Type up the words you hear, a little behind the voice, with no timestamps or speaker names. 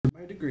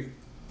Degree.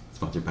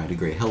 Sponsored by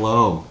Degree.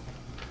 Hello.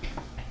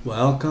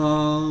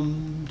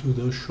 Welcome to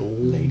the show.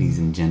 Ladies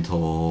and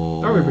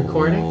gentle. Are we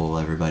recording?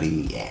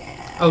 Everybody,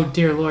 yeah. Oh,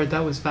 dear Lord,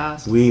 that was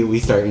fast. We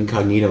start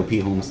incognito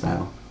Pete Holmes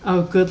style.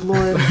 Oh, good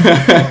Lord.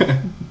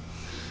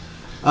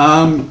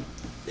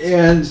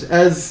 And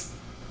as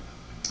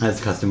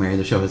customary,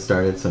 the show has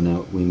started, so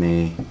now we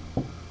may...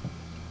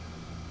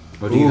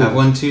 Oh, do you have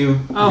one too?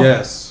 Oh.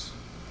 Yes.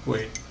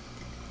 Wait.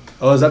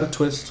 Oh, is that a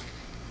twist?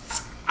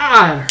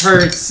 Ah, it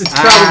hurts. It's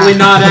probably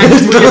not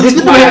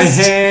actually a My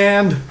twist.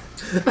 hand.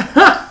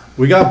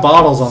 We got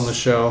bottles on the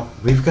show.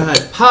 We've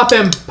got... Pop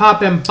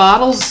in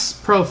bottles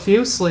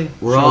profusely.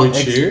 We're Shall all we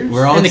cheers?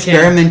 We're all In the can.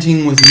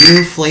 experimenting with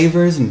new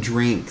flavors and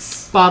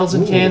drinks. Bottles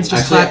and Ooh. cans,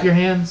 just Actually, clap your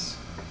hands.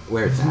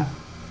 Where it's at?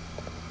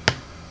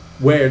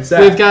 Where it's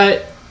at? We've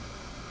got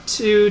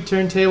 2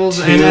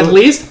 turntables and at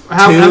least...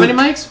 How many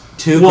mics?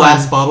 2 One.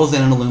 glass bottles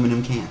and an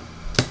aluminum can.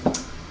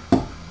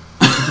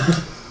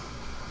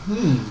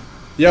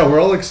 Yeah, we're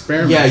all Yeah,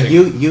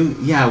 experimenting.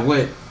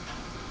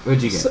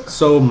 what'd you get?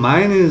 So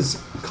mine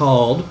is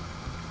called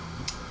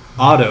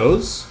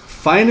Otto's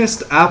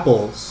Finest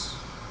Apples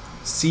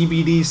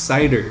CBD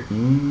Cider.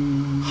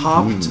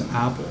 Hopped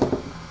apple.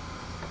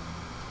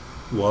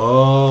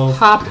 Whoa.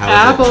 Hopped How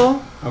is it?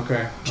 apple.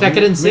 Okay. Check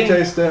it and see. Let me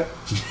taste it.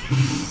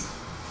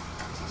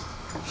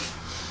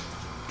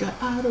 Got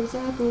Otto's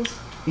apples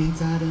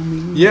inside of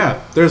me.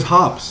 Yeah, there's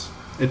hops.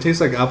 It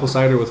tastes like apple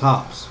cider with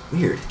hops.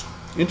 Weird.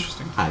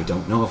 Interesting. I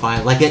don't know if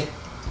I like it.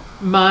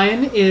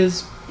 Mine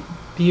is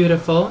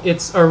beautiful.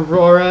 It's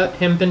Aurora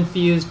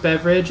hemp-infused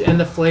beverage, and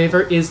the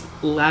flavor is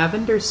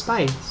lavender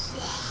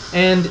spice.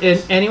 And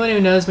anyone who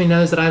knows me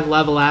knows that I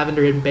love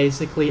lavender in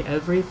basically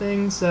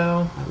everything,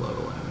 so... I love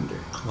lavender.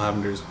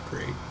 Lavender's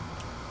great.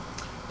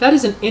 That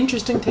is an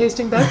interesting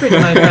tasting beverage,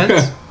 my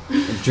friends.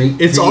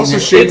 It's also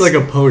shaped like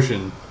a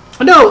potion.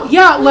 No,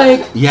 yeah,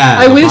 like... Yeah,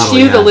 I the wish bottle,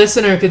 you, yeah. the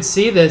listener, could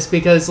see this,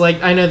 because,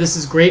 like, I know this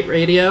is great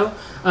radio,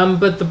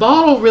 but the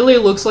bottle really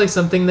looks like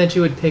something that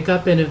you would pick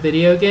up in a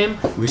video game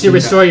to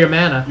restore your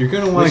mana. You're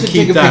going to We want to should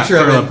keep take a that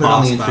picture for of it a and put it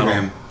on boss the battle.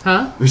 Instagram.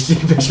 Huh? We should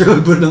take a picture of it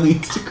and put it on the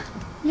Instagram.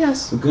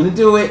 Yes. We're gonna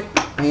do it,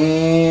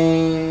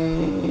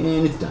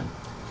 and it's done.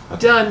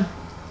 Done.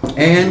 We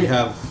And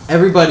have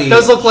everybody,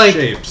 Those look like...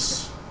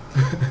 shapes.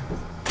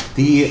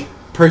 the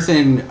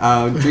person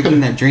drinking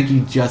that drink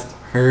you just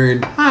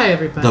heard Hi,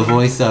 everybody. the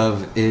voice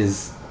of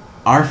is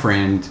our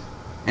friend,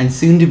 and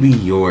soon to be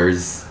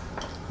yours,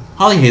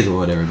 Holly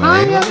Hazelwood,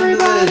 everybody. Hi,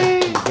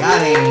 everybody.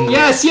 Got it.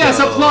 Yes,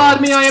 So,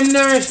 applaud me. I am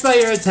nourished by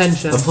your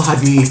attention.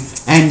 Applaud me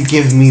and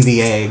give me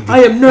the egg. I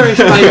am nourished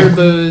by your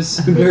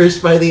booze.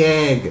 Nourished by the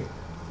egg.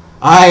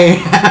 I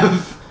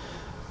have,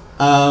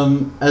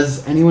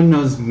 as anyone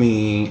knows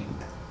me,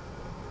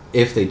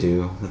 if they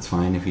do, that's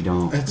fine. If you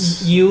don't,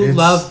 You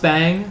love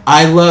bang?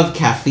 I love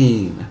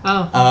caffeine.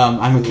 Oh.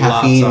 I'm a Lots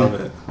caffeine. of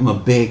it. I'm a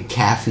big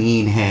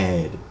caffeine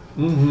head,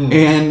 Mm-hmm.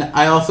 and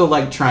I also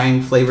like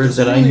trying flavors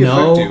that I really affect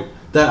know you.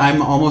 that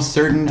I'm almost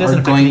certain Doesn't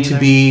are affect going me to either.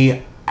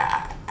 be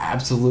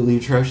absolutely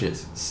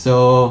atrocious.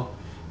 So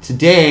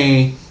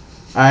today,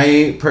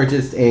 I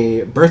purchased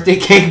a birthday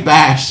cake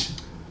bash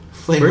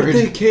flavored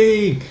Birthday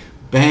cake.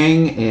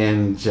 bang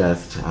and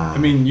just. I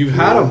mean, you've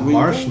had a we-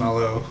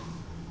 marshmallow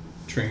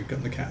drink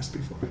on the cast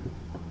before.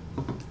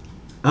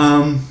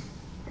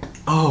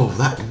 Oh,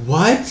 that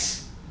what?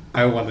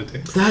 I want to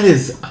taste. That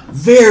is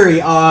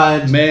very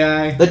odd. May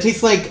I? That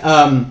tastes like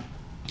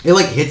it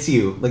like hits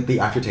you like the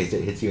aftertaste.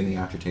 It hits you in the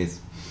aftertaste.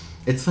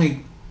 It's like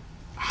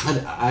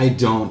I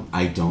don't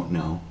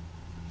know.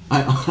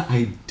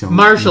 I don't.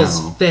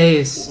 Marshall's know.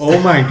 face. Oh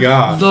my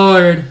god.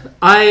 Lord.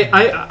 I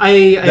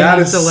That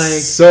need is to, like...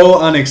 so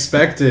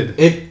unexpected.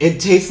 It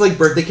tastes like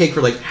birthday cake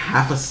for like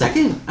half a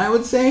second. I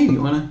would say.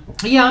 You wanna?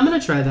 Yeah, I'm going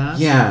to try that.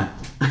 Yeah.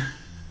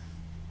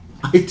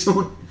 I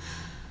don't.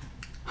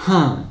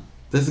 Huh.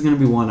 This is gonna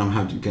be one I'm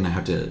gonna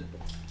have to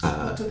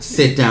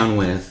sit down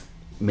with,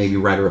 maybe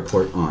write a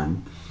report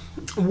on.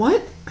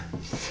 What?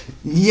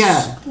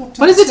 Yeah. What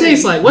does it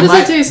taste like? What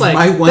does it taste like?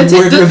 My The one ta-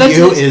 word the- the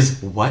review taste-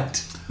 is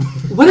what?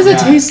 What does it Yeah.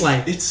 taste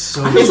like? It's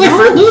so It's like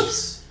Fruit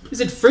Loops? Is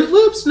it Fruit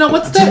Loops? No,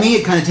 what's To that? me,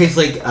 it kind of tastes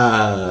like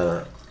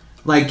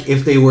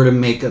if they were to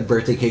make a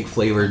birthday cake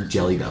flavored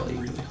Jelly Belly.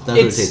 That's what it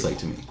It's- tastes like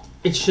to me.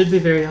 It should be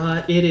very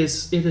hot. It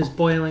is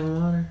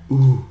boiling water.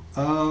 Ooh.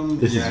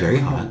 This is very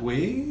hot.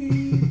 Wait.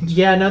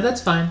 Yeah, no,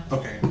 that's fine.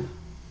 Okay.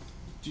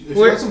 If you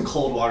We're- want some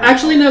cold water.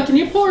 Actually, no. Can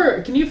you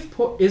pour?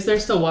 Is there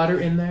still water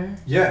in there?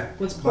 Yeah.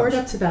 Let's pour it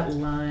up to that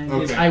line.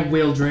 Okay. I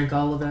will drink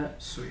all of it.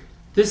 Sweet.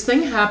 This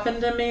thing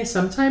happened to me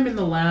sometime in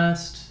the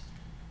last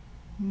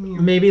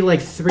maybe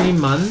like 3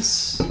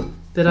 months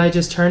that I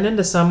just turned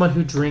into someone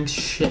who drinks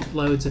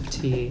shitloads of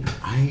tea.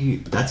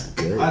 That's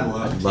good. I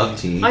love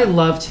tea. I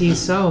love tea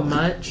so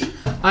much.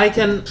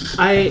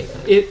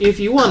 If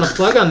you want to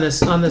plug on this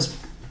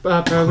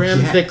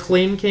program, yeah. the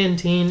Clean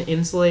Canteen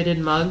insulated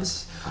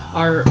mugs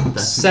are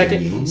that's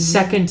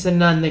second to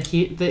none. Like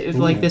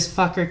this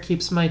fucker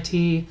keeps my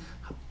tea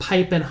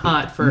piping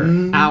hot for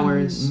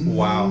hours.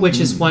 Wow. Which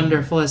is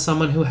wonderful as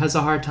someone who has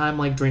a hard time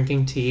like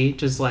drinking tea,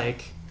 just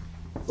like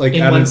Like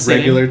in at one a sitting.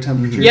 regular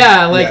temperature?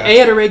 Yeah, like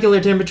A, at a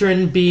regular temperature,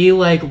 and B,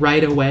 like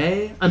right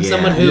away. I'm Yeah.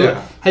 someone who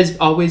Yeah. has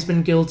always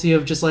been guilty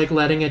of just like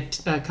letting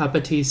a cup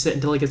of tea sit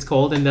until it gets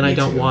cold and then I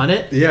don't too. want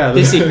it. Yeah.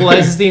 This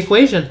equalizes the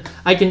equation.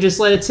 I can just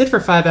let it sit for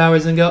 5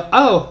 hours and go,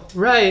 oh,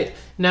 right,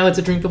 now it's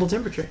a drinkable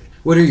temperature.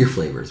 What are your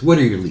flavors? What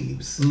are your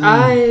leaves?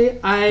 I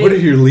What are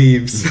your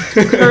leaves?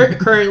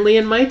 currently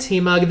in my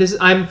tea mug.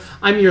 I'm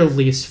your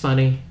least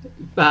funny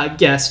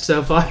guest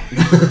so far.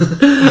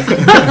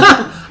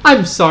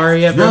 I'm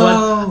sorry,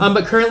 everyone. No.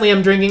 But currently, I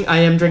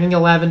am drinking a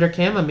lavender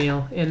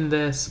chamomile in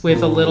this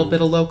with a little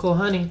bit of local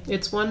honey.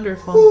 It's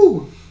wonderful.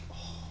 Ooh.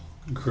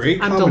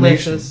 Great I'm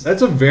combination. delicious.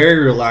 That's a very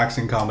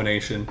relaxing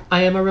combination.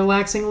 I am a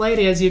relaxing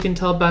lady, as you can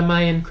tell by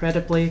my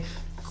incredibly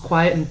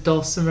quiet and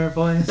dulcimer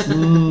voice.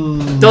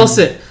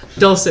 Dulcet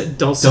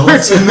tones.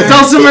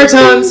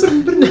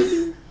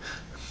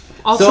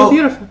 Also So-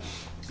 beautiful.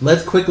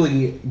 Let's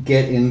quickly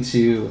get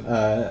into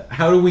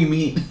how do we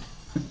meet?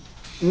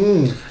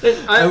 We've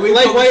told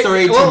the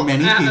story to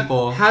many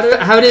people. How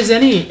does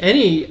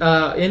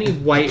any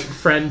white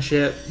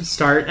friendship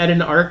start at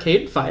an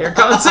Arcade Fire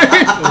concert?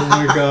 Oh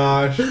my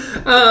gosh.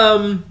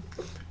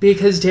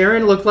 Because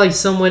Darren looked like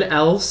someone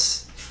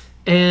else,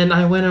 and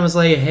I went and was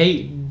like,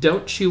 "Hey,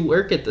 don't you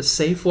work at the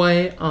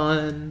Safeway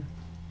on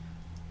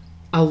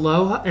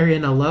Aloha or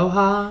in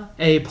Aloha,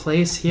 a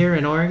place here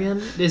in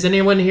Oregon? Is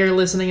anyone here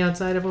listening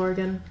outside of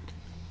Oregon?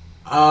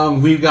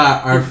 We've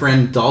got our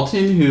friend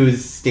Dalton,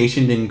 who's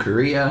stationed in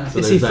Korea. So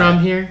Is he there's from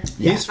that. here?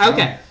 Yeah. He's from-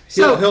 Okay,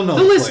 so he'll know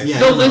the, the lis- place. Yeah,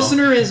 the he'll know.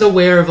 listener is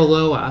aware of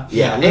Aloha.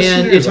 Yeah. And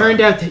Listeners it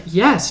turned are. out that,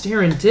 yes,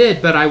 Darren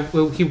did, but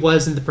he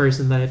wasn't the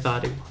person that I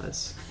thought he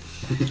was.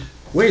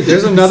 Wait,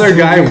 there's another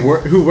guy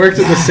who worked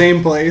at the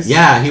same place?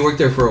 Yeah, he worked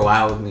there for a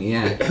while with me.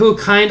 Yeah. Who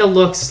kind of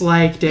looks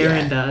like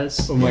Darren Yeah.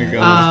 does. Oh my Yeah,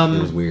 god.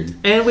 it was weird.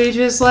 And we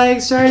just like I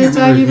started can't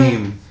remember talking his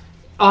about name.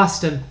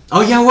 Austin.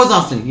 Oh yeah, it was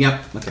Austin.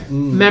 Yep. Okay.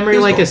 Memory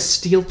He's like cool. a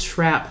steel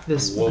trap.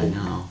 This Whoa. I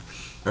know.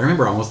 I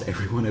remember almost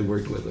everyone I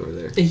worked with over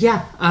there.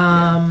 Yeah.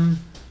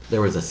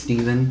 There was a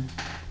Steven.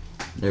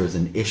 There was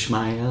an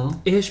Ishmael.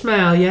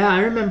 Ishmael. Yeah, I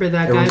remember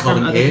that Everyone guy called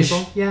from him other Ish?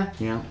 people. Yeah.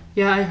 Yeah.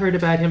 Yeah, I heard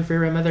about him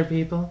from other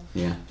people.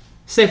 Yeah.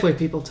 Safeway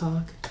people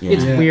talk. Yeah.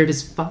 It's Yeah. weird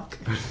as fuck.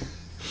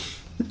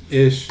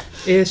 Ish.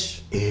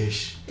 Ish.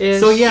 Ish. Ish.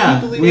 So yeah,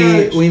 People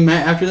eat ish. we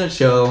met after that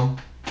show.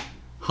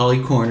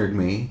 Holly cornered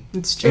me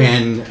It's true.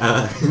 and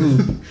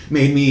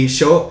made me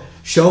show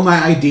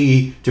my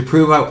ID to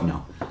prove out.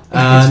 No. It's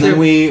And then true.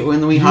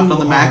 we hopped You on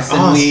the are Max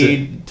and we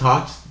Austin.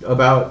 talked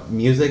about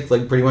music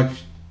like pretty much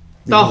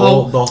the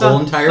whole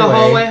entire the way.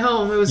 whole way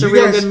home. It was a You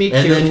real guys- good meet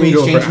And cute. then We we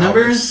go for changed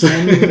numbers, hours.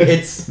 and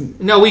it's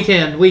No, we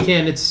can.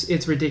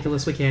 It's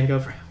ridiculous. We can go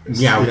for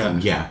hours.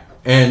 yeah.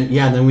 And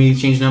yeah, then we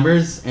changed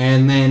numbers,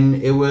 and then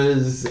it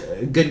was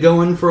good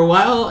going for a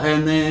while,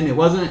 and then it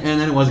wasn't,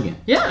 and then it was again.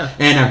 Yeah.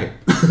 And now here.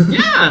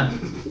 Yeah.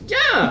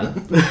 Yeah.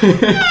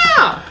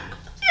 Yeah.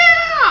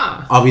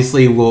 Yeah.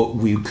 Obviously,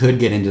 we could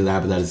get into that,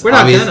 but that is We're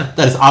not gonna.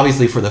 that is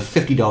obviously for the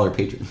 $50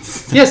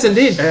 patrons. Yes,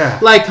 indeed. Yeah.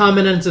 Like,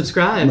 comment, and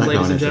subscribe, Like,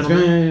 ladies and comment,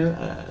 gentlemen.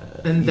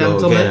 subscribe, And you'll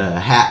gentlemen. get a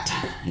hat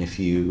if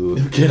you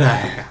Get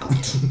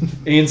out.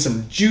 And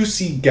some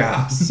juicy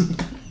gas.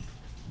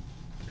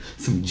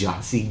 some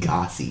Jossy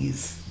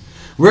Gossies.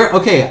 We're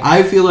okay.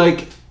 I feel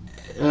like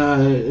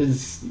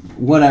it's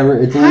whatever.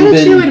 It's How only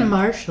did been. you and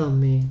Marshall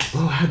meet?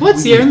 Oh, how did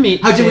What's we your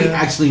meet How did we cute?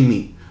 actually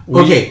meet? We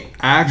Okay,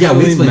 actually yeah,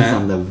 we explained met.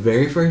 this on the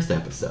very first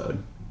episode,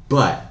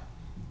 but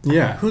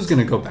Yeah, who's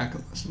gonna go back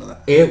and listen to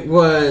that? it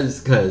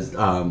was because It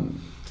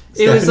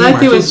was Stephanie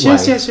like it was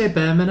Marshall's just wife- yesterday.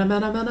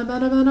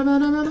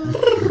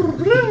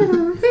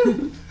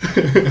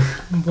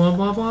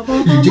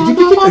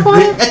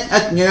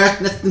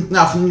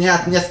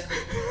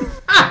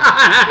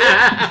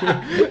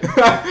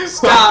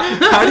 Stop.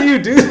 How do you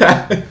do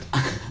that?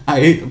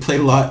 I played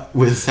a lot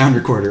with sound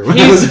recorder when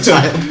I was a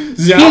child.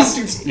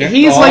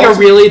 He's like a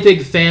really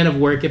big fan of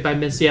Work It by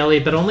Missy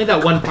Elliott, but only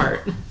that one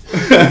part.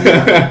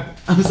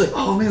 I was like,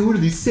 oh man, what are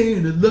they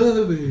saying? I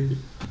love it.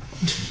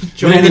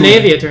 Join the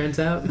Navy, it turns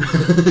out.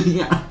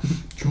 Yeah.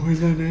 Join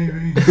the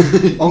Navy.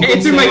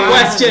 Answer my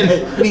question.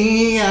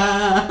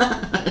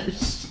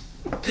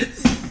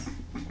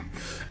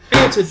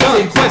 Answer the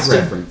Simpsons question.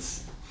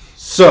 reference.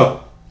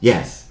 So,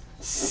 Yes.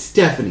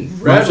 Stephanie,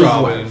 Red Marshall's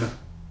Robin, wife,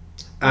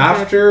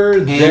 after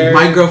and their...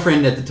 my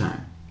girlfriend at the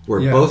time were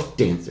Yeah. both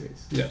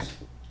dancers. Yes.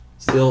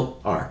 Still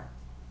are.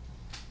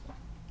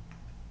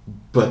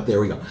 But there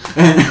we go.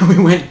 And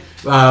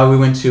we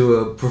went to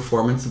a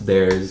performance of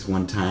theirs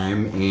one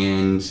time,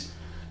 and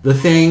the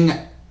thing,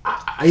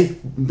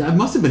 that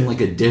must have been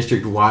like a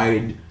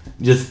district-wide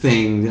just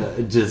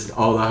thing. Just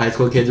all the high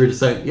school kids were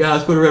just like, yeah,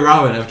 let's go to Red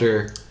Robin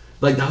after.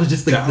 Like, that was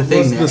just the That thing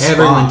was that the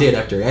everyone spot. did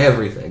after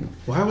everything.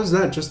 Why was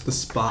that just the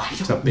spot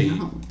to be?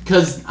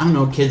 Because, I don't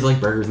know, kids like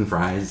burgers and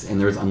fries, and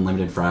there was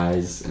unlimited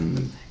fries,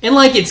 and... And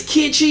like it's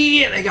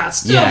kitschy, and they got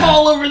stuff Yeah.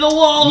 all over the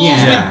walls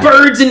Yeah. with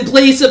birds in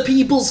place of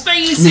people's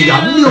faces. And they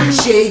got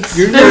milkshakes.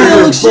 You're And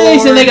never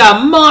milkshakes, and they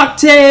got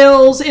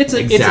mocktails. It's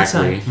a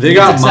Exactly. time. They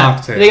got It's a time.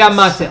 mocktails. They got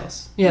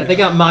mocktails. Yeah, they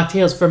got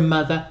mocktails for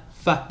motherfuckers.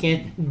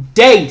 fucking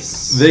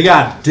days. They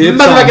got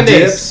dips Motherfucking on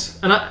days. dips.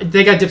 And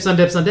they got dips on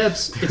dips on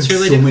dips. It's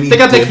really So many they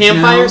got the dips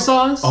campfire now?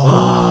 sauce.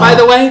 Oh. By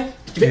the way,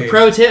 Okay.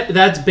 pro tip,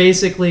 that's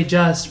basically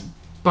just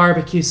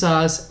barbecue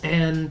sauce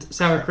and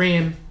sour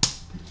cream.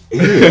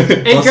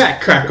 And Plus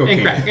crack. crack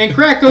cocaine. And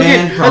crack cocaine.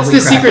 And That's probably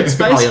the crack. secret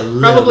spice. Probably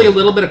Probably a little a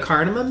little bit of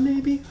cardamom,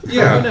 maybe.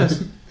 Yeah. Who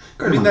knows?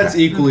 I mean, that's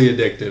equally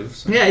addictive.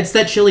 So. Yeah, it's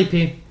that chili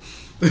pea.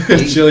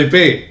 Chili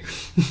pea.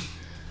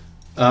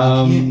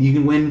 You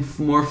can win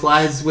more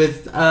flies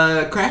with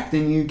crack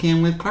than you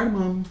can with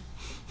cardamom.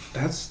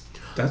 That's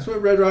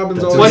what Red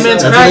Robin's That's always One what-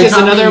 man's said. that's what crack they is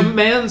tell another me.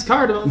 man's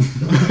cardamom.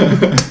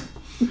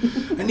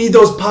 I need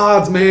those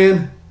pods,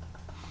 man.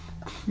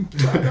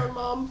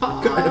 Cardamom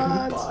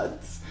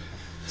pods.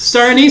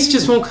 Star Anise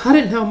just won't cut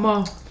it no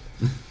more.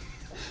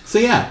 So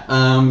yeah,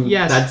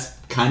 Yes. that's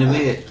kind of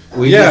it.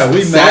 We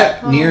we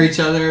sat met. near each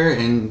other,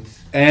 and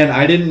And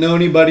I didn't know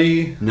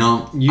anybody.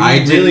 no, You I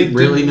really didn't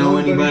really didn't know know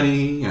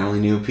anybody. I only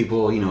knew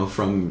people,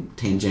 from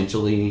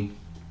tangentially.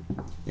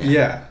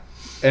 Yeah.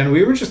 And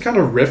we were just kind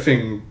of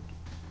riffing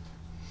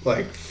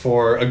like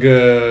for a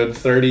good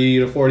 30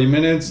 to 40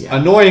 minutes, Yeah.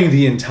 annoying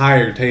the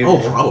entire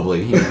table. Oh,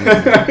 probably.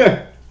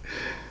 Yeah.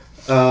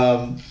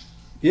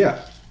 Yeah.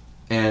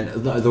 And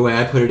the way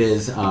I put it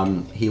is,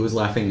 he was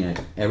laughing at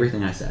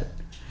everything I said.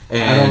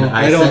 And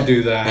I don't said-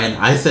 do that. And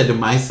I said to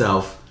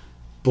myself,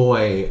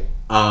 boy,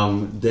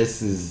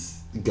 this is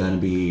gonna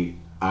be,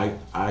 I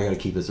gotta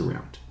keep this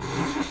around.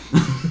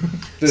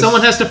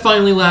 Someone has to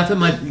finally laugh at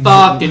my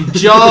fucking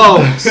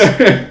jokes.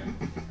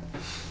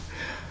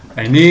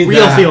 I need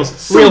Real that.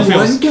 feels. Real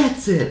Someone feels.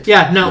 gets it.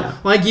 Yeah, no. Yeah.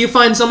 Like, you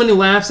find someone who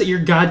laughs at your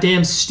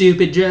goddamn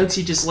stupid jokes,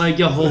 you just,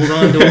 you hold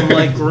on to them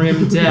like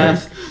grim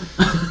death.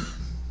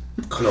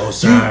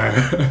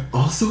 Closer.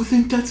 Also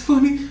think that's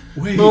funny?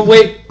 Wait. Well,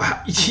 wait.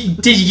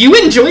 Did you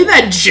enjoy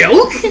that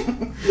joke?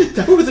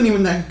 That wasn't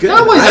even that good.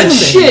 That was I a don't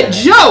shit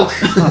think joke.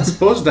 It's not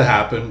supposed to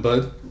happen,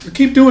 but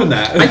keep doing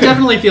that. I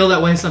definitely feel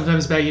that way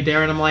sometimes about you,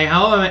 Darren. I'm like,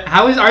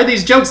 are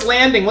these jokes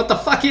landing? What the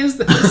fuck is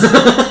this?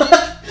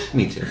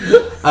 Me too.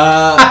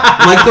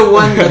 Like the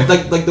one,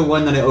 like the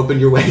one that I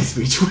opened your wedding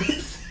speech with.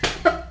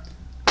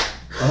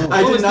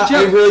 I What was did the not.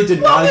 I joke? really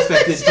did What not was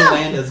expect the it to joke?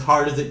 land as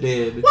hard as it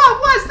did. What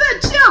was that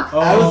joke?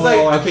 I was like,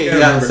 I okay, can't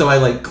yeah. remember. So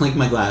I clink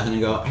my glass and I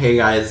go, hey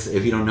guys,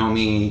 if you don't know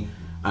me,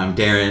 I'm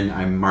Darren.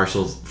 I'm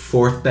Marshall's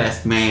fourth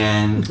best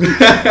man.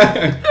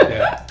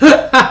 Yeah.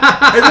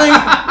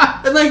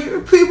 and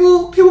like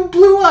people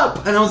blew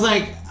up, and I was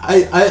like,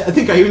 I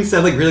think I even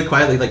said really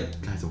quietly,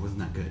 guys, it wasn't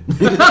that good.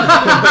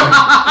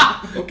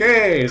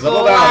 Okay,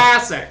 settle down.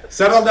 Classic.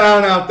 Settle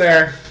down out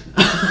there.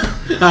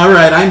 All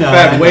right, I know. I've I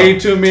had know. way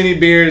too many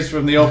beers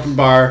from the open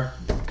bar.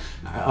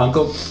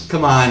 Uncle,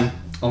 come on,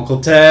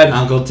 Uncle Ted.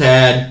 Uncle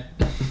Ted.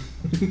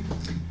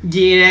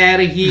 Get out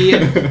of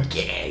here.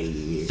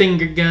 Gay.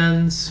 Finger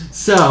guns.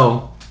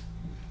 So,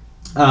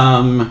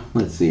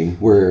 let's see.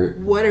 We're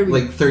What are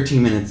we?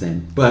 13 minutes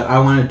in, but I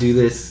want to do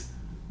this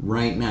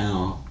right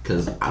now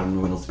because I don't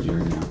know what else to do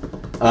right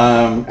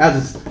now.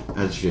 As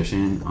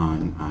tradition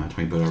on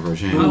Talking About Our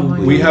Version, Oh my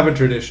We God. have a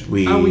tradition.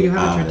 we Oh, you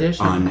have a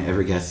tradition. on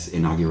every guest's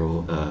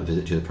inaugural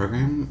visit to the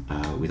program,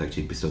 we'd like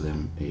to bestow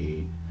them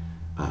a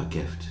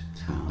gift.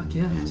 A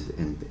gift.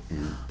 And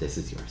this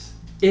is yours.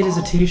 It is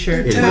a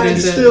t-shirt. It What is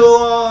is it? Still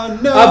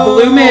on. No. A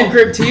Blue Man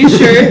Group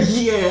t-shirt.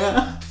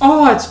 Yeah.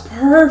 Oh, it's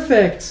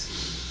perfect.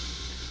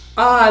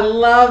 Oh, I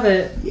love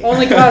it. Yeah.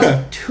 Only costs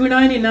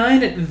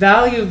 $2.99 at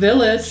Value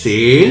Village.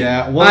 See?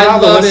 Yeah. Well, I now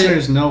the love it.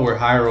 listeners know we're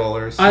high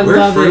rollers. I We're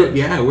love it.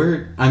 Yeah,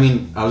 I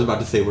mean, I was about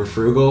to say we're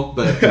frugal,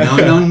 but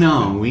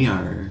no. We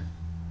are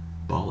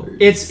ballers.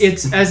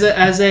 It's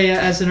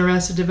as an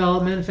Arrested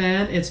Development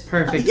fan, it's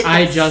perfect. Yes.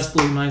 I just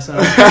blew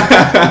myself.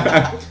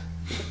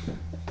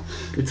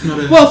 It's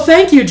not a. Well,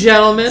 thank you,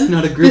 gentlemen. it's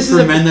not a group This is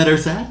for a- men that are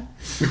sad.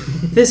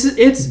 This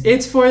is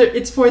it's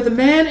for the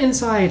man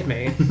inside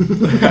me.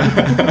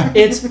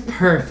 It's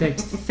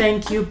perfect.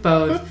 Thank you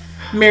both.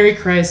 Merry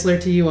Chrysler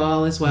to you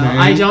all as well. Merry-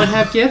 I don't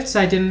have gifts.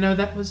 I didn't know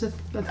that was a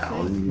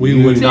thing.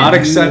 We would not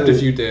Damn. accept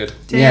if you did.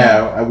 Damn.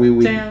 Yeah,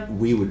 Damn.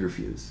 we would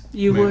refuse.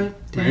 You would.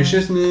 Merry Damn.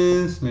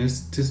 Christmas. Merry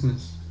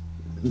Christmas.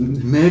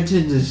 Merry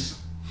tenders.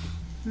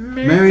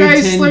 Merry Merry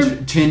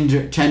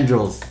Chrysler.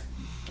 tendrils.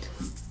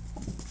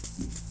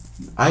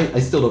 I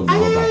still don't know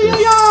about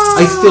this.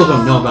 I still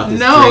don't know about this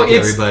No, drink,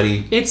 it's-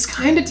 everybody. It's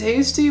kind of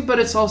tasty, but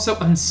it's also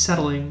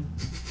unsettling.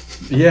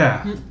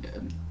 Yeah.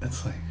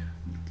 It's like.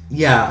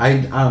 Yeah,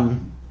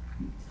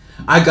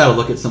 I gotta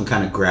look at some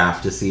kind of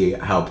graph to see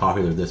how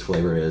popular this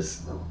flavor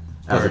is,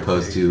 as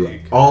opposed to Birthday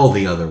cake. all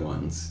the other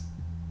ones.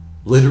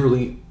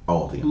 Literally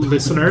all the other ones.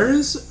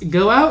 Listeners,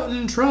 go out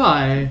and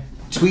try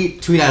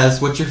Tweet at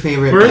us. What's your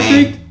favorite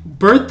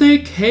birthday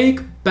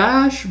cake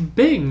bash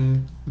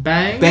bing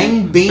bang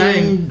bang bing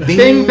bang bing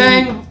bing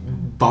bang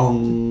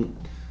bong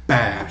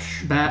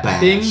Bash.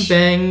 Bash. bing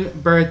bang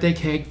birthday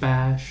cake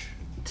bash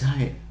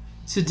Tight.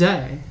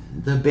 today.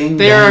 The bing.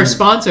 They bang, are our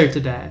sponsor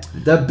today.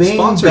 The bing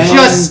Sponsored bang.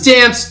 by-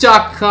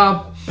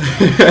 JustStamps.com.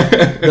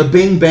 The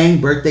bing bang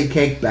birthday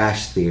cake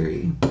bash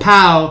theory.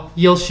 Pow!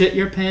 You'll shit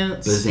your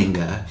pants.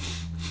 Bazinga.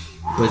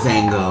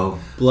 Bazango.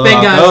 Blow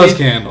Benghazi. out those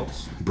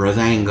candles.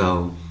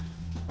 Brazango.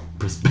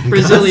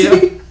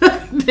 Brasilia.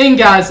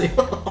 Benghazi.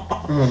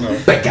 Oh no.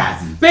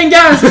 Benghazi.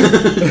 Benghazi.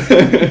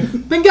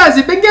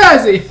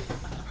 Benghazi.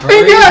 Her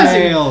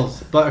Benghazi.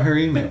 emails. But her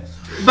emails.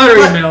 Butter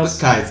But, emails.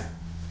 guys,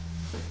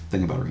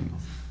 think about our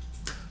emails.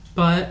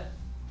 But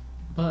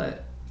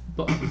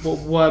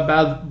what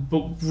about?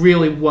 But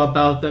really, what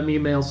about them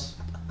emails?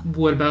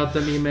 What about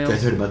them You guys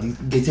emails? heard about these?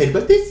 You guys heard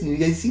about this? You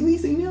guys seen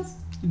these emails?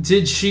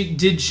 Did she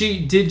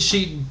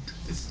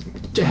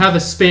have a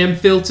spam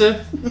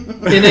filter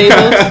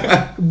enabled?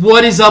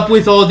 What is up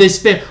with all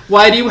this spam?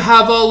 Why do you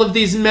have all of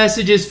these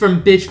messages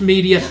from bitch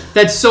media?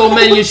 That's so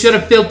many. You should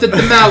have filtered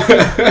them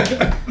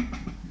out.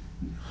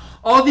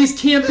 All these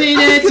campaign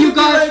ads you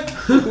got.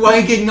 Why are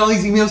you getting all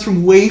these emails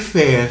from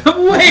Wayfair?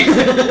 Wait.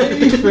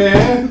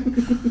 Man.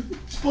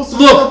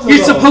 Look,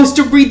 you're supposed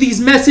to read these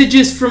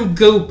messages from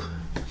Goop.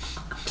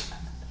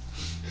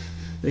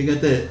 They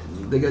got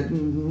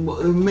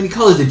many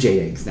colors of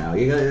jade eggs now.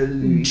 You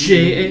got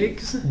Jade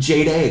eggs?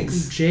 Jade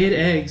eggs. Jade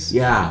eggs.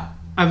 Yeah.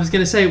 I was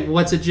gonna say,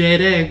 what's a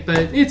jade egg? But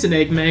it's an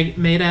egg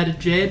made out of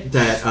jade.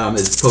 That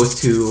is supposed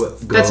to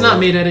go. That's not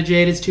made out of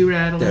jade, it's too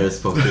rattling. That is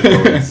supposed to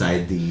go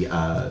inside the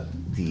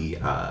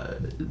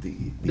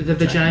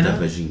vagina? The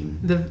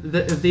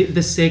vagine.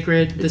 The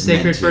sacred It's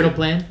meant to. fertile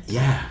plant.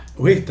 Yeah.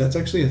 Wait, that's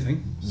actually a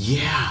thing?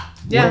 Yeah.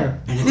 Yeah. Where?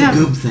 And it's Yeah. a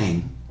goop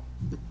thing.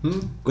 Hmm?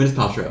 Gwyneth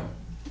Paltrow.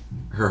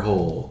 Her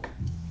whole,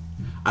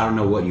 I don't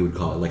know what you would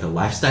call it, like a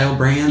lifestyle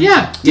brand.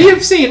 Yeah. Yeah.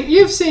 You've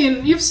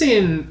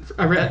seen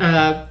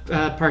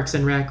Parks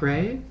and Rec,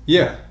 right?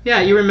 Yeah.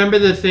 Yeah, you remember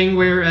the thing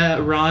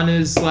where Ron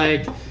is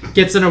like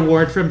gets an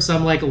award from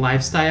some like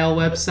lifestyle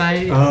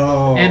website,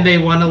 Oh. and they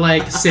want to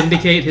like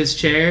syndicate his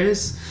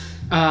chairs.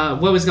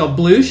 What was it called?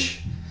 Bloosh?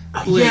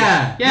 Bloosh.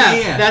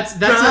 Yeah. That's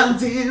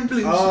Bronze and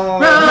blues. Oh,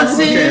 Bronze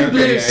okay, and okay,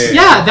 Blues.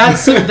 yeah.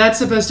 Yeah, that's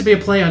supposed to be a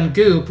play on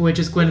Goop, which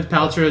is Gwyneth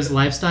Paltrow's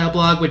lifestyle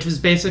blog, which was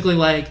basically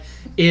like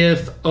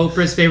if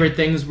Oprah's favorite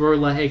things were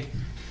like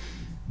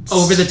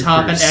over the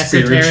top and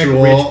esoteric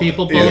Spiritual. rich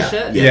people Yeah.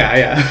 bullshit.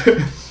 Yeah.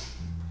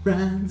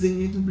 Bronze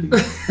and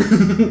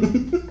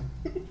blues.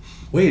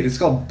 Wait, it's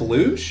called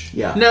Bloosh?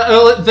 Yeah.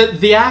 No,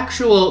 the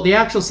actual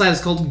site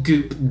is called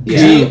Goop.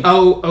 Yeah.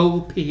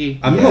 Goop. I'm Yeah.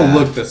 gonna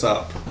look this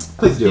up.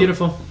 Please do.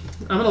 Beautiful.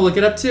 I'm gonna look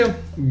it up too.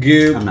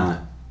 Goop. I'm not.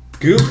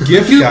 Goop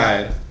gift Goop.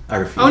 guide. I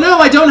refuse. Oh no,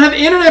 I don't have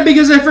internet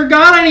because I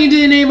forgot I need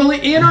to enable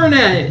the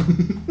internet.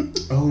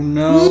 Oh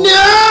no.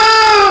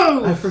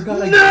 No! I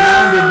forgot I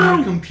grounded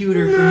my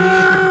computer for me.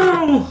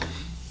 No!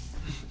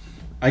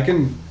 I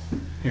can.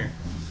 Here.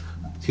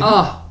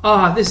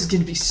 This is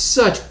gonna be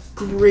such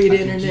great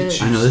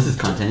internet. I know this is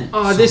content.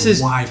 Oh, this is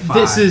Wi-Fi.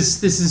 this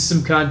is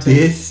some content.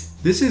 This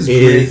This is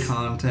is great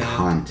content.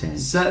 content.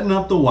 Setting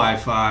up the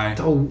Wi-Fi.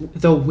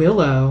 The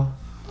Willow.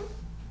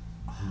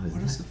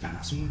 What is the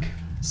password?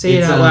 Say it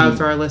It's, out loud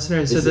for our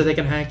listeners so it's that they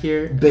can hack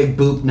your Big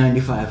Boop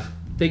 95.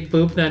 Big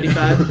Boop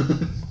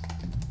 95.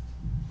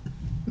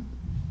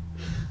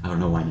 I don't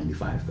know why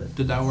 95, but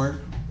Did that work?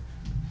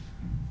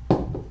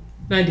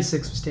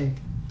 96 mistake.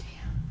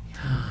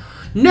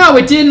 No,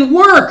 it didn't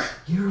work.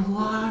 you're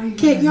lying.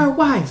 Get your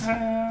wife.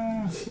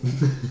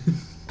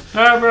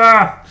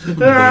 Deborah!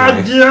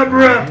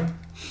 Deborah!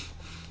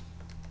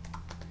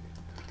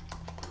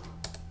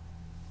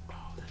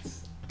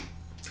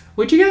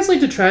 Would you guys like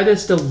to try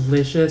this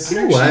delicious?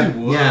 You know what?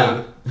 Actually would.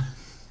 Yeah.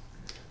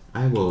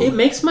 I will. It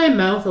makes my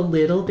mouth a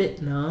little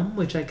bit numb,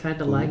 which I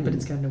kind of like, but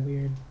it's kind of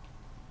weird.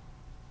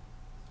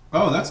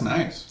 Oh, that's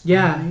nice.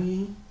 Yeah,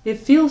 it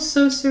feels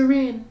so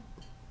serene.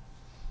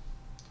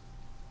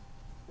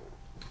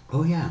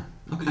 Oh yeah.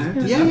 Okay.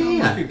 Does Yeah, that yeah, look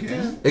yeah. like a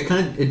game? It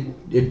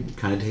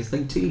kind of tastes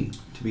like tea,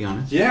 to be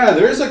honest. Yeah,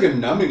 there is like a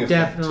numbing effect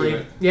Definitely. to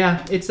it.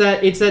 Yeah, it's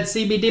that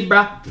CBD,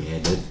 bruh. Yeah,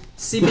 dude.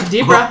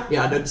 CBD, bruh.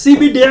 Yeah, dude.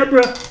 CBD,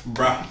 bruh.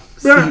 Bruh.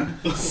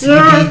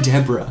 CB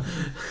Deborah.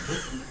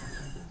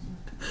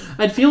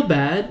 I'd feel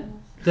bad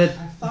that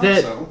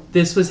so.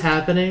 this was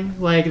happening,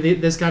 like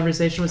this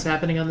conversation was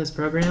happening on this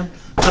program.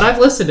 But I've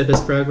listened to this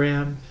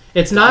program.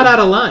 It's not out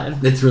of line.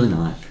 It's really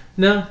not.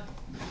 No.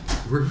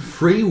 We're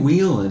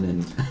freewheeling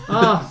and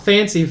Oh,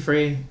 fancy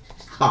free.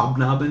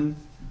 hobnobbing.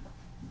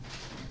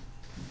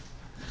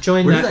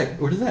 Join Where that.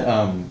 does that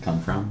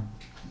come from?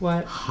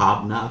 What?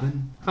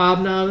 Hobnobbing?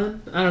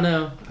 Hobnobbing? I don't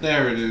know.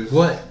 There it is.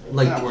 What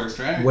like? That works,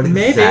 right? What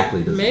Maybe.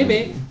 exactly does it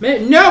Maybe.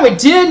 mean? No, it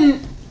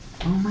didn't.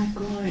 Oh my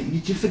god!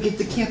 Did you forget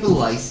to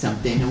capitalize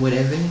something or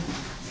whatever?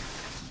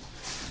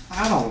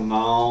 I don't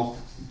know.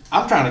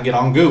 I'm trying to get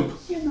on Goop.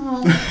 You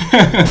know,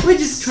 we're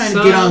just trying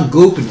Son. to get on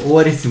Goop and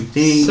order some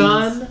things.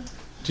 Son.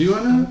 Do you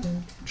want to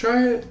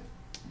try it?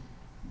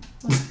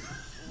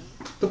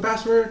 The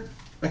password?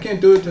 I can't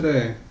do it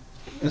today.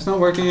 It's not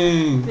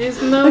working.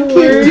 It's not I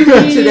can't do that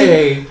working.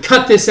 today.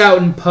 Cut this out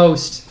in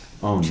post.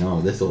 Oh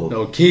no, this'll.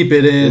 No, keep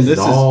it in. This is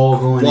all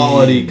going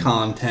quality in.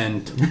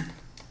 content.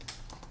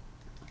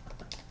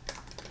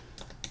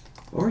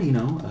 Or you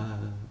know,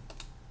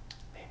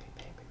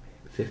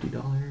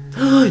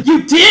 $50.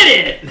 You did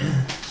it!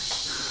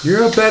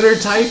 You're a better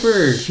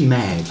typer. She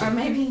mag. Or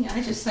maybe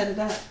I just set it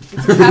up.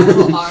 It's a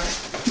capital R.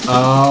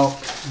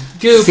 Oh.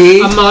 Goop,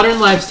 See? a modern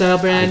lifestyle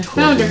brand. I told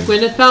Founder, you.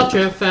 Gwyneth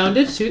Paltrow.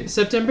 Founded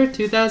September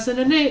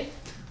 2008.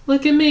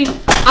 Look at me.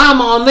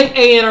 I'm on the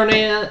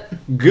internet.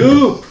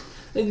 Goop.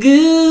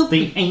 Goop.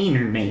 The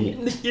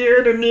internet. The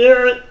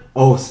internet.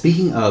 Oh,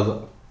 speaking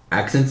of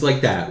accents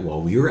like that,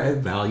 while we were at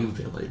Value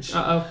Village,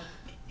 Uh-oh.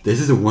 this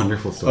is a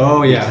wonderful story.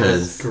 Oh, yeah,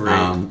 because that's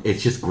great.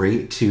 it's just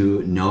great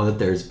to know that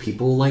there's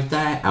people like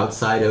that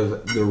outside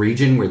of the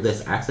region where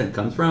this accent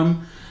comes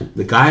from.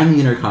 The guy on the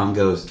intercom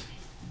goes,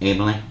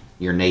 "Emily,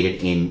 you're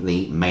needed in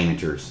the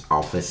manager's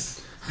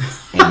office."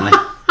 Emily.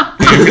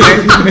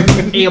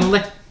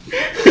 Emily.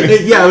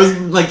 Yeah, it was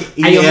like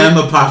E-M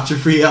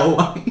apostrophe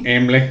L-Y.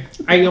 Emily.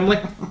 Emily.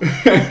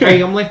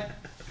 Emily.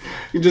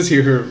 You just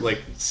hear her,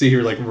 like, see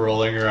her, like,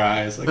 rolling her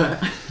eyes.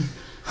 Like,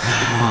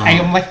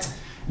 Emily.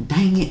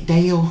 Dang it,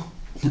 Dale.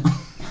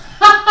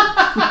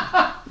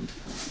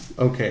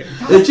 okay.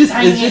 It's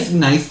Dang just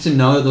nice to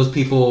know that those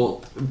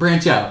people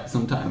branch out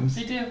sometimes.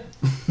 They do.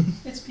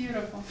 It's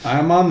beautiful.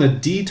 I'm on the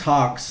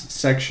detox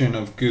section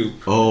of Goop.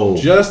 Oh.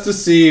 Just to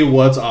see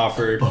what's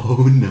offered.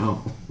 Oh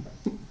no.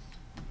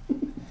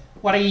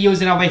 What are you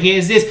using over here?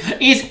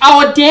 Is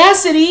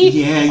Audacity?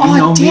 Yeah, you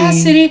know me.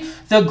 Audacity,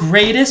 the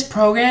greatest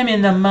program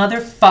in the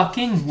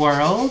motherfucking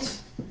world.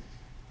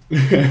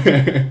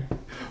 The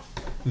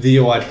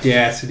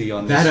audacity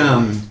on this.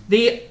 That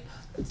The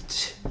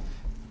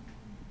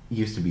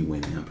used to be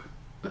Winamp.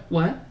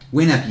 what?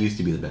 Winamp used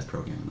to be the best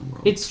program in the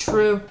world. It's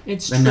true.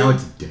 It's true. and now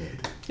it's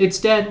dead. It's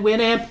dead.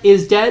 Winamp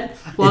is dead.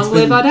 Long It's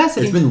live been-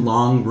 Audacity. It's been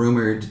long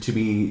rumored to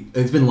be.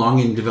 It's been long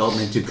in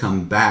development to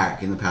come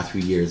back in the past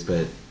few years,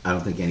 but I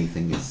don't think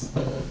anything is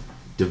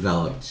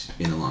developed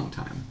in a long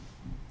time,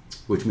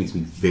 which makes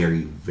me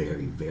very,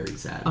 very, very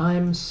sad.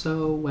 I'm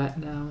so wet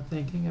now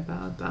thinking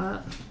about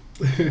that.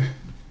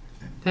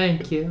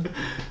 Thank you.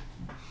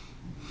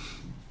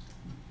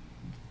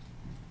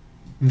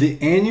 The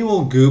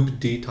annual Goop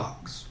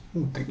detox.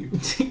 Oh, thank you.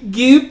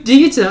 Goop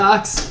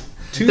Detox.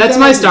 That's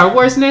my Star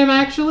Wars name,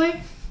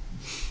 actually.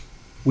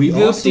 We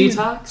Goop also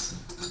Detox.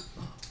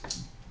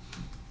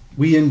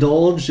 we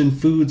indulged in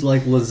foods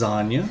like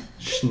lasagna,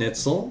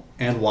 schnitzel,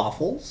 and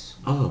waffles,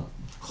 Oh,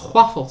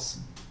 Waffles.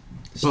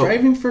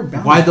 striving for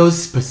balance. why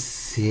those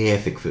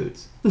specific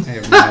foods? I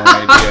have no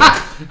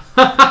idea.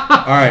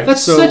 All right,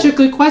 That's so such a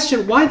good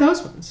question. Why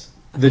those ones?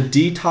 the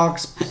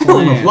detox I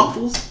don't know, plan.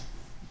 waffles?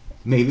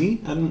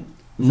 Maybe. I don't.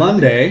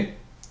 Monday,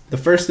 the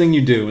first thing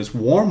you do is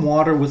warm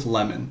water with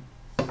lemon.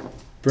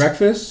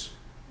 Breakfast,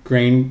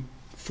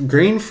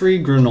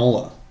 grain-free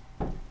granola.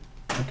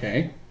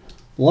 Okay.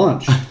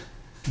 Lunch,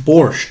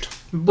 borscht.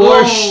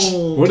 Borscht.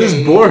 Oh, What is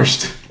okay.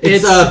 borscht?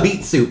 It's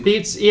beet soup.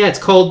 Beets. Yeah, it's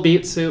cold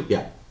beet soup.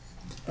 Yeah.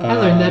 I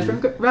learned that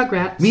from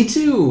Rugrats. Me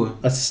too.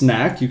 A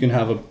snack, you can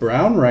have a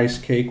brown rice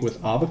cake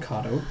with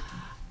avocado.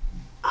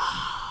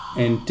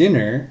 And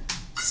dinner,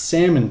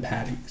 salmon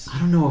patties. I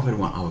don't know if I'd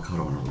want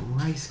avocado on a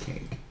rice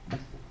cake.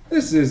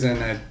 This isn't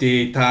a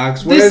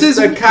detox. Where's is-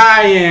 the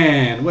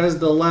cayenne? Where's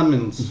the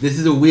lemons? This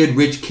is a weird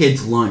rich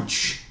kid's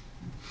lunch.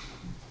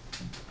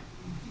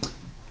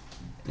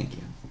 Thank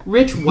you.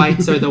 Rich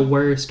whites are the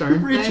worst,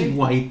 aren't Rich they?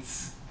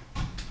 whites.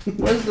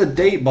 Where's the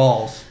date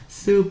balls?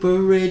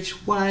 Super rich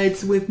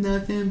whites with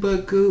nothing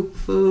but Goop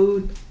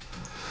food.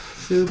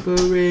 Super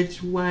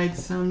rich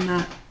whites, I'm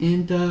not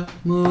in the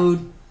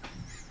mood.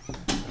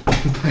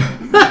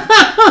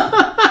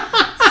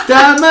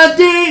 Start my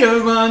day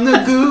on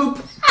the Goop.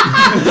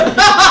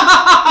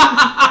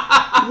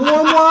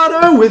 Warm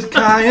water with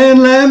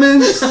cayenne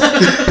lemons.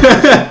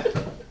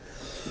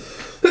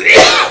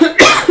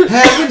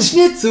 Having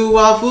schnitzel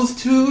waffles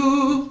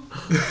too.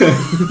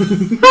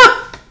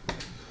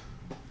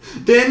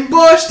 Then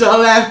borscht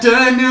all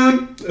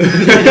afternoon.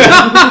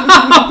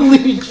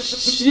 Holy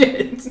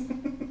shit!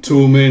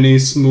 Too many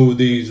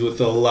smoothies with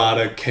a lot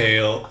of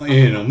kale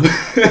in them.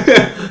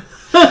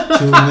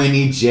 Too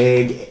many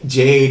jade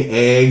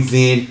eggs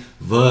in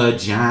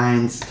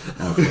vagines.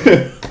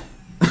 Okay.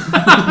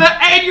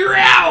 And you're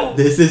out!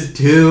 This is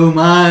too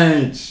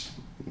much.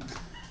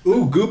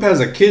 Ooh, Goop has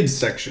a kids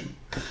section.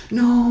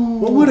 No.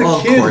 What would a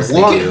Of kid course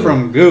they want do.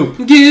 from Goop?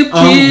 Goop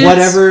kids!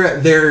 Whatever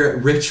their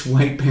rich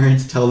white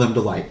parents tell them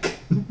to like.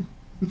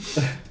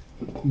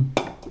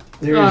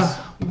 There's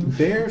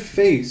bare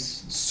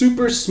face,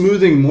 super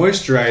smoothing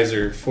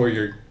moisturizer for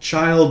your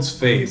child's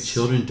face.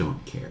 Children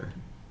don't care.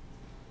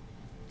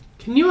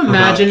 Can you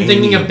imagine About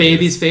thinking any a of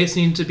baby's face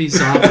needs to be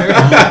softer?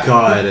 Oh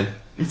God.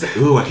 It's like,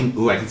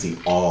 I can see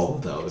all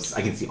of those.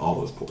 I can see all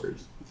those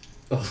pores.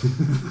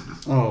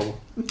 Oh,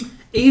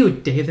 Ew,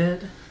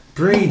 David.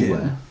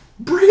 Brayden.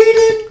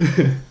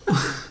 Brayden.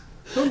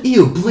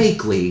 Ew,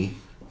 Blakely.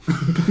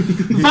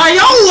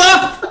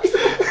 Viola!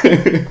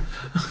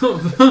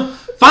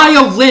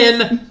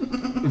 Violin!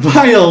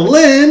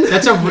 Violin.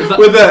 That's a...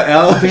 With a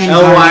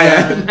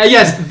L-Y-N.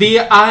 yes,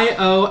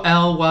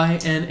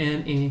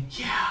 Violynne.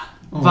 Yeah.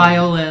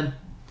 Violin.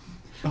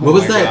 What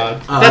was my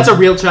that? God. That's a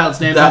real child's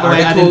name, by that the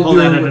way. I didn't article pull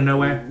that we out were- of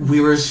nowhere.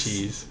 We were.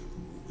 Jeez.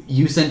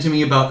 You sent to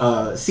me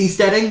about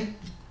seasteading.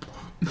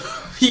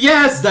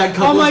 Yes. That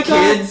couple oh my of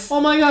god. kids.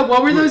 Oh my god.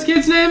 What were those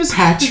kids' names?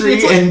 Patry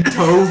It's like- and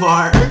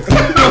Tovar.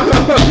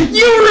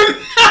 You remember?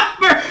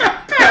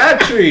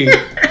 Patry.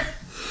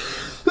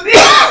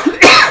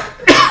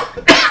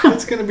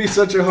 It's gonna be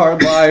such a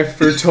hard life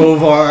for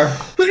Tovar.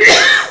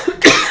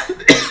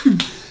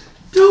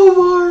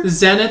 Tovar.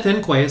 Zenith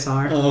and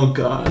Quasar. Oh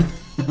god.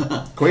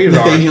 Quasar is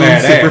Nathaniel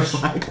and badass.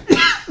 Superfly.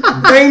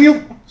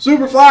 Daniel,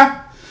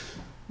 Superfly.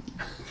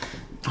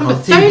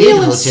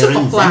 Nathaniel and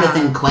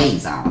Superfly.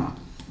 Quasar.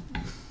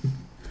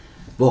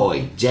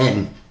 Boy,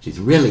 Jen, she's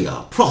really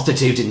a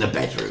prostitute in the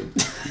bedroom.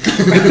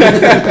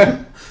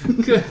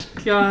 Good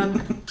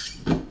god.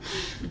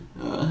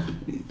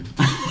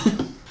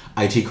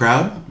 IT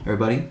Crowd,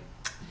 everybody.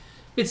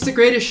 It's the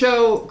greatest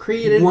show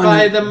created One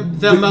by of-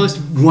 the most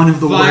One of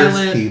the violent,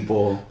 worst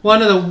people.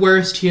 one of the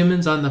worst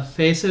humans on the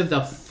face of the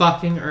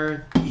fucking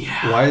earth.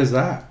 Yeah. Why is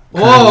that?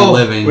 Oh,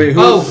 living. Wait,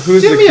 who's do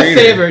the me creator?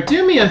 a favor.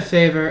 Do me a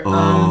favor.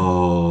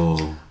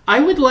 Oh. I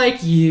would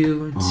like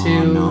you to.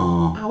 Oh,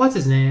 no. Oh, what's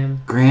his name?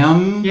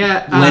 Graham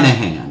Yeah,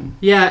 Linehan.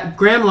 Yeah,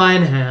 Graham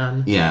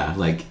Linehan. Yeah,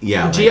 like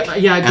Graham.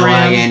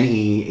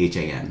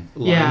 Linehan.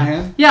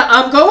 Yeah,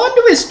 yeah. Go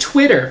onto his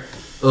Twitter.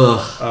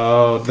 Ugh.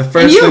 Oh, the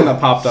first thing that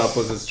popped up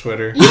was his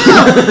Twitter.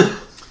 Yeah.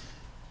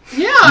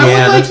 Yeah, I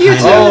Yeah, would like that's you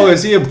kinda- to. Oh,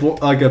 is he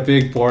a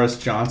big Boris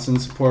Johnson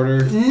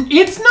supporter?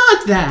 It's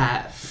not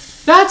that.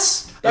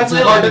 That's That's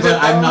But part of it.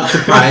 I'm not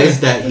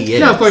surprised that he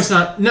is. No, of course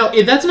not. No,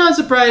 that's not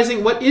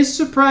surprising. What is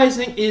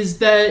surprising is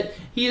that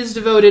he has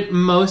devoted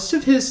most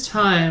of his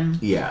time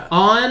Yeah.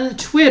 on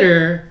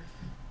Twitter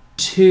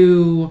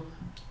to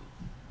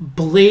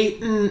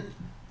blatant,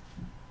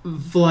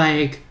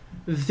 like,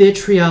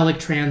 vitriolic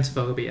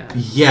transphobia.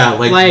 Yeah,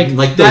 like the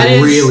that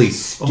is- really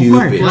Oh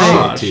my stupid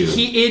God. shit too.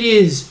 It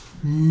is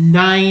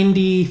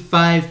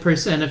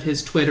 95% of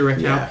his Twitter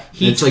account. Yeah.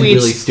 He It's, tweets like,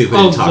 really stupid a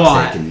and toxic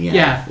lot. and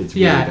yeah, it's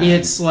really bad.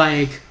 it's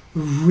like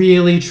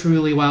really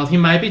truly wild. He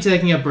might be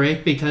taking a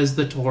break because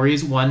the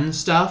Tories won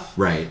stuff.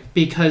 Right.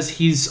 Because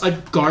he's a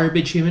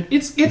garbage human.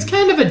 It's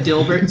kind of a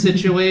Dilbert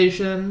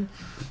situation.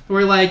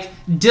 Where like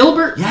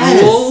Dilbert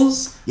Yes.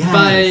 rules, Yes.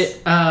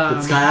 but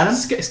With Scott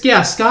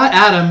Adams? Scott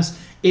Adams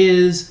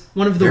is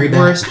one of the Very bad.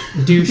 worst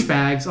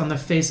douchebags on the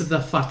face of the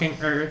fucking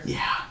earth. Yeah.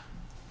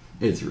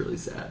 It's really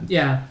sad.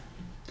 Yeah,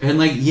 And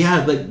like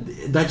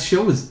that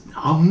show was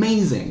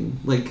amazing.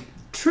 Like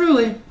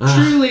truly,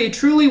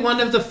 truly one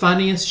of the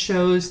funniest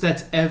shows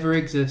that's ever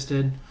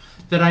existed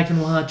that I can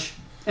watch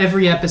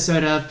every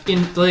episode of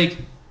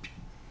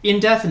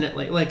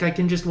indefinitely. Like I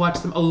can just watch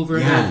them over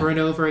and Yeah. over and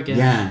over again.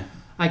 yeah.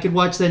 I could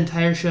watch the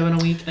entire show in a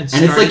week and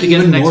start And it's like again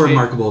even next more week.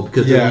 remarkable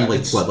because Yeah, there are only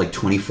it's-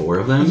 24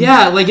 of them?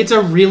 Yeah, like it's a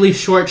really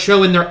short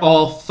show and they're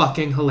all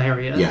fucking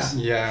hilarious.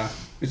 Yeah. Yeah,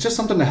 it's just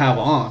something to have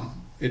on.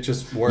 It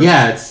just works.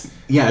 Yeah, it's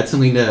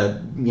something to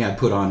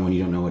put on when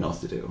you don't know what else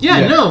to do. Yeah,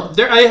 Yeah. no,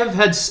 I have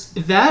had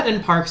that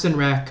and Parks and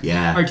Rec.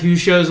 Yeah. Are two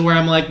shows where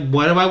I'm like,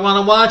 what do I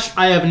want to watch?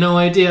 I have no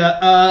idea.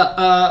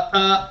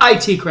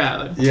 IT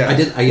Crowd. Yeah. I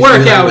used to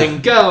do that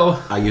Workouting, go.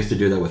 I used to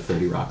do that with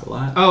 30 Rock a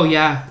lot. Oh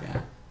yeah.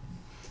 Yeah.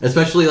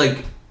 Especially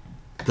like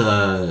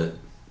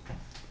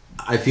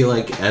I feel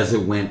like as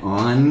it went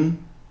on,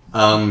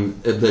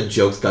 the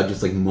jokes got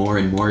just like more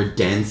and more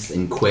dense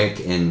and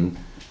quick and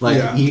like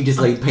Yeah. you just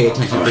like pay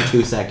attention for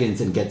 2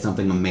 seconds and get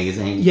something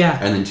amazing. Yeah.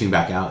 And then tune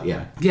back out.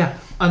 Yeah. Yeah,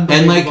 And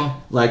unbelievable.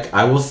 like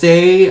I will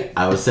say,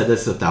 I said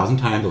this 1,000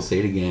 times. I'll say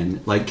it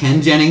again. Like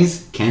Ken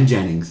Jennings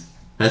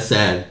has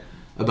said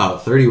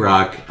about 30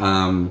 Rock.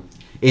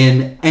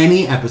 In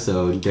any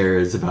episode,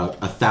 there's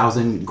about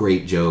 1,000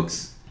 great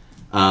jokes,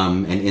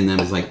 and in them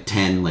is like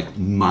 10 like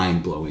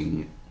mind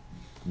blowing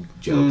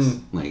jokes.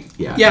 Like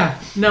Yeah,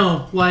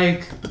 no,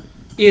 like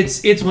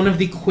it's one of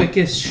the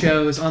quickest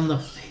shows on the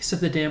face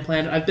of the damn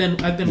planet. I've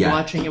been Yeah.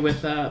 watching it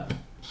with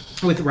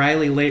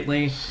Riley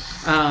lately,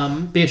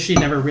 because she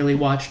never really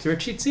watched through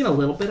it. She'd seen a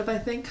little bit of, I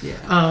think.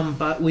 Yeah.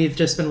 But we've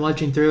just been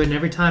watching through it, and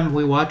every time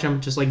we watch, I'm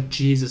just like,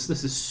 Jesus,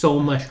 this is so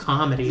much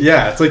comedy.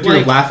 Yeah, it's like you're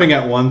Like- laughing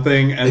at one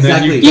thing and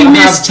Exactly. then You don't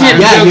missed have 10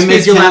 time- Yeah, you jokes because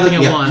missed you're 10 laughing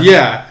at yeah. one.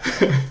 Yeah.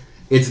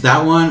 It's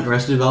that one,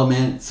 Arrested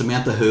Development,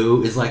 Samantha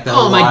Who is like that.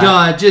 Oh a my lot.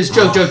 god, just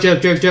joke. Oh.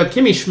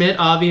 Kimmy Schmidt,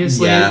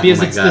 obviously, Yeah, because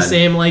oh my it's the God.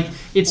 same, like,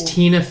 it's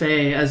Tina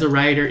Fey as a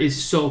writer is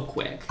so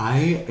quick.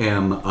 I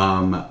am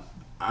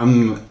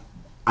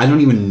I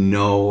don't even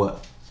know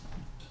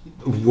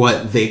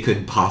what they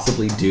could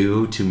possibly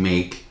do to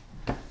make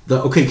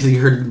because you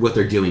heard what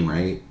they're doing,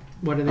 right?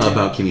 What are they doing?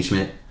 About Kimmy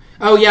Schmidt.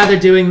 Oh yeah, they're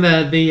doing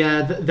their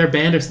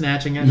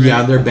bandersnatching. Right?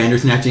 Yeah, they're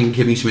bandersnatching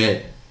Kimmy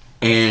Schmidt,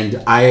 and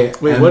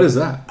Wait, what is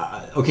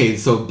that? Okay,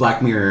 so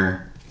Black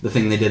Mirror, the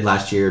thing they did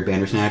last year,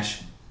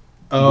 Bandersnatch.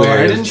 Oh, Where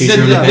I it's didn't choose see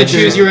your own that. The adventure.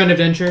 Choose Your Own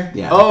Adventure.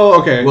 Yeah. Oh,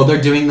 okay. Well, they're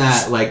doing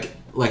that like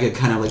a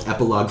kind of like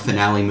epilogue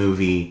finale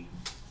movie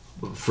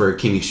for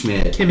Kimmy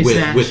Schmidt Kimmy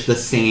Snatch. with the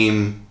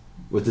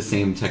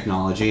same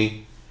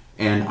technology,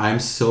 and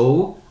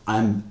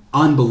I'm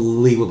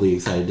unbelievably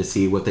excited to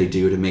see what they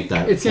do to make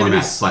that It's gonna be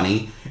format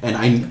funny, and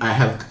I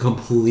have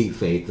complete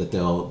faith that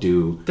they'll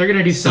do They're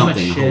gonna do so much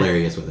something shit.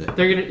 hilarious with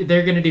it.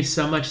 They're gonna do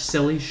so much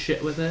silly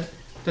shit with it.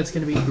 That's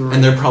gonna be great.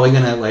 And they're probably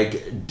gonna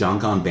like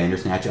dunk on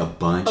Bandersnatch a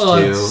bunch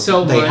too.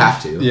 So they much.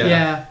 have to.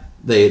 Yeah.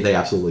 They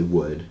absolutely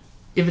would.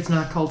 If it's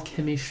not called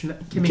Kimmy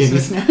Snatch?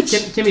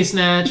 Kimmy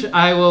Snatch,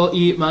 I will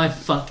eat my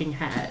fucking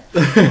hat.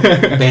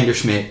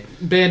 Banderschmidt.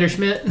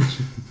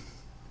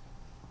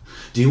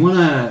 Do you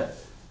wanna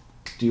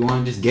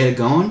just get it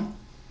going?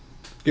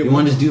 You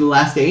wanna just do the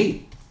last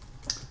 8?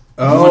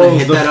 Oh, you wanna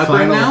hit that up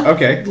right now?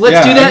 Okay.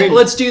 Let's do that.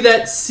 Let's do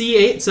that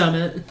C8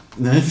 summit.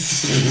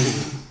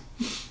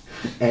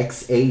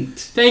 X8.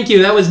 Thank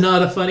you. That was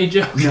not a funny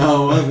joke.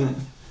 No, it wasn't.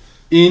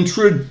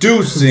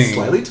 Introducing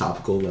Slightly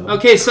topical though.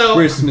 Okay, so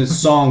Christmas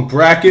song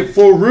bracket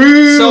for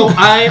real. So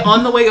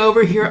on the way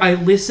over here, I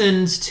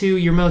listened to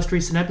your most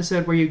recent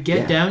episode where you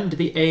get down to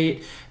the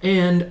 8,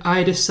 and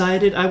I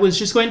decided I was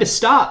just going to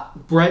stop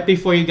right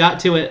before you got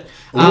to it,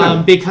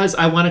 because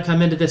I want to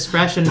come into this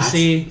fresh and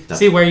see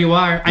where you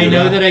are. I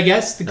know that I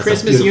guess the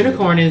Christmas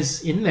unicorn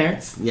is in there.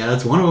 Yeah,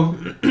 that's one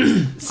of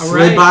them.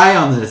 Slid right. by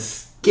on the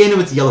skin of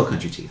its yellow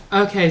country teeth.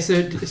 Okay,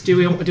 so do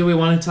we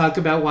want to talk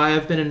about why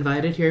I've been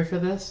invited here for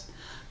this?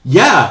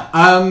 Yeah,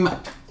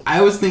 I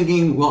was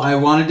thinking, well, I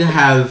wanted to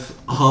have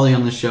Holly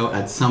on the show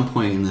at some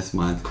point in this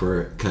month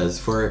because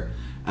for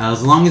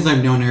as long as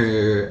I've known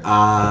her,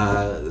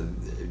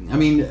 I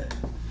mean,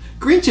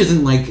 Grinch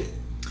isn't like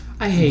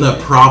I hate the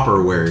it.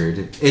 proper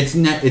word. It's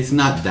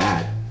not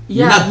that.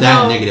 You're not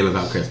that negative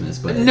about Christmas,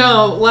 but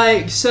no,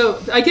 like,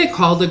 so I get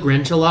called a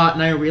Grinch a lot,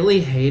 and I really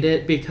hate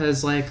it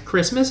because like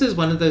Christmas is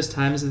one of those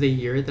times of the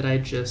year that I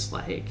just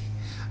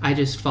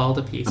fall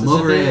to pieces. I'm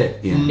over of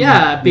it.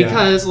 Yeah,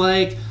 because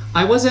like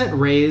I wasn't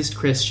raised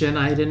Christian.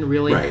 I didn't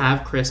really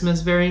have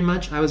Christmas very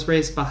much. I was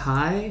raised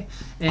Baha'i,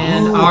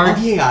 and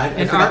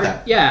I forgot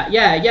that.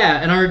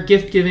 Yeah, and our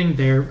gift giving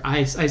there.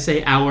 I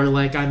say our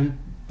like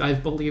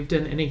I've believed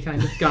in any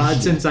kind of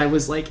God since I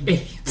was like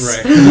 8.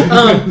 Right.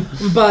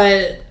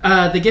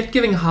 But the gift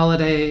giving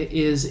holiday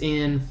is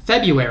in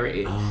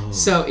February,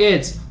 so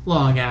it's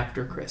long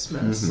after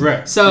Christmas. Mm-hmm.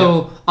 Right.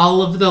 So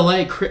all of the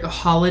like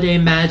holiday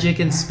magic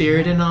and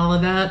spirit and all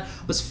of that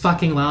was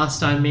fucking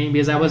lost on me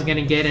because I wasn't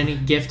gonna get any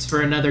gifts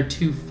for another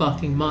 2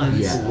 fucking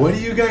months. Yeah. What are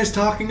you guys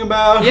talking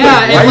about? Yeah,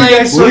 why and are like, you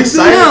guys so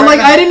excited? Yeah, right like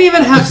now? I didn't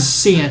even have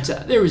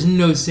Santa. There was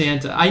no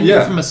Santa. I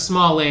knew from a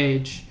small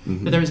age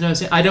that there was no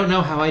Santa. I don't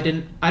know how I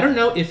didn't. I don't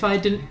know if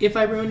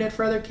I ruined it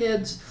for other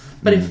kids,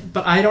 but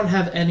but I don't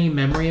have any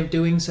memory of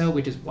doing so,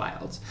 which is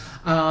wild.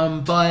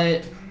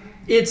 But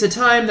it's a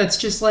time that's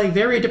just like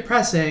very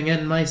depressing,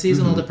 and my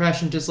seasonal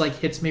depression just like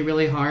hits me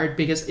really hard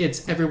because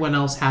it's everyone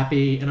else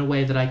happy in a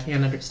way that I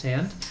can't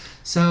understand.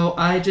 So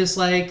I just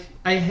like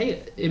I hate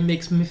it. It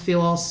makes me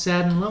feel all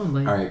sad and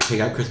lonely. All right, take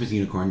out Christmas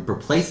Unicorn,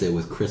 replace it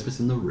with Christmas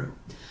in the Room.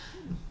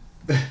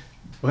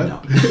 What?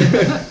 No.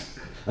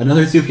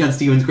 Another Sufjan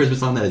Stevens Christmas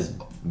song that is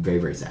very,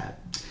 very sad.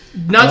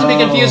 Not to be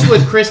confused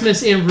with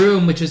Christmas in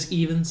Room, which is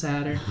even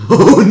sadder.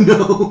 Oh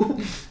no!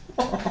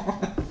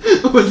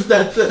 Was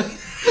that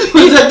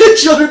the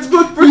children's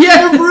book for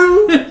Yeah.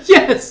 Room?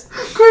 Yes.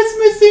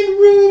 Christmas in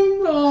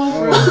Room.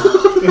 Oh.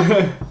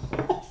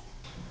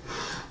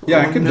 Yeah,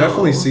 I can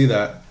definitely see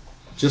that.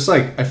 Just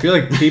like I feel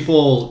like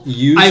people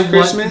use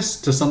Christmas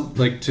to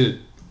to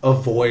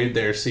avoid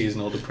their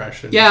seasonal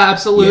depression. Yeah,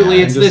 absolutely.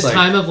 Yeah, it's just, this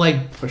time of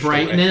like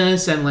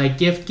brightness and like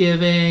gift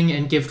giving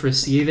and gift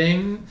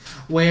receiving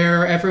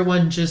where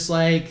everyone just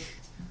like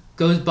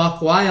goes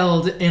buck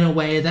wild in a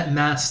way that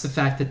masks the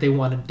fact that they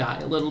want to die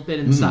a little bit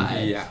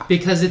inside. Yeah.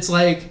 Because it's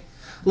like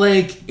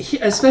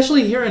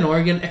especially here in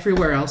Oregon,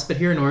 everywhere else, but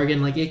here in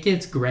Oregon, like it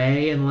gets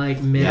gray in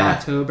like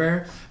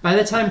mid-October. By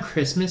the time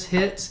Christmas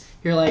hits,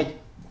 you're like,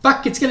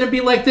 fuck, it's going to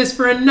be like this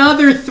for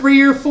another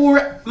 3 or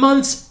 4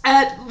 months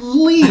at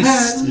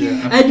least.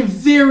 At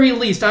very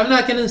least. I'm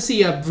not going to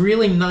see a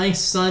really nice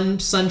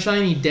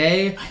sunshiny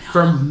day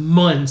for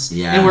months.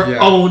 Yeah. And we're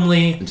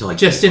only until, like,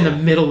 just April. in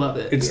the middle of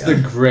it. It's the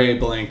gray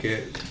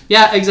blanket.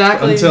 Yeah,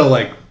 exactly. Until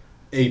like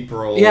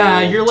April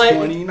you're like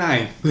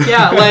 29th.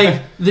 Yeah,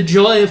 like the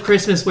joy of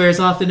Christmas wears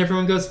off and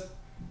everyone goes,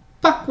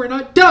 fuck, we're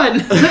not done.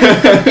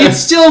 It's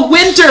still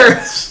winter.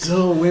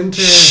 Still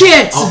winter.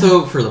 Shit.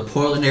 Also, for the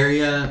Portland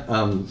area,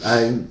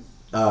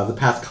 the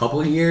past couple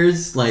of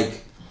years,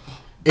 like,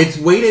 it's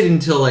waited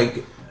until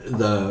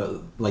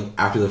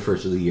after the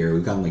first of the year.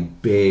 We've gotten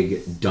like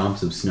big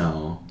dumps of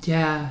snow.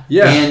 Yeah.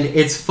 And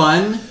it's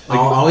fun. I'll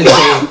always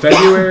say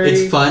February.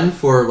 It's fun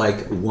for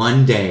like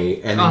one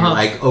day, and then you're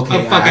like,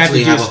 okay, I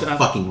actually have a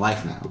fucking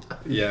life now.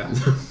 Yeah.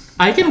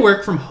 I can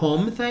work from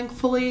home,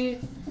 thankfully.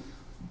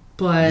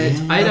 But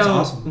I don't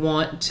awesome.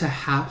 want to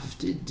have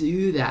to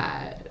do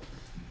that.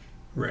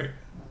 Right.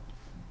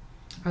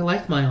 I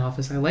like my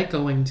office. I like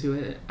going to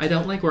it. I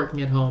don't like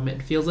working at home.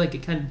 It feels like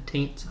it kind of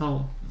taints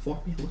home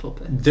for me a little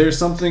bit. There's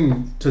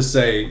something to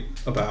say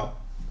about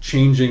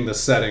changing the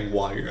setting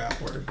while you're at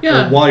work.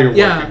 Yeah. Or while you're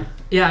working.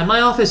 Yeah, my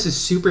office is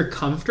super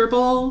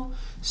comfortable,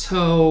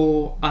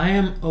 so I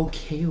am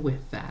okay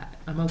with that.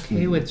 I'm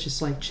okay with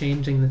just like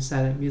changing the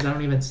setting because I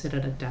don't even sit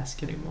at a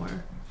desk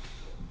anymore.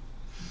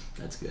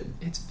 That's good.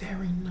 It's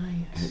very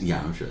nice.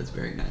 Yeah, I'm sure that's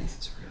very nice.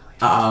 It's really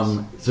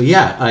nice. So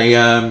yeah,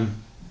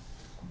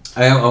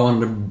 I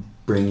wanted to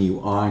bring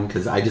you on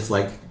because I just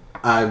like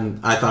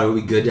I thought it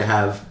would be good to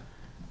have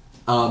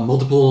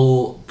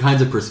multiple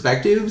kinds of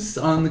perspectives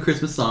on the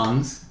Christmas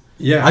songs.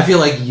 Yeah, I feel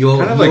like you'll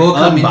kind of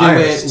come into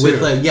it too.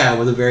 with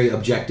with a very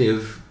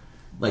objective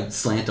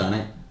slant on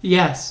it.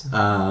 Yes.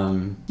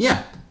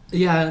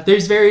 Yeah,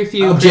 there's very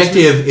few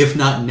objective, if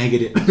not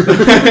negative.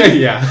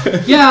 Yeah.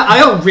 Yeah,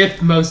 I'll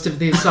rip most of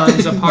these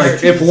songs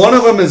apart. If one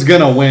of them is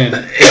gonna win,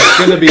 it's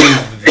gonna be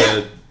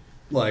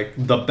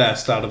the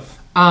best out of.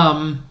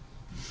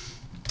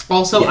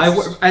 Also,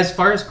 Yes. as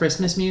far as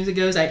Christmas music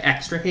goes, I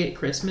extra hate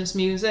Christmas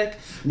music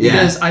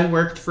because I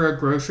worked for a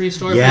grocery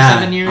store for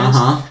 7 years,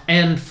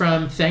 and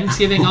from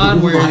Thanksgiving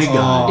onwards,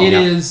 it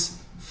is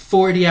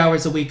 40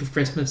 hours a week of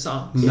Christmas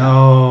songs.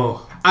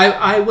 No.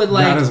 I would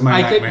That is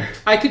my nightmare.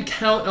 I could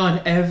count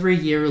on every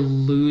year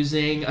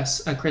losing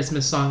a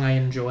Christmas song I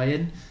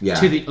enjoyed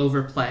to the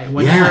overplay.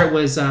 One year it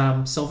was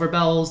Silver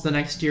Bells. The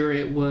next year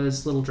it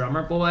was Little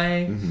Drummer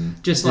Boy.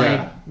 Just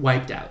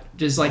wiped out.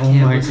 Just oh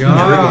my listen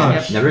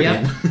gosh. to it. Never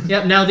again.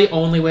 Yep. Now the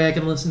only way I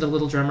can listen to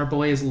Little Drummer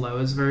Boy is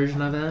Lowe's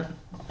version of it.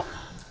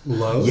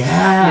 Low?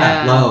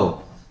 Yeah.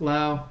 Low.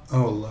 Low.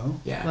 Oh, low?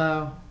 Yeah.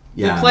 Low.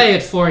 Yeah. We'll play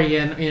it for you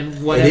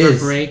in whatever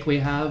break we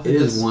have. It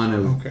is one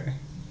of Okay.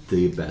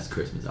 the best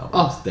Christmas albums.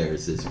 Oh.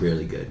 Theirs is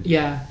really good.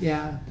 Yeah.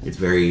 It's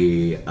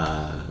very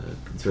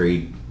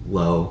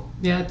low.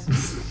 Yeah.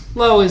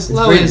 Low is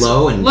very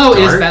low and low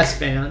dark. is best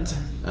band.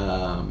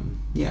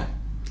 Yeah.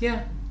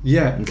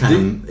 Yeah. And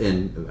kind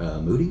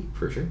of moody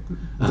for sure.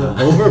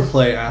 The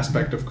overplay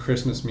aspect of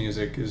Christmas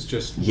music is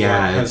just what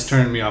has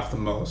turned me off the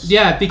most.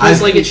 Yeah, because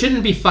it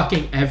shouldn't be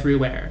fucking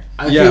everywhere.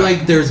 I feel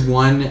like there's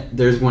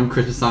one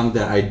Christmas song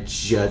that I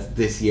just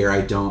this year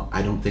I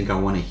don't think I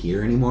want to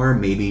hear anymore.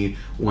 Maybe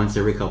once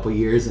every couple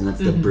years, and that's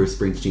the Bruce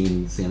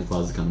Springsteen "Santa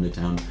Claus is Coming to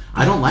Town."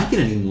 I don't like it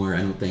anymore. I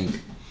don't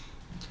think.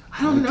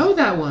 I don't know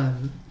that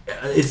one.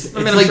 It's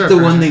like the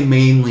one they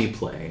mainly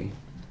play.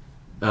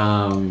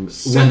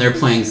 When they're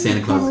playing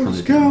Santa Claus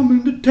is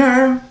Coming to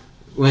Town.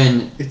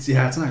 When it's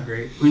not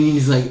great. When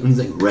he's like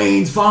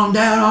rain's falling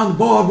down on the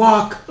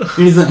boardwalk, and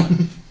he's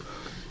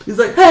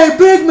like, hey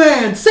big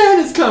man,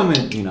 Santa's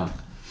coming. You know.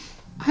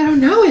 I don't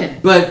know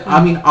it. But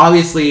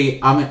obviously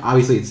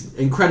it's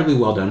incredibly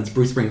well done. It's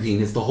Bruce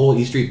Springsteen. It's the whole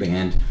E Street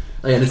Band,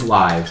 and it's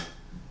live.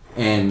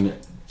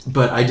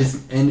 But I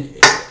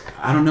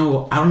don't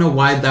know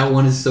why that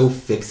one is so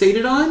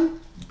fixated on.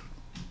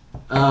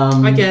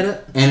 I get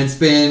it. And it's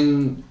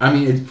been,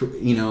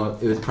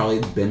 it was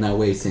probably been that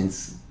way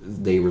since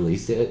they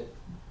released it.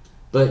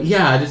 But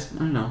yeah, I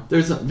don't know.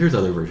 There's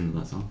other versions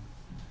of that song.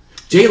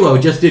 J-Lo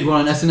just did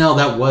one on SNL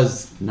that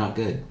was not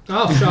good.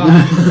 Oh, shock.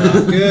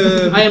 Not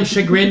good. I am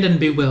chagrined and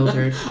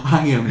bewildered.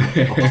 I am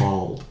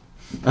appalled.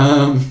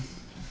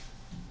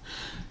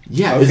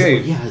 Yeah. Okay.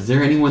 Is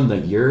there anyone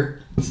that you're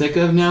sick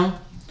of now?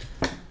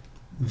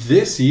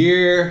 This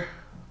year,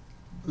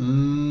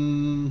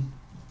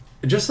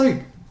 just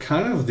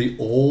kind of the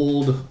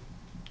old,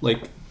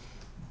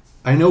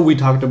 I know we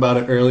talked about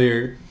it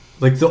earlier,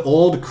 the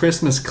old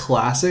Christmas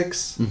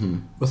classics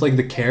with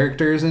the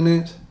characters in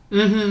it.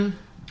 Mm-hmm.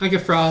 Like a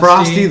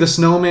Frosty the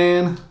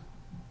Snowman.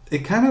 It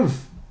kind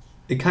of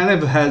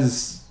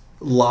has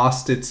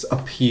lost its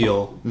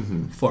appeal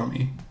for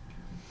me.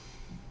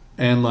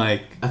 And I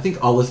think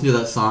I'll listen to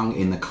that song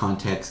in the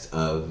context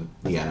of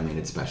the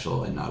animated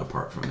special and not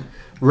apart from it.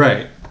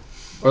 Right.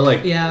 Or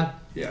yeah.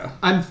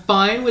 I'm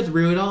fine with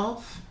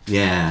Rudolph.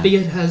 Yeah.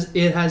 Because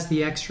it has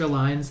the extra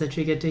lines that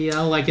you get to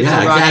yell, it's a Rocky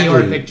exactly.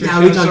 Horror Picture Show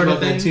we talked sort about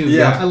of thing. that too.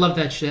 Yeah. I love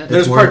that shit.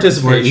 There's It's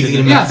participation. more easy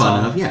to make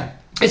fun of. Yeah.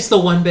 It's the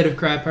one bit of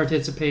crowd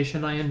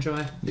participation I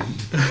enjoy.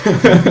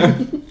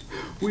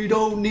 We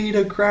don't need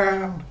a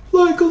crowd.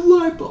 Like a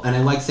light bulb. And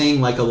I like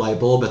saying like a light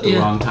bulb at the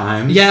wrong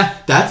time. Yeah.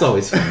 That's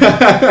always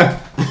fun.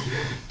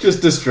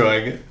 Just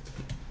destroying it.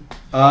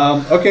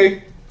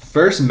 Okay.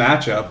 First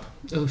matchup.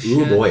 Oh shit.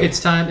 Ooh, boy. It's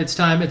time.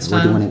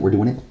 We're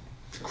doing it.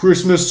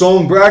 Christmas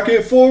song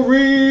bracket for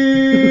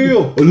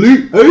real.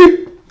 Elite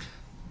 8.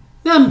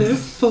 Number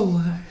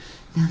 4.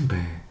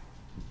 Number.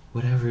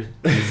 Whatever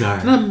these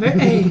are. Number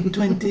 8.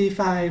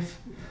 25.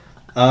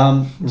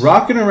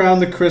 Rocking Around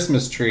the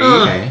Christmas Tree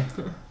Okay.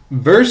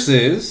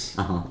 versus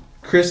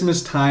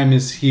Christmas Time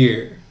is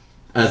Here.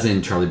 As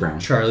in Charlie Brown.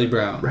 Charlie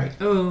Brown. Right.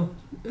 Oh.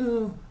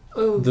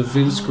 The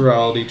Vince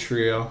Guaraldi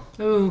Trio.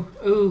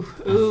 Ooh.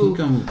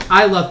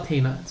 I love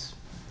Peanuts.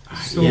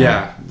 So do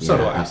I.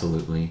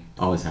 Absolutely.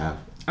 Always have.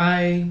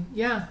 I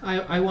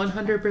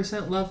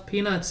 100% love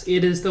Peanuts.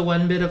 It is the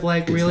one bit of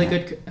really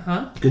snack.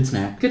 good, Good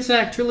snack. Good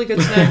snack, truly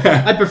good snack.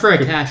 I'd prefer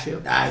a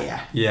cashew.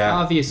 Yeah.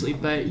 Obviously,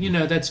 but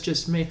that's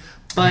just me.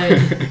 But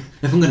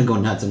if I'm gonna go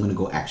nuts, I'm gonna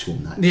go actual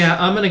nuts. yeah,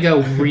 I'm gonna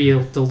go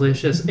real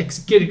delicious.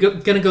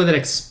 Gonna go that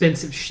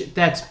expensive shit.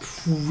 That's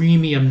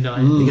premium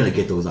nut. You gotta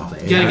get those off of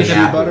Gotta get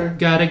that butter.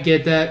 Gotta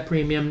get that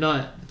premium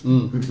nut.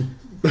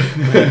 Get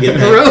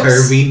that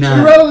curvy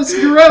nut. Gross.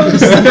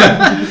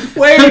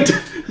 Wait,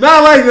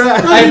 not like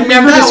that. I've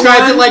never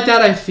described it like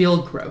that. I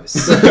feel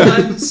gross.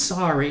 I'm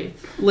sorry,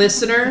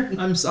 listener.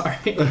 I'm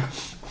sorry.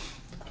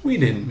 We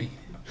didn't mean.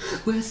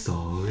 We're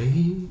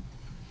sorry.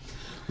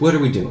 What are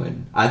we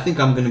doing? I think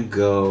I'm gonna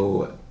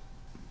go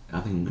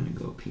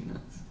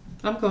Peanuts.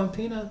 I'm going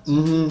Peanuts.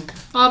 Mm-hmm.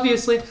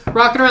 Obviously,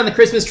 rocking around the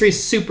Christmas tree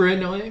is super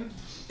annoying.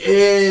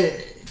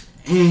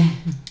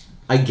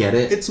 I get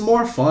it. It's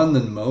more fun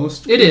than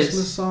most It Christmas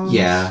is. songs.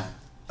 Yeah.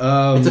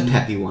 It's a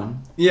peppy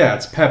one. Yeah,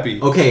 it's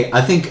peppy. Okay,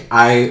 I think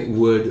I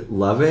would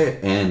love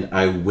it, and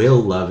I will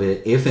love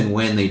it if and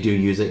when they do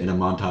use it in a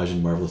montage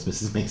in Marvelous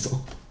Mrs.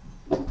 Maisel.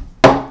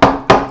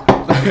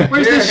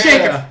 Where's the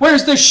shaker?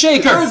 Where's the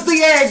shaker? Where's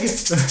the egg?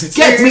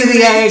 Get me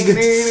the egg!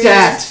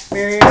 Stat!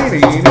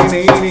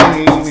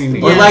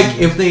 Or like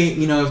if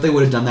they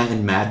would have done that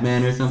in Mad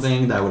Men or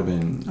something, that would have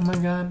been Oh my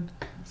god.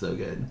 so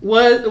good.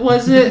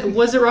 Was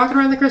it rocking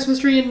around the Christmas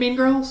tree in Mean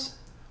Girls?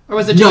 Or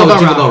was it No, Jingle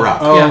Jingle Bell Bell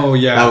Rock? Rock. Oh,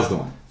 yeah. That was the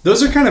one.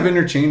 Those are kind of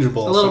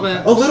interchangeable. A little bit.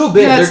 sometimes. A little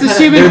bit. Yeah, it's the they're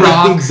stupid like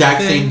rock the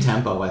exact thing. same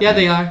tempo. I Yeah, think.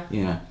 they are.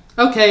 Yeah.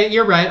 Okay,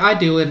 you're right. I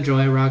do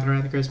enjoy rocking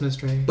around the Christmas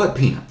tree. But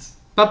Peanuts.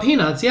 But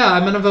Peanuts, yeah,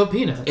 I'm gonna vote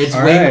Peanuts. It's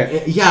All way.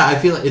 right. Yeah, I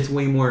feel like it's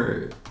way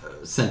more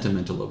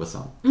sentimental of a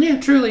song. Yeah,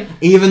 truly.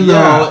 Even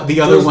Yeah, though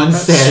the other those- one that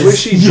says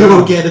swishy you will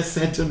drum. get a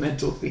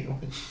sentimental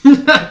feeling.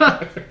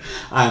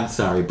 I'm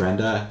sorry,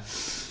 Brenda.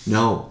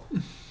 No.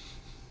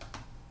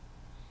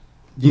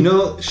 You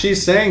know,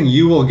 she's saying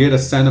you will get a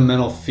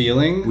sentimental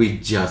feeling, We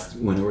just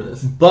went over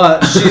this.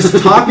 but she's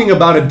talking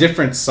about a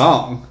different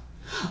song.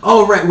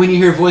 Oh, right. When you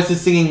hear voices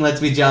singing Let's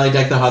Be Jolly,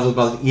 Deck the Halls with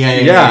Bells.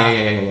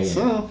 Yeah.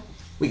 So,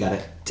 We got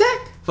it. Deck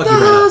Fuck the you,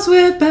 Brenda. halls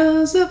with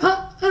bells of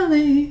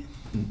holly.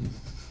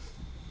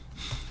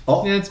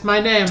 oh, Yeah, it's my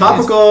name.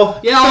 topical.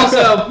 Yeah,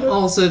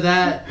 also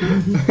that.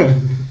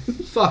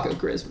 Fuck a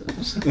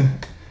Christmas.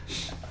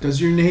 Does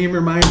your name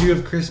remind you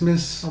of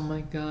Christmas? Oh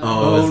my god.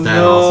 Oh, Oh, is that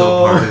no.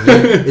 also part of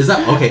it? Is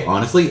that okay?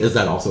 Honestly, is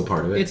that also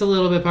part of it? It's a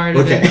little bit part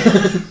of Okay.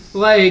 it.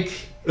 Like,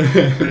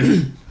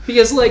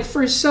 because like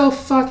for so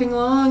fucking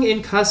long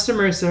in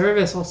customer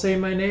service, I'll say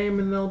my name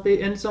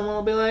and someone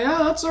will be like,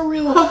 "Oh, that's a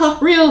real.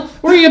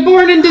 Were you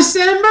born in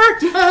December?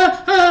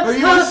 Are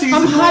you a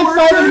seasonal I'm high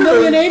worker?" fiving a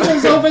million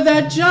angels over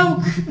that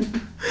joke.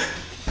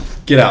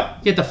 Get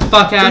out. Get the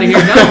fuck out of here!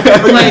 No,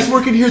 Are you like, guys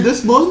working here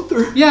this month?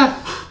 Or? yeah,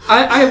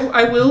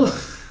 I will.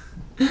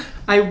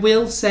 I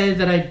will say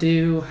that I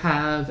do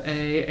have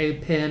a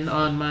pin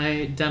on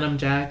my denim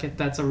jacket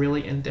that's a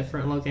really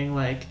indifferent looking,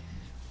 like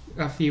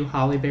a few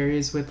holly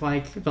berries with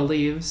like the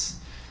leaves,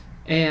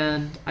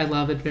 and I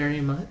love it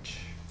very much.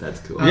 That's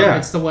cool. Yeah.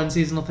 It's the one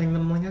seasonal thing that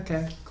I'm like,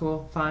 okay,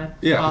 cool, fine,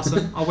 Yeah.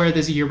 awesome. I'll wear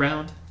this year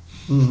round.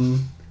 Mm-hmm.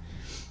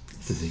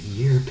 This is a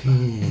year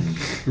pin.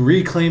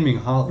 Reclaiming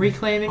Holly.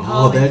 Reclaiming Oh,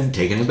 holly. then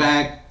taking it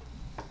back.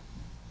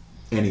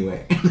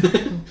 Anyway.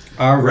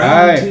 All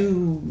right.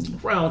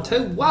 Round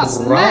two. What's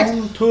next?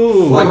 Round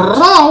two.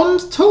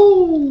 Round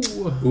two.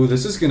 Ooh,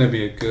 this is gonna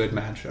be a good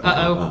matchup.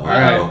 Uh-oh.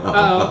 right.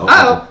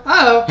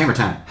 Uh-oh. Hammer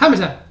time. How much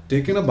time?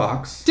 Dick in a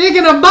box. Dig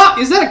in a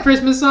box. Is that a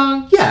Christmas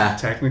song? Yeah,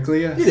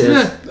 Technically, yes. it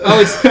is. Oh,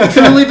 it's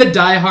truly the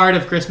Die Hard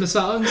of Christmas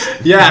songs.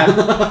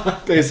 Yeah,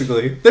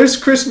 basically. There's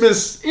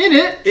Christmas In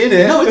it. in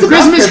it. No, it's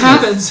about Christmas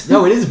happens.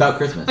 No, it is about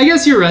Christmas. I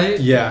guess you're right.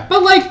 Yeah.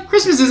 But like,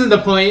 Christmas isn't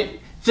the point.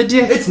 The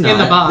dick It's in not.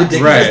 the box The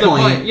dick Right. is the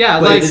point. Yeah,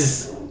 but like it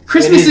is,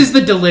 Christmas it is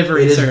the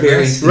delivery it is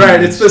service. very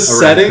Right, it's the themed around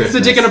setting. It's the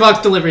Christmas. dick in a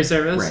box delivery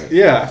service. Right.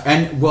 Yeah.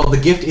 And well, the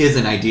gift is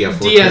an idea for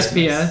Christmas.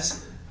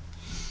 DSPS.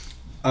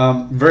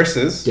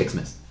 Versus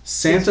Dicksmas.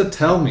 Santa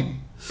Tell Me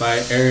by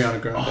Ariana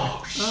Grande.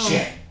 Oh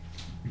shit.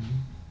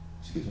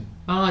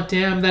 Oh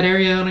damn, that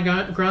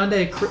Ariana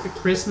Grande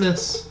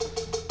Christmas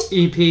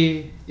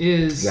EP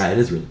is Yeah, it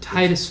is really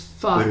tight as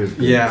fuck. It is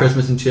good. Yeah.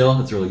 Christmas and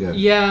chill. It's really good.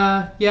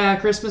 Yeah,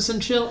 Christmas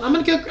and chill. I'm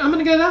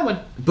gonna go that one.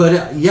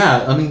 But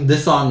yeah, I mean,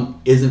 this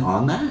song isn't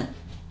on that.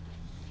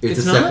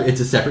 It's a not? separate. It's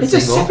a separate It's a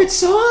single. separate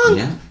song.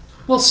 Yeah.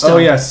 Well, still. Oh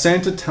yeah,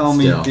 Santa Tell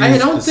Me. Still. Is I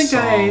don't the think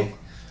song.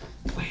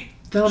 Wait.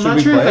 Though I'm Should not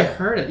we sure if play I it?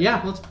 heard it.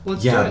 Yeah,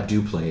 let's Yeah, do it.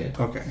 do play it.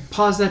 Okay.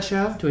 Pause that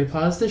show. Do we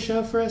pause the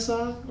show for a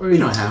song? Or We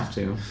don't have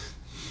to.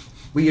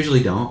 We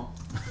usually don't.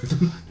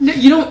 No,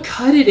 you don't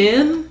cut it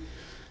in.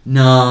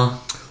 No.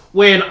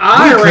 When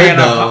I could, ran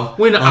though.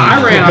 a no.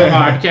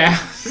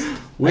 podcast,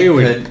 We I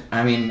would. could.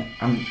 I mean,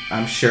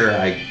 I'm sure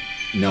I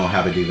know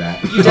how to do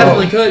that. you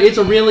definitely could. It's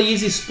a really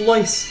easy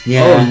splice.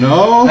 Yeah. Oh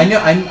no.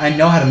 I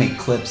know how to make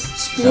clips.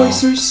 so-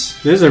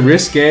 Splicers. There's a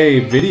risque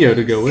video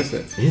to go with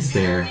it. Is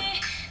there?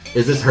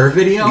 Is this her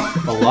video?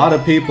 A lot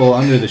of people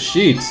under the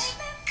sheets.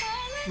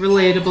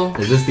 Relatable.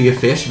 Is this the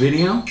Fish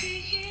video?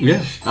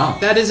 Yeah. Oh,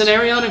 That is an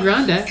Ariana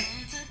Grande.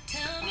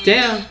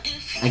 Damn.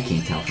 I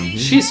can't tell from here.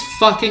 She's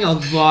fucking a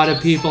lot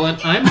of people, and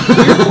I'm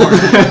here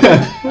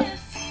for it.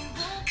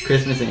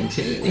 Christmas and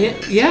chill.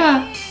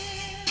 Yeah.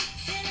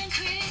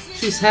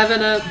 She's having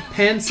a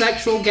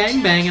pansexual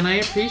gangbang, and I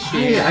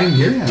appreciate Yeah, it. I'm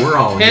here. We're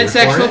all here for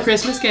Pansexual it.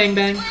 Christmas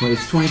gangbang.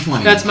 It's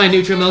 2020. That's my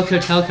Nutrimilk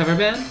Hotel cover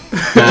band.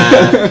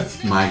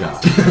 My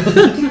God.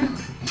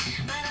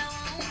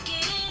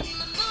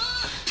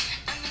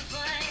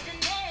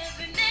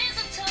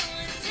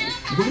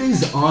 What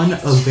is on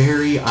a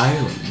very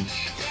island?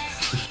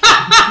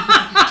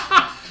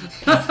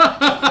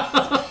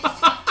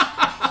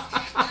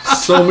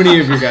 So many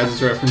of your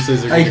guys'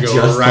 references are I gonna go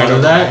just right thought over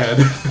of my that.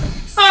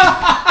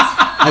 head.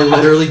 I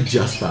literally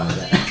just thought of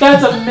that.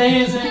 That's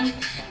amazing.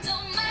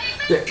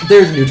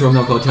 There's a Neutral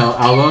Milk Hotel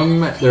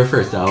album, their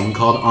first album,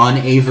 called On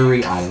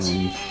Avery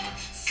Island.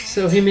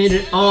 So he made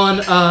it on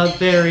a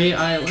very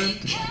island.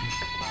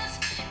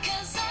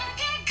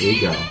 There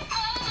you go.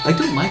 I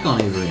don't like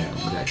On Avery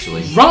Island,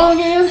 actually. Wrong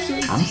answer.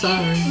 I'm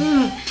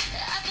sorry.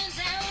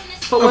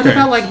 But what Okay.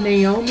 about like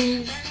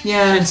Naomi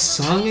Yeah, and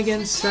Song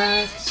Against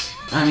Sex?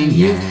 I mean,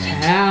 You've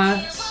yeah.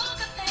 passed.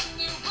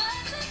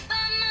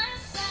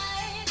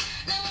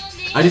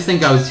 I just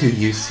think I was too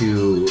used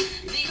to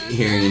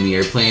hearing in the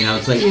airplane. I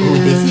was like, oh,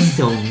 Yeah. this is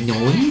so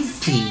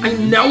noisy. I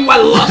know. I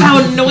love how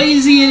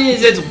noisy it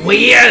is. It's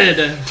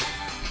weird.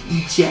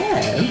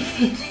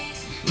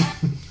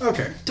 Jeff.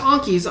 Okay.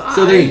 Donkey's eye.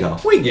 So there you go.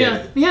 We get Yeah,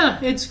 it. yeah.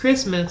 It's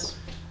Christmas.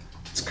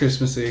 It's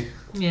Christmassy.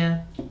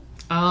 Yeah.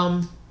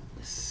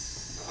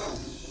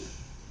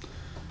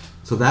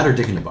 So that or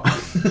Dick in the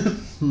Box.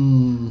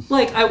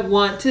 Like I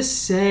want to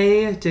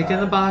say Dick in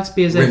the Box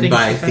because I Written think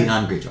by it's the best.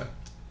 Theon Greyjoy.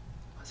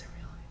 Was it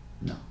really?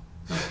 No.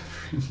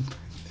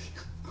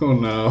 Oh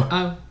no.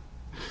 Oh.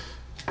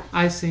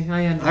 I see.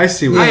 I understand. I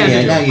see what I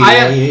you're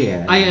understand. doing.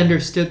 yeah. I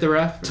understood the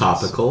reference.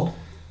 Topical.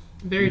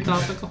 Very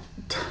topical.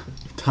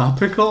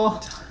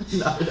 Topical.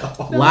 No.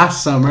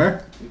 Last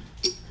summer.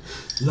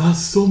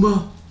 Last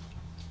summer.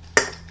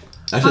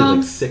 Actually, Um,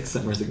 like 6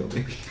 summers ago,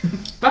 maybe.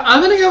 But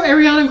I'm gonna go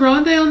Ariana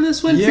Grande on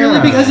this one purely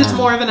Yeah. because it's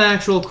more of an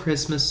actual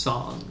Christmas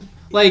song.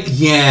 Like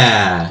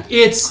Yeah.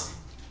 Dick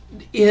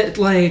in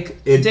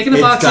the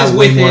it's Box got is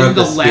way more within of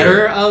the the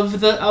letter spirit.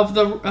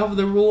 of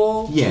the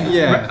rule. Yeah.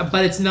 Yeah.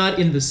 But it's not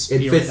in the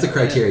spirit. It fits the of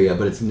criteria,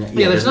 but it's Yeah,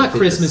 there's doesn't not fit the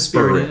Christmas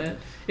spirit in it.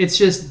 It's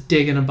just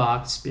Dig in a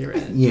Box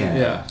spirit. Yeah.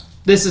 Yeah.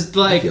 This is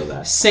like feel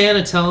that.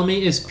 Santa Tell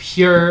Me is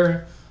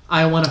pure.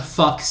 I want to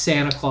fuck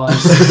Santa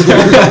Claus.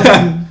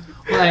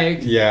 Like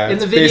Yeah. in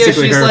It's the video,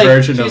 basically she's her like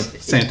version of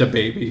she's- Santa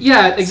Baby.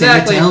 Yeah,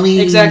 exactly, Tell Me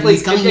exactly,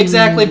 He's Coming.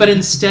 exactly. But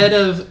instead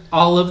of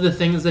all of the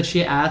things that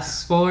she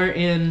asks for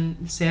in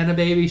Santa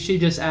Baby, she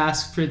just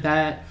asks for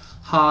that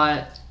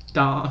hot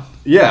dong,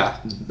 Yeah.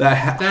 That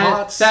hot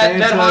that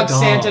Santa hot dog.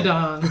 Santa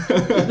dong.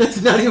 That's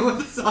not even what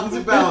the song's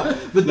about.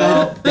 But No.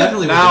 that's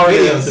definitely Now what the it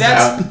video's is.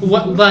 That's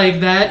about.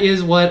 what that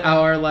is what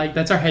our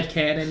that's our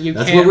headcanon. You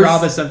That's can't what we're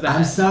rob us of that.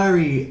 I'm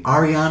sorry,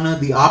 Ariana.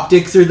 The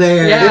optics are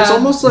there. Yeah. It's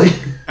almost like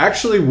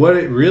actually what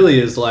it really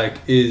is like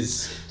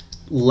is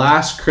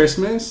Last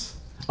Christmas.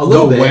 A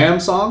little the bit. Wham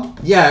song,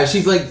 Yeah,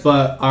 she's like,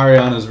 but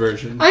Ariana's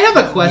version. I have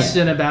a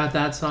question about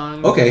that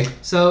song. okay.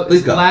 So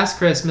Please go. last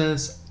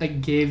Christmas, I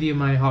gave you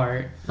my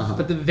heart, Uh-huh.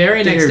 but the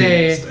very next Very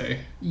day, next day.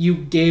 you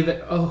gave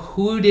it. Oh,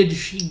 who did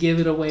she give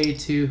it away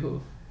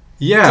to?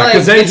 Yeah, It's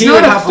because like, then it's he not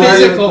would a have to be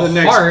physical the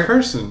next heart.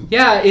 person.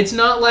 Yeah, it's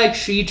not like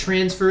she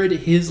transferred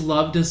his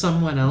love to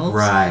someone else.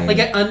 Right. Like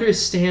I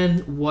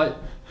understand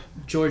what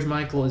George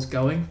Michael is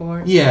going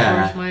for.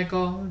 Yeah. George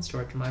Michael. It's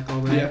George Michael,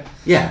 right? Yeah.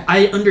 Yeah.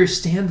 I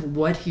understand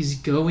what he's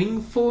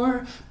going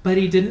for, but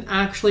he didn't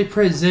actually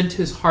present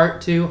his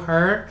heart to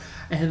her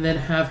and then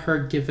have her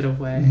give it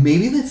away.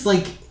 Maybe that's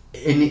like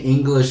in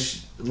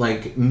English,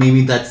 like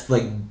maybe that's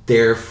like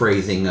their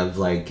phrasing of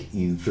like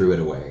you threw it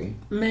away.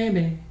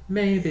 Maybe.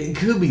 It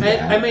could be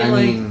that. I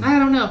mean, I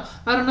don't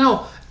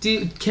know.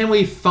 Can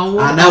we phone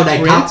I know a they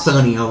Brit? talk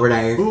funny over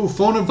there. Ooh,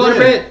 phone a Phone a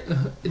Brit. Brit.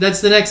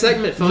 That's the next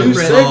segment. Phone a New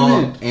Brit.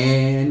 segment.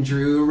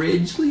 Andrew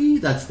Ridgely.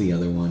 That's the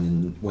other one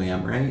in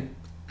Wham, right?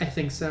 I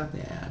think so.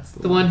 Yeah, that's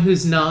The one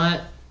who's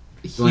not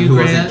The one Hugh who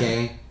Grant. wasn't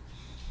gay.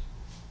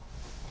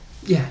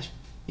 Yeah.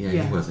 Yeah,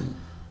 Yeah. he wasn't.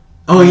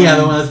 Oh yeah,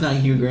 the one that's not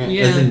Hugh Grant.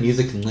 Yeah. As in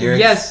music and lyrics.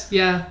 Yes.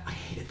 Yeah. I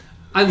hated that.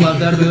 I love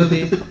that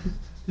movie.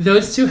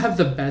 Those two have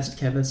the best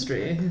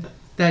chemistry.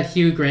 That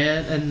Hugh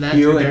Grant and that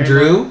Hugh and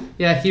Drew.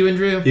 Yeah, Hugh and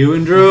Drew. You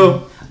and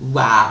Drew.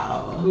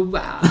 Wow,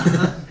 Wow.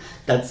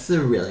 that's a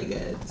really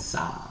good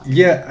song.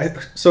 Yeah,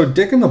 so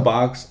Dick in the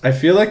Box, I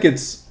feel like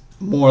it's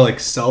more like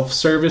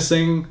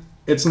self-servicing.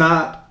 It's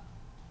not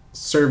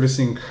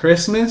servicing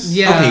Christmas.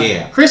 Yeah. Okay,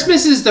 yeah.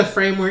 Christmas is the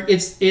framework.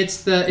 It's the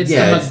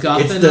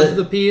MacGuffin of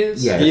the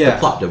piece. Yeah, it's Yeah. the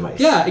plot device.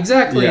 Yeah,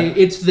 exactly. Yeah.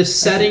 It's the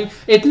setting.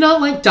 It's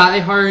not like Die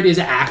Hard is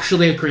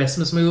actually a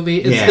Christmas movie.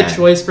 It's Yeah. the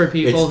choice for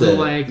people It's the-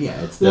 who like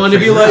it's the want to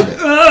be frame like, around it.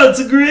 oh, it's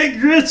a great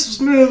Christmas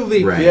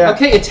movie. Right. Yeah.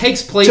 Okay, it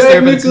takes place there,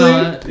 but it's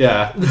Technically, not.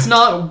 yeah. It's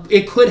not.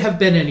 It could have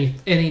been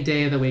any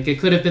day of the week. It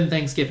could have been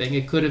Thanksgiving.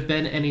 It could have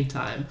been any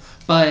time.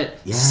 But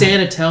Yeah.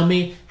 Santa Tell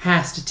Me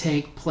has to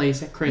take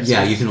place at Christmas.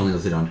 Yeah, you can only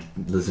listen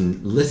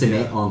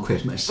it on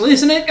Christmas.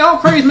 Listen it. Oh,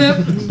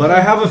 Christmas. But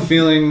I have a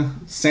feeling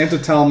Santa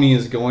Tell Me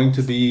is going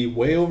to be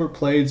way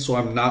overplayed, so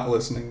I'm not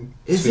listening.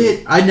 Is to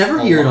it? I never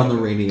a hear it lot on the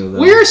of it. radio though.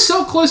 We're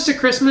so close to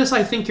Christmas.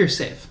 I think you're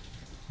safe.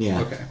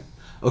 Yeah. Okay.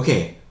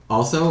 Okay.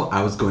 Also,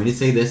 I was going to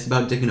say this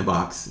about Dick in a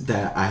Box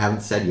that I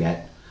haven't said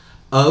yet.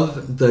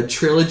 Of the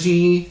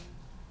trilogy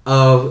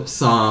of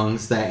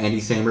songs that Andy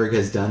Samberg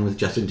has done with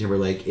Justin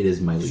Timberlake, it is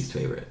my least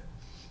favorite.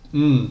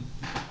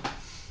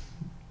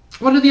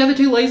 What are the other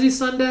two? Lazy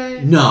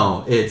Sunday?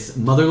 No, it's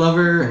Mother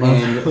Lover Mother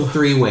and Lover.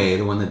 Three Way,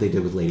 the one that they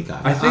did with Lady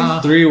Gaga. I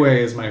think Three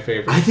Way is my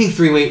favorite. I think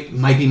Three Way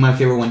might be my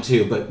favorite one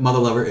too, but Mother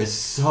Lover is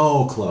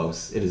so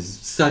close. It is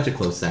such a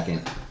close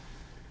second.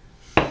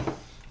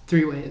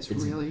 Three-way is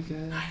really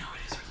good. I know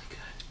it is really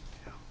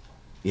good.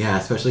 Yeah,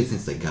 especially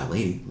since they got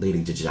Lady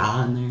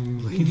Jaja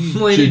in there.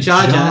 Lady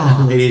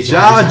Jaja. Lady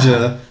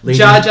Jaja.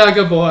 Jaja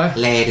Gaboa.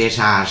 Lady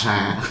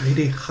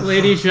Jaja.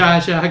 Lady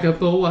Jaja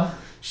Gaboa.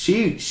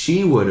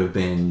 She would have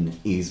been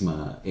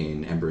Yzma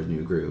in Emperor's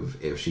New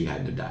Groove if she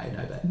hadn't have died,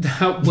 I bet.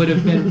 That would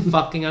have been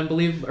fucking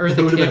unbelievable.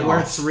 Eartha Kitt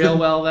works awesome. real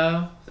well,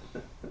 though.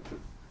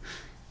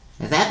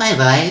 Is that my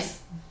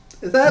voice?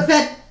 Is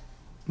that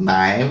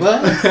my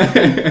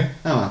voice?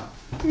 Oh well.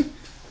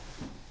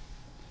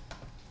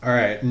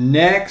 Alright,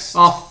 next.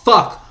 Oh,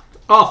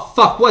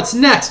 fuck. What's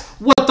next?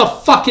 What the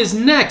fuck is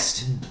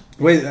next?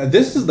 Wait,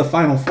 this is the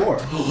final four.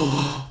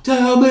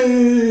 Tell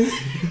me!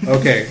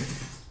 Okay.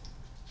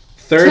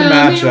 Third Tell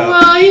me matchup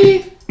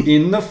why.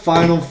 in the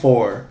final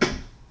four.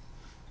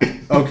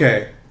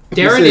 Okay.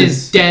 Darren this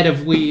is dead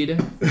of weed.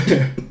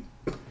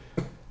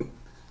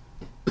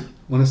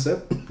 Want a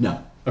sip?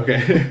 No.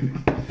 Okay.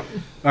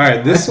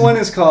 Alright, this one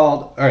is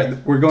called... Alright,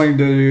 we're going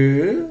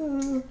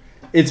to...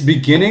 It's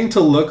beginning to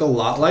look a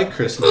lot like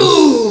Christmas.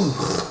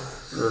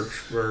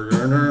 It's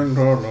beginning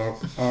to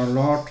look a lot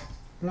like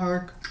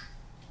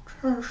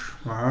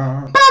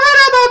Christmas.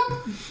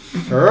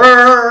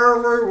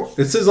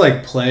 This is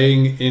like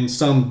playing in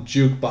some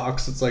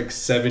jukebox that's like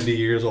 70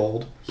 years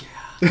old.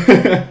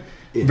 Yeah.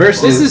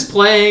 Versus... This is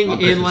playing on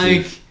in Christmas like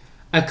Eve.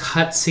 a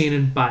cutscene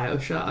in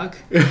Bioshock.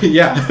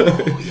 yeah.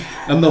 Oh,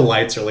 yeah. And the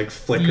lights are like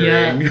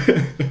flickering.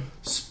 Yeah.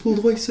 Spool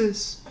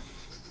voices.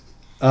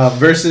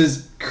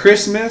 Versus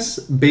Christmas,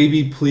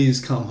 Baby Please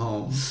Come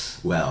Home.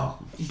 Well,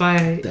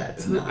 By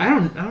that's who- not I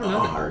don't a know.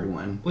 hard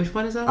one. Which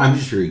one is that? I'm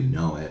sure you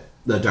know it.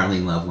 The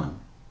Darlene Love one.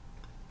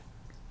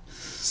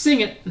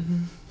 Sing it.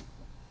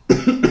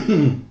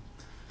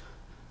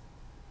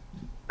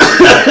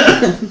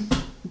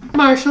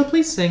 Marshall,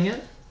 please sing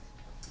it.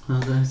 Well,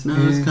 the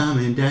snow's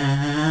coming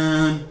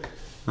down.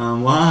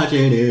 I'm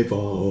watching it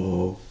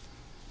fall.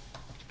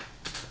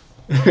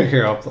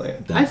 Here, I'll play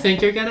it. I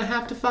think you're gonna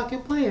have to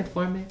fucking play it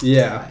for me.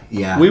 Yeah.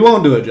 Yeah. We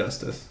won't do it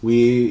justice.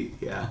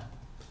 Yeah.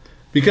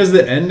 Because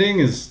the ending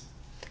is...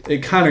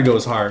 It kind of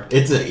goes hard.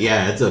 It's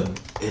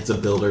a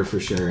builder for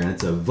sure, and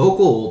it's a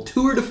vocal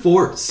tour de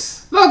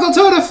force, Vocal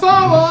tour de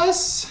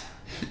force.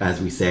 as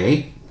we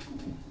say.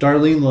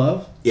 Darlene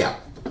Love? Yeah.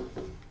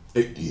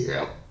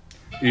 Yeah.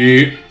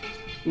 Yeah.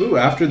 Ooh,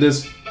 after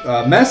this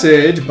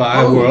message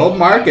by World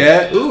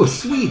Market. Ooh,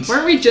 sweet.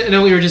 Weren't we?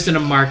 No, we were just in a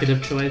market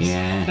of choice.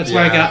 Yeah. That's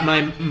where I Yeah.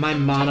 got my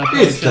mana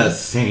It's potion. the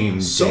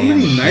same. So damn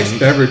many nice thing.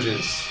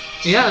 beverages.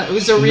 Yeah, it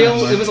was a In real.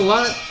 that It was a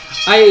lot.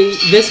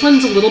 This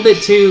one's a little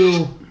bit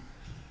too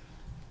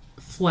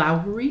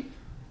flowery.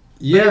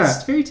 But Yeah.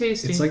 it's very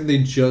tasty. It's like they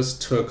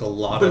just took a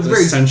lot But of it's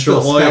very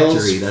essential Phil oils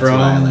Spector-y, that's from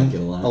why I like it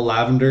a lot. a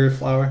lavender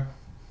flower.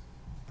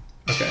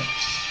 Okay.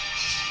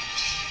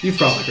 You've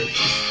probably heard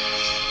this.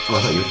 Oh,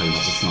 I thought you were talking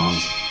about the song.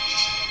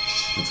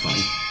 That's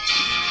funny.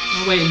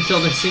 I'll wait until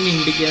the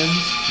singing begins.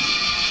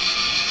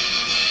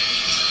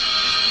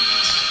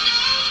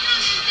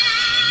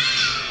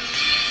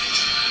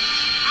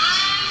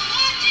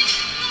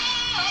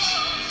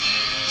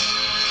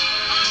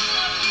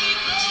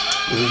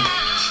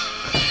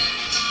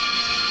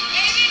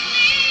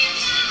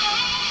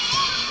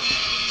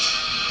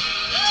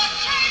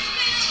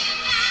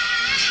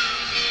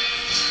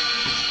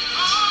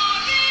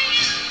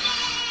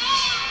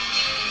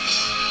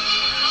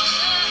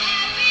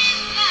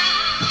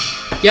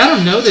 Yeah, I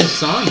don't know this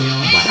song,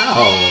 y'all.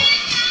 Wow.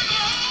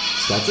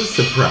 That's a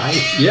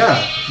surprise.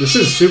 Yeah, this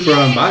is super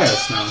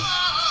unbiased now.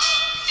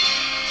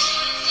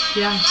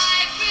 Yeah.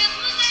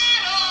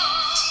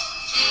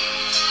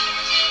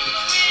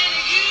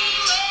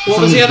 What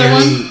was the other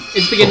one?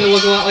 It's beginning to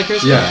look a lot like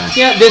Christmas. Yeah.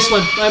 Yeah, this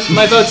one.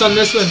 My vote's on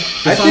this one.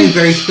 The song is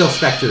very Phil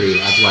Spector-y.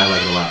 That's why I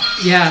like it a lot.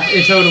 Yeah,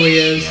 it totally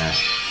is. Yeah.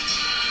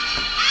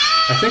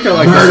 I think I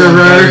like this one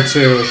Murderer. better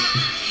too.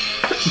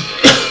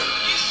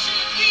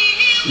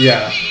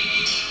 Yeah.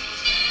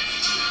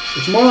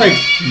 It's more like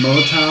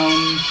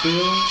Motown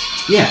feel.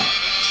 Yeah.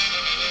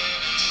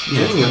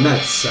 Yeah, it's Ooh, got and that,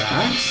 that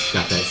sax.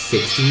 got that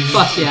 60s,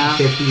 Fuck yeah.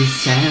 50s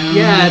sound.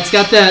 Yeah, it's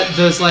got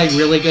those like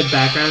really good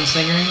background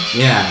singers.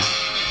 Yeah.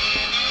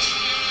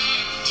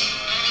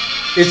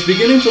 It's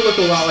beginning to look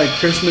a lot like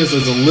Christmas.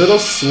 It's a little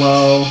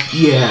slow.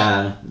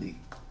 Yeah.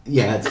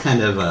 Yeah, it's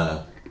kind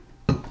of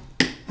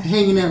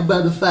hanging out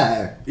by the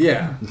fire.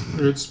 Yeah.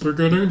 It's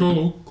beginning to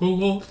look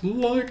a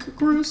lot like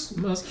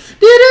Christmas.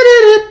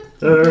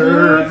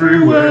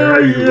 Everywhere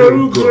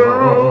you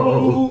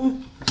go.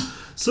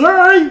 Say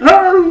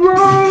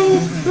hello,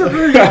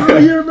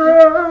 you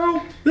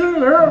know,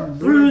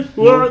 Every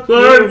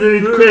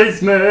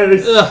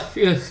Christmas.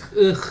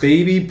 Ugh.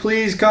 Baby,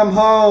 please come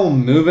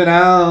home. Moving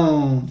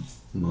out.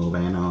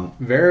 Moving on.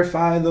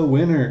 Verify the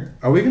winner.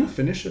 Are we gonna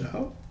finish it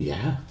out?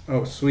 Yeah.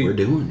 Oh, sweet. We're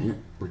doing it.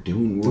 We're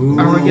doing Ooh.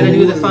 Are we gonna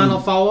do the final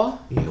follow?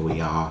 Here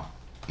we are.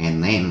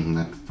 And then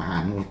the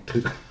final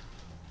two.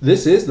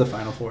 This is the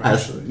final four,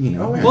 As, actually. you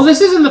know. Well,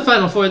 this isn't the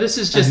final four. This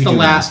is just you the do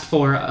last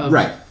four of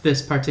Right.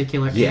 this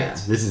particular Yeah,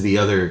 eight. this is the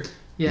other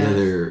Yeah. The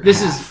other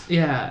This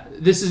half.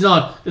 This is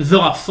not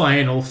the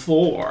final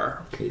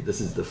four. Okay,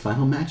 this is the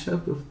final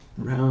matchup of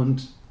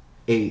round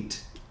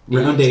 8.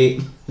 Round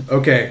 8.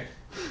 Okay.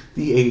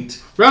 The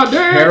 8. Round 8.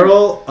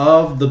 Carol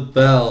of the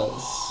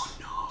Bells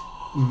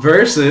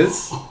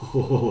versus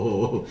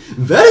Oh,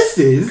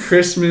 versus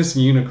Christmas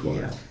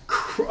Unicorn.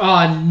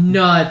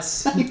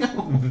 Nuts.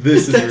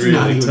 This is That's not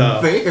really even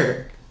tough.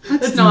 fair.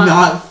 That's not-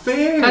 not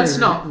fair. That's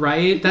not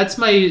right. That's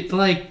my,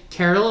 like,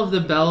 Carol of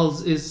the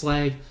Bells is,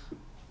 like,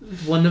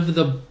 one of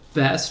the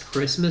best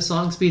Christmas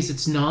songs because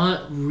it's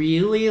not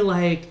really,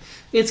 like...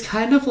 It's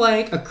kind of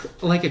like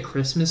a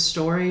Christmas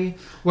story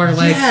where,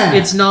 like, Yeah.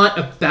 it's not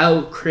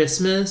about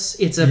Christmas.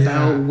 It's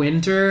about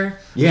winter,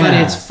 but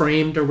Yeah. it's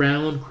framed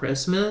around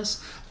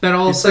Christmas. But It's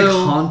also...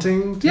 like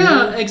haunting. too.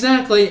 Yeah,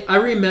 exactly. I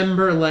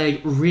remember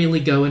like really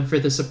going for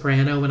the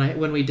soprano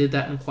when we did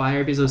that in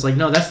choir because I was like,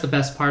 no, that's the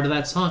best part of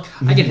that song.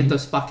 I can hit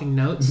those fucking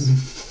notes.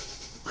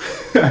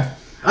 I know.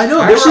 I they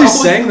were actually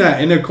always- sang that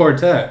in a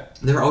quartet.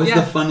 They were always Yeah.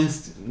 the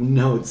funnest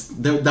notes.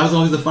 That was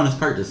always the funnest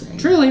part to sing.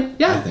 Truly,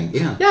 yeah. I think,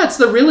 yeah. Yeah, it's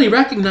the really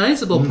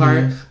recognizable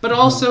part, but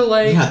also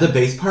like Yeah, the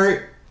bass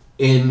part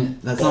in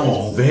that song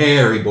is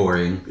very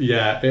boring.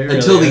 Yeah. It really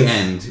Until the is.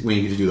 end, when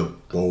you just do the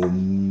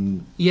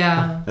boom.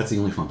 yeah. That's the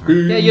only fun part.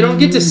 Yeah, you don't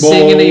get to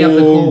sing any of the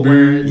cool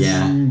words.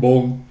 Yeah.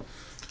 Boom.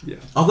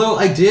 Although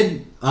I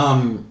did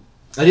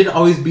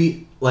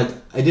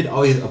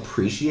always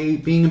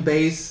appreciate being a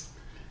bass.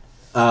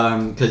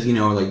 Because,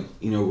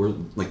 we're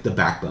like the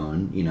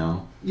backbone,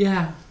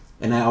 Yeah.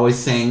 And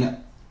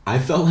I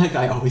felt like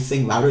I always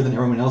sang louder than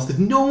everyone else because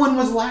no one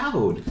was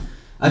loud.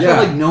 I Yeah.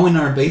 felt like no one in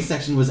our bass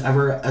section was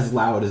ever as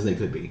loud as they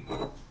could be.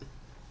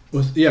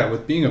 With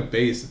being a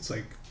bass, it's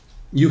like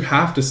you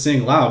have to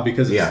sing loud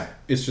because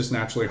it's just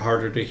naturally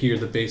harder to hear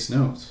the bass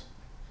notes.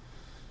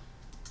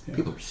 Yeah.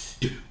 People are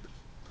stupid.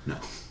 No.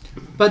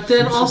 But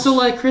then also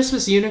like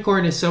Christmas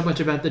Unicorn is so much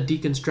about the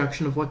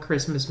deconstruction of what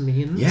Christmas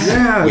means.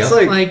 Yeah, it's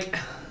Yep. Like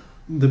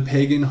the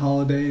pagan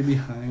holiday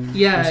behind.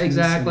 yeah, Christmas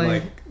exactly. And,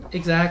 like,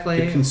 exactly.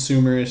 the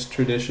consumerist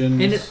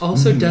traditions. And it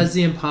also does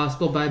the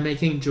impossible by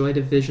making Joy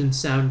Division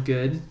sound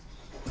good.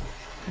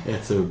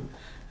 That's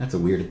a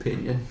weird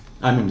opinion.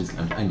 I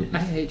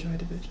hate Joy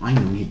Division. I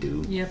know you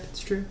do. Yep, it's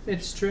true.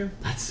 It's true.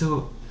 That's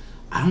so.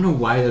 I don't know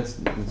why that's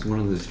one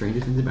of the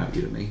strangest things about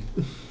you to me.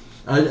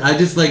 I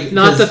just like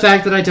Not the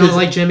fact that I don't 'cause-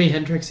 like Jimi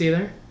Hendrix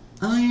either.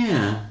 Oh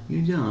yeah,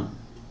 you don't.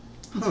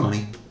 That's Huh.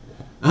 funny.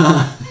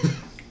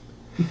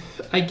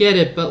 I get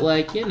it, but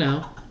like,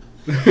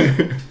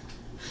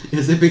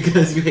 Is it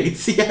because you hate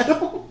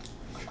Seattle?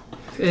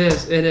 it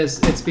is. It is.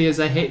 It's because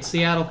I hate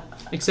Seattle.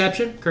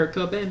 Exception, Kurt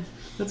Cobain.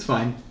 That's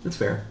fine. That's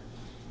fair.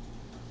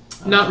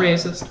 Not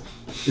racist.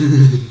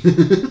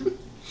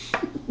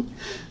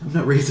 I'm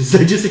not racist.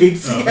 I just hate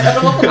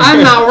Seattle.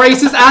 I'm not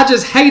racist. I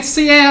just hate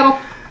Seattle.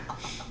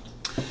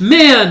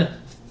 Man,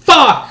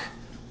 fuck,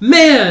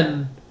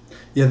 man,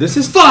 yeah, this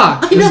is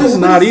fuck. I know, This is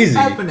what not easy.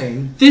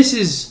 Happening. This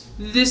is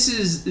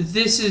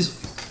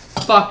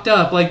fucked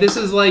up. Like this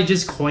is like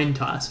just coin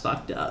toss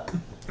fucked up.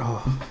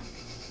 Oh.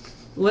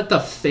 Let the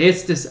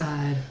fates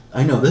decide.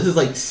 I know. This is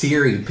like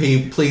Siri.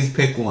 Please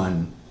pick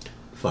one.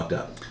 Fucked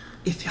up.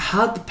 If you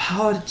had the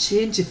power to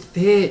change your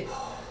fate,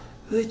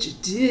 would you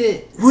do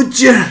it? Would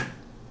you?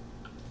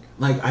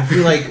 Like I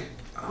feel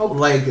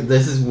like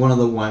this is one of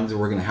the ones where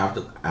we're gonna have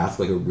to ask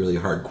like a really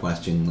hard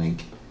question.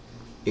 Like,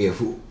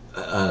 if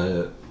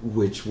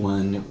which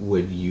one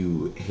would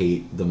you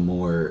hate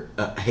more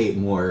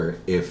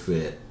if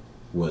it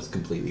was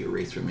completely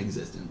erased from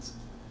existence?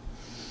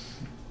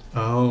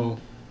 Oh.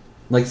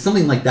 Like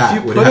something like that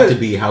If you would put have it- to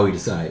be how we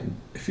decide.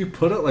 If you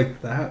put it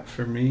like that,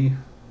 for me,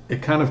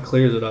 it kind of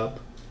clears it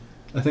up.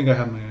 I think I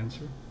have my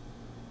answer.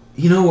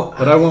 You know,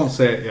 But I won't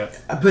say it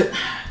yet. But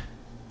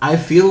I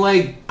feel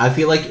like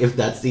if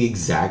that's the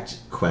exact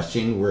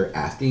question we're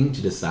asking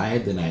to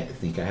decide, then I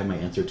think I have my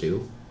answer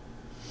too.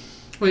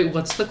 Wait,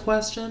 what's the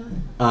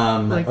question?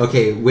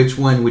 Okay, which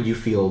one would you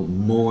feel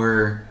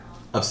more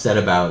upset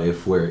about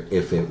if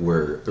it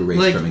were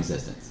erased Like- from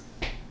existence?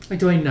 Like,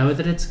 do I know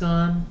that it's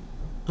gone?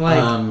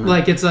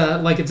 Like it's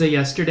a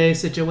yesterday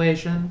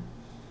situation.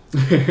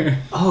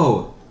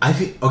 Oh, I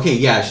feel okay.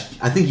 Yeah,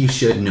 I think you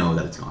should know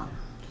that it's gone.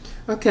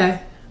 Okay.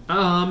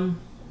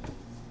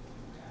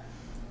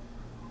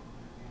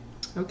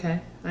 Okay,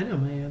 I know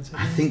my answer.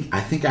 I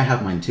think I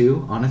have mine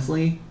too.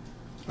 Honestly,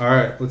 All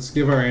right, let's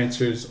give our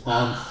answers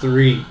on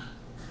 3.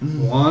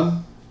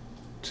 1,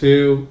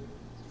 2,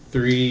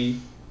 3.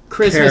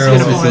 Christmas Carol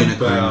Unicorn. of the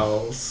Unicorn.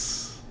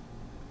 Bells.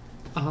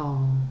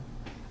 Oh,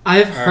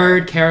 I've All right.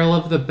 heard Carol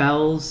of the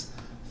Bells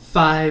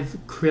 5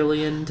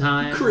 trillion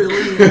times.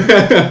 Trillion.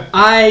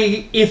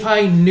 If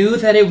I knew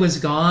that it was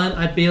gone,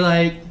 I'd be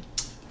like,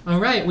 all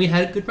right, we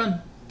had a good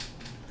run.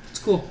 It's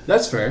cool.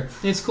 That's fair.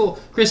 It's cool.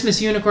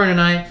 Christmas Unicorn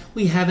and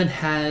we haven't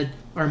had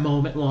our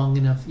moment long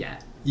enough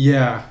yet.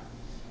 Yeah.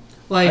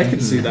 Like, I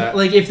could see that.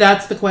 Like, if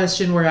that's the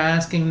question we're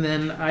asking,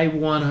 then I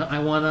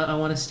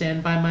wanna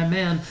stand by my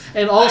man.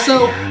 And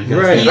also,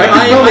 Right.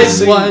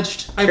 I've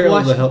watched.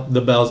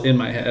 The bells in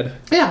my head.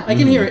 Yeah, I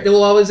can hear it. It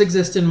will always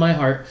exist in my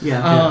heart.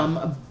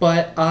 Yeah.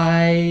 But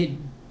I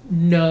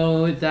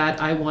know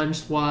that I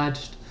once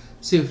watched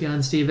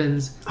Sufjan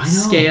Stevens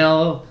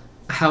scale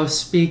house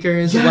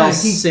speakers while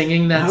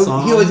singing that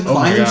song. He was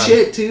climbing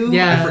shit too.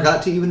 Yeah. I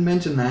forgot to even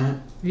mention that.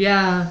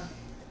 Yeah.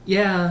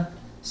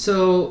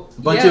 So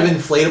A bunch of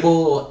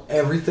inflatable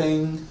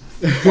everything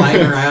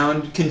flying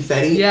around,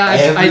 confetti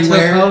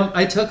everywhere.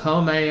 I took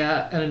home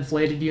an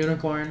inflated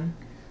unicorn.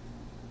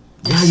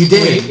 Yeah, you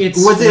did. It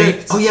was it?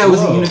 squeaked. Oh yeah, it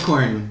was a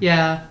unicorn.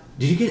 Yeah.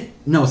 Did you get?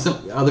 No,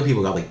 some other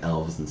people got like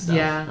elves and stuff.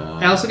 Yeah.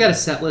 I also got a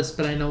set list,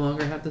 but I no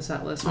longer have the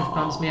set list, which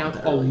bums me out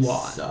that a really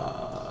lot.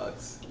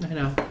 Sucks. I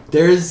know.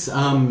 There's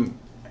I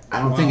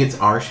don't think it's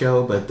our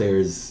show, but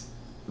there's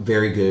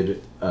very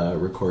good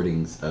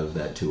recordings of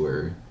that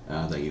tour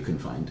that you can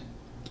find,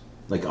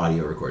 like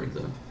audio recordings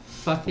of.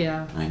 Fuck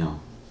yeah. I know.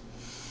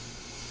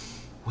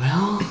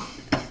 Well,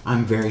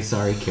 I'm very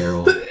sorry,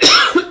 Carol.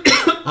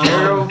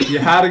 Carol, you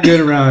had a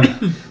good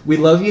run. We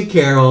love you,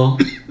 Carol.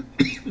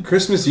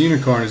 Christmas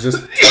unicorn is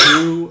just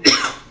too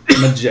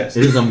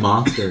majestic. It is a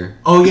monster.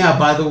 Oh yeah,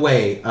 by the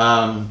way,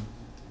 All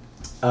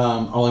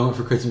I Want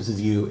for Christmas Is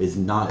You is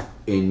not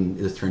in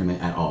this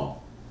tournament at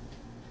all.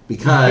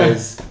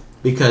 Because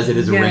it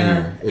is a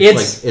ringer.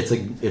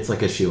 It's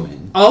like a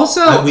shoe-in.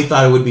 Also, we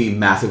thought it would be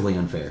massively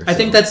unfair. I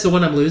think that's the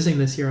one I'm losing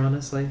this year,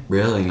 honestly.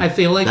 Really? I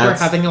feel like we're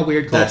having a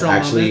weird cultural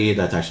moment.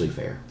 That's actually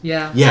fair.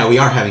 Yeah. Yeah, we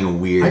are having a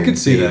weird I could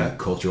see that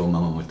cultural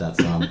moment with that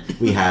song.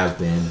 We have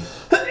been.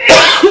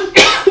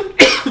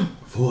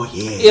 4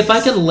 years. If I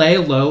could lay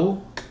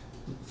low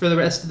for the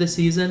rest of the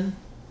season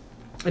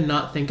and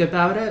not think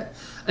about it,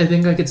 I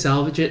think I could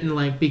salvage it and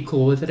like be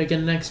cool with it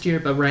again next year.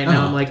 But right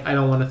now, I'm like, I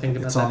don't want to think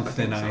about it's that. on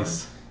thin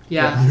ice.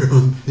 Yeah. You're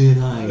on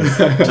thin ice.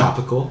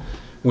 Topical.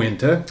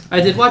 Winter. I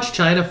did watch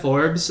China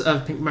Forbes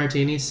of Pink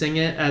Martini sing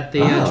it at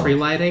the tree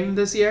lighting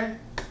this year.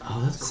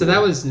 Oh, that's cool. So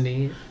that was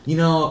neat. You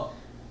know,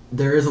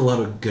 there is a lot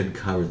of good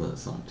covers of that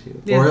song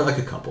too. Yeah. Or like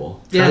a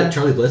couple. Yeah.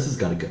 Charlie Bliss has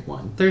got a good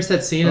one. There's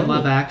that scene in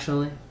Love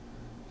Actually.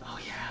 Oh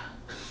yeah.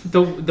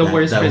 The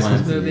worst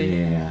Christmas movie.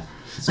 Yeah.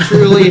 It's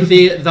truly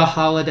the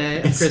holiday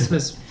of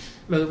Christmas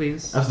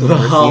movies. I've still The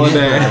never holiday.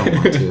 seen it, but I don't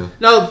want to.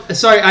 No,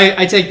 sorry,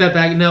 I take that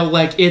back. No,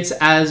 like, it's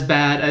as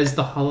bad as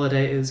The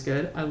Holiday is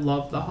good. I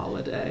love The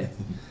Holiday.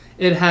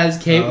 It has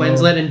Kate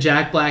Winslet and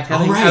Jack Black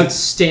having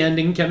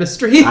outstanding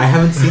chemistry. I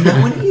haven't seen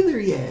that one either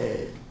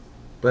yet.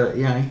 But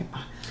yeah.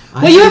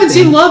 Well, you haven't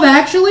seen Love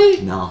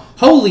Actually? No.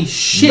 Holy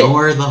shit.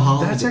 Nor The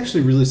Holiday. That's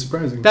actually really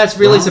surprising. That's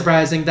really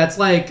surprising. That's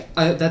like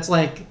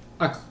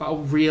a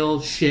real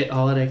shit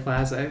holiday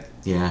classic.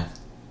 Yeah.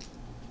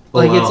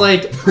 Like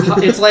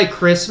it's like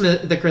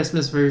Christmas, the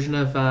Christmas version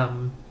of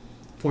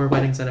Four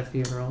Weddings and a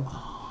Funeral.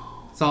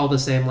 It's all the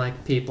same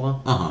like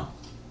people.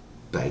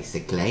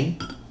 Basically.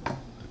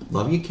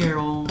 Love you,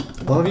 Carol.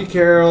 Love you,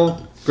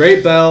 Carol.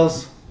 Great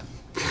bells.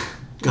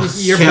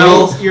 Your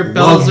Carol, bells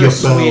love are your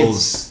sweet.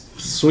 bells.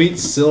 Sweet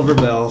silver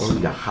bells. Oh,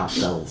 your hot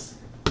bells.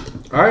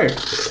 All right,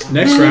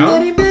 next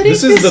round.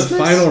 This is the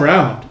final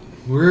round.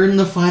 We're in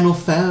the final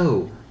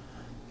foe.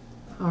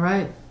 All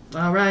right.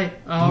 Oh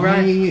Oh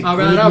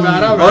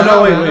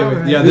no!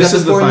 Wait. Yeah, this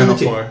is the final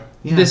four.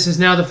 Yeah. This is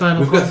now the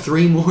final. We've got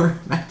 3 more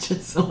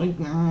matches. So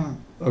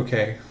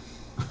Okay.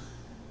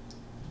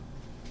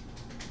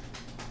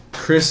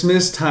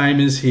 Christmas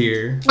time is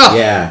here. Oh,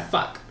 yeah.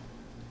 Fuck.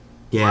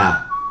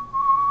 Yeah.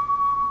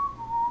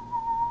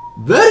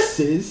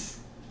 Versus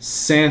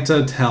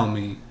Santa Tell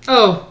Me.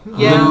 Oh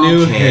yeah. The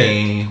new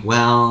okay.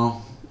 Well.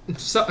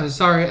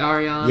 Sorry,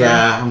 Ariana.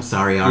 Yeah, I'm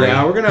sorry, Ari.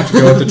 Yeah, we're gonna have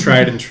to go with the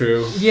tried and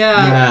true.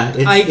 Yeah.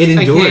 It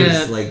endures. I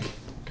can't. Like.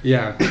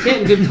 Yeah. I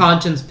can't in good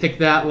conscience pick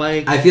that.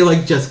 Like. I feel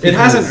like just because it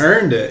hasn't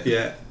earned it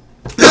yet.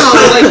 No,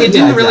 like it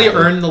didn't really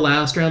earn the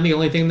last round. The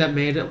only thing that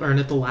made it earn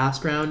it the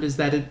last round is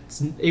that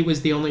it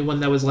was the only one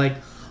that was like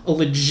a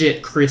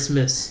legit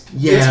Christmas.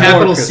 Yeah. It's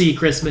capital C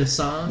Christmas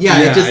song. Yeah,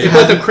 it just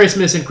put the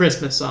Christmas and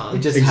Christmas song. It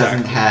just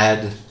hasn't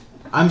had.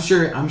 I'm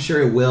sure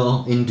it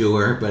will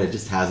endure, but it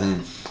just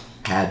hasn't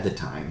had the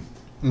time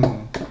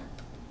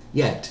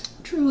yet.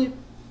 Truly.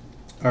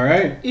 All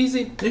right.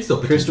 Easy.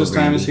 Christmas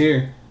time is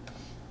here.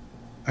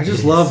 I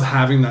just love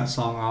having that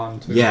song on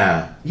too.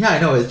 Yeah, I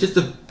know. It's just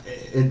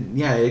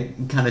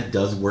it kind of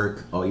does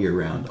work all year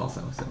round.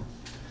 Also, so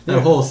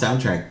that whole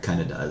soundtrack kind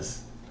of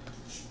does.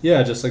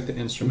 Yeah, just like the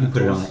instrumentals. You can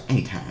put it on at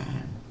any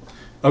time.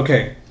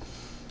 Okay.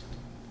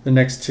 The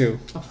next two.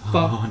 Oh,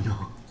 fuck. Oh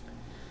no.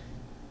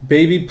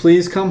 Baby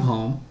Please Come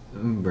Home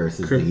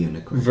versus the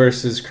unicorn.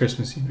 Versus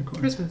Christmas Unicorn.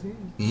 Christmas.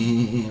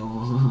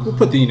 We'll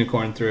put the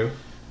unicorn through.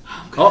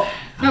 I'm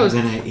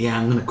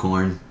gonna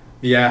corn.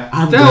 Yeah.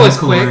 That was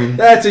quick.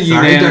 That's a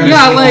unanimous.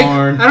 Yeah, like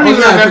I don't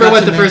even remember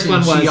what the first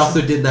one was. She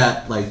also did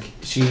that. Like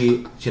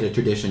she had a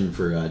tradition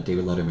for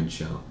David Letterman's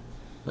show.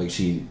 Like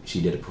she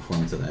did a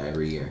performance of that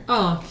every year.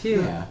 Oh,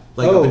 cute. Yeah.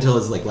 Like up until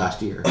like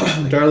last year.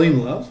 Like,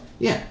 Darlene Love.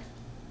 Yeah.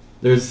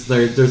 There's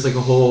like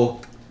a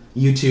whole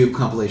YouTube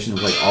compilation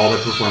of like all the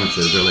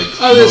performances. They're like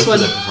this most one.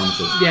 of the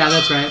performances. Yeah,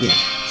 that's right. Yeah.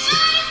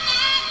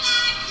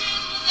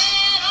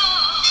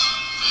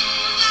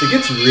 It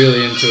gets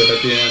really into it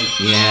at the end.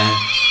 Yeah,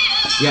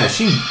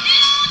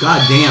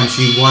 goddamn,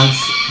 she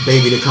wants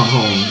baby to come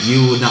home.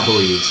 You would not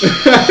believe.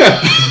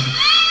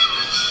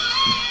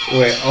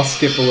 Wait, I'll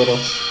skip a little.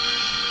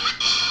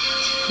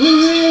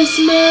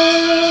 Christmas.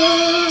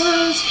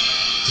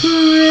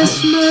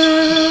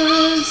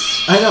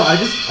 I know, I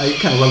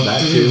kind of love that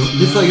too.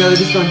 Just like, they're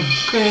just going,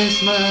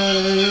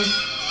 Christmas.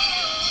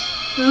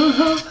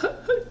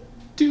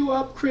 Do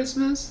up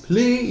Christmas.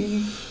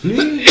 Please.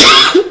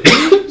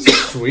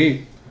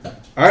 Sweet.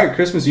 Alright,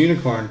 Christmas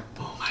Unicorn.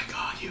 Oh my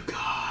god, you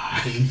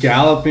guys.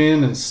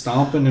 Galloping and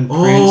stomping and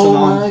prancing Oh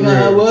on my through.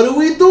 god, what are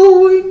we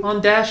doing? On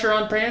Dasher,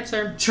 on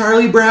Prancer.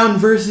 Charlie Brown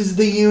versus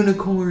the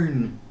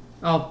Unicorn.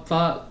 Oh,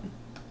 fuck.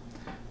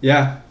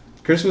 Yeah.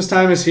 Christmas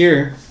time is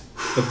here.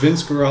 The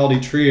Vince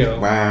Guaraldi Trio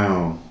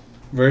Wow.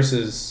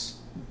 versus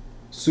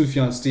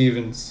Sufjan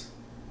Stevens'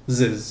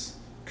 Ziz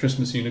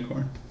Christmas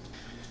Unicorn.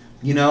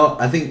 You know,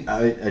 I think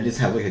I just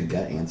have like a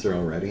gut answer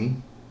already.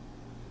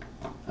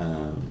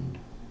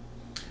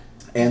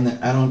 And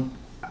I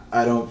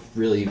don't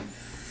really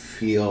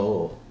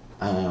feel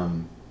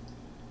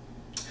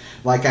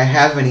like I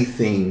have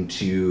anything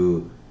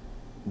to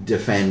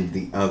defend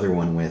the other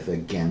one with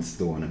against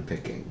the one I'm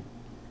picking.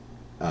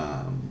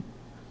 I'm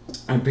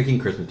picking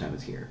Christmas Time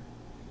is Here.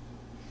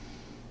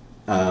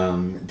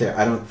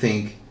 I don't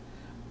think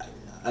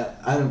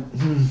I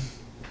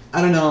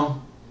don't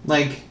know.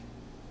 Like,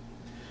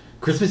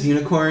 Christmas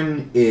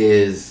Unicorn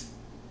is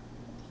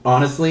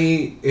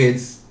honestly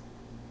it's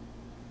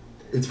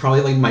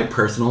probably like my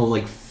personal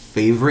like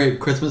favorite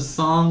Christmas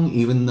song,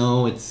 even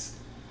though it's,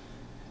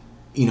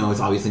 you know,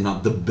 it's obviously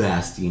not the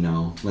best, you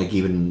know, like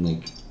even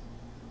like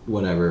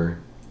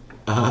whatever.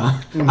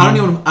 I don't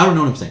know what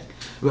I'm saying.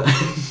 But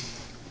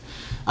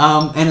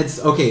and it's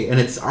okay, and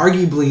it's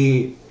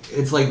arguably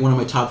it's like one of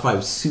my top 5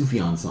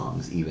 Sufjan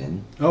songs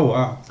even. Oh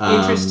wow.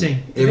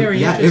 Interesting. Very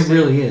yeah, interesting. it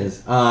really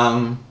is.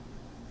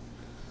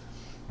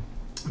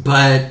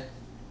 But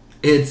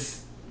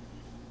it's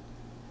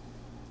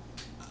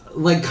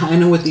like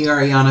kind of with the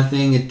Ariana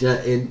thing. It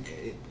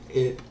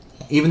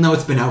even though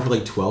it's been out for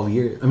like 12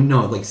 years. I mean,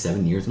 no, like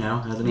 7 years now,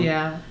 hasn't it?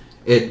 Yeah.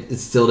 It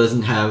still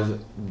doesn't have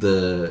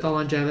the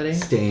longevity.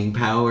 staying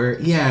power.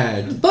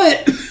 Yeah.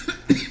 But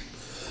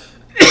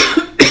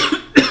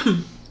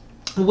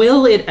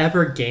will it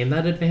ever gain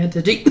that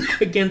advantage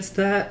against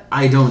that?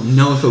 I don't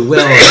know if it will.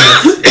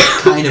 And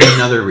that's kind of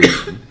another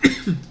reason.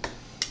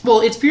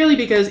 Well, it's purely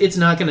because it's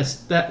not going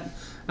to...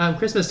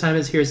 Christmas Time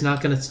is Here is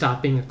not going to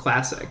stop being a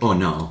classic. Oh,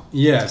 no.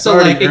 Yeah, it's So,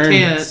 already like, it earned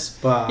can't... its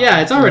spot.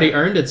 Yeah, it's already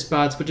earned its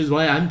spots, which is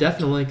why I'm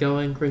definitely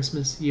going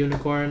Christmas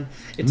Unicorn.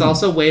 It's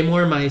also way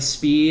more my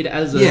speed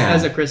as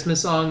a Christmas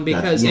song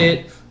because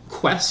it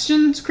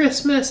questions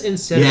Christmas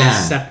instead of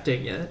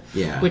accepting it.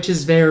 Yeah. Which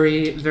is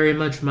very, very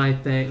much my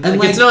thing. And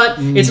like, it's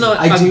not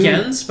I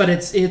against, but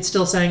it's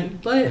still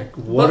saying,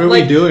 what are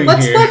we doing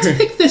here? Let's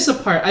pick this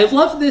apart. I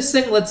love this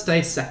thing. Let's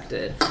dissect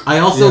it. I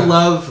also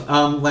love,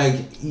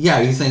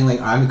 you're saying, like,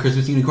 I'm the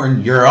Christmas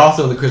Unicorn, you're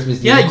also the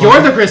Christmas Unicorn. Yeah,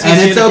 you're the Christmas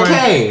Unicorn. Unicorn. And it's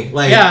okay.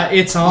 Like, yeah,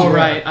 it's all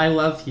right. I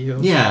love you.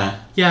 Yeah.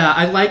 Yeah,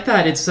 I like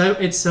that. It's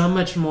so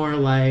much more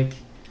like...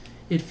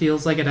 It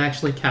feels like it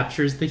actually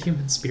captures the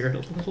human spirit a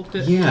little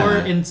bit more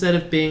instead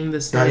of being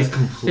this like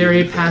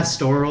very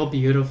pastoral,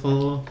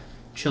 beautiful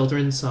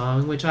children's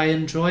song, which I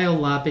enjoy a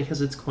lot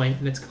because it's quaint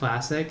and it's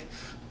classic,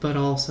 but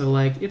also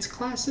like it's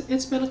classic.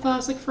 It's been a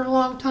classic for a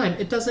long time.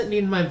 It doesn't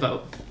need my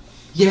vote.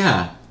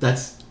 Yeah,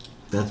 that's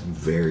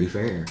very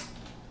fair.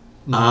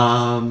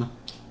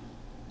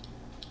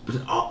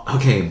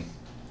 Okay.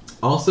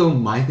 Also,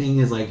 my thing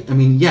is like, I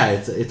mean, yeah,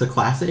 it's a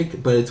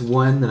classic, but it's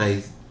one that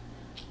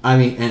I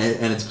mean,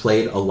 and it's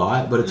played a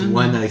lot, but it's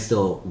one that I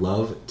still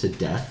love to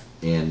death,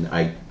 and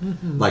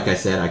like I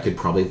said, I could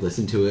probably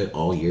listen to it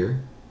all year.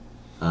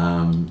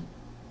 Yeah.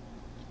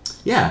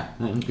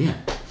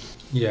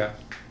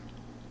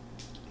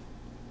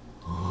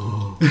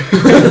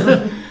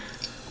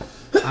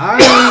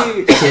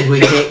 Should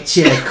we get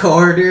you a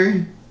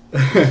quarter?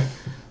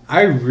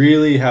 I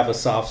really have a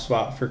soft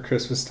spot for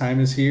Christmas Time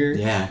is Here.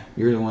 Yeah,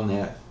 you're the one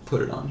that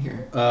put it on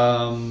here.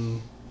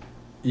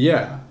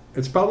 Yeah.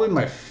 It's probably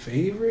my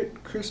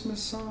favorite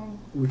Christmas song,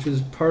 which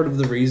is part of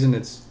the reason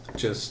it's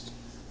just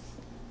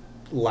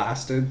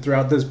lasted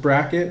throughout this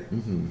bracket.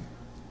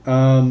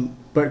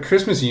 But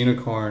Christmas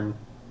Unicorn,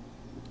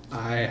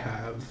 I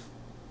have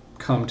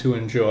come to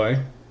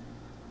enjoy.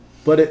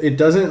 But it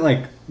doesn't,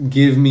 like,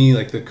 give me,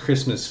 like, the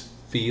Christmas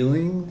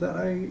feeling that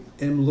I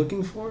am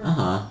looking for.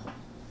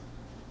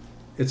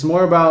 It's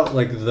more about,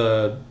 like,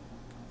 the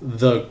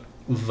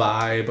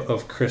vibe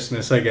of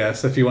Christmas, I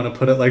guess, if you want to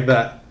put it like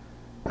that.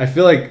 I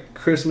feel like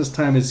Christmas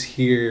Time is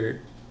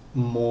Here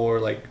more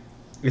like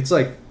it's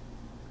like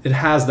it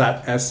has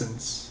that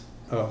essence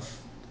of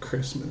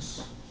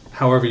Christmas,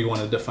 however you want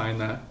to define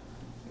that.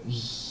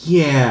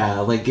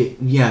 Yeah, like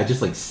it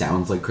just like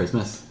sounds like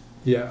Christmas.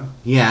 Yeah.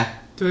 Yeah.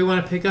 Do we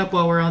want to pick up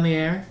while we're on the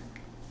air?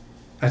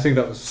 I think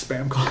that was a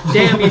spam call.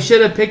 Damn, you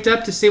should have picked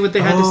up to see what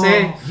they had to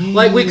say. Yeah,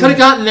 Like, we could have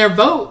gotten their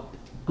vote.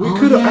 I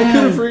could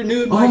have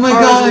renewed my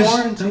car's gosh,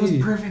 warranty. that was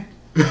perfect.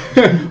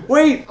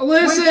 Wait,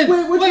 Listen,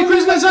 wait,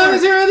 Christmas time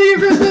is here, the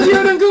Christmas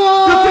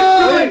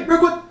unicorn! wait, real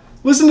quick.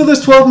 Listen to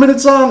this 12-minute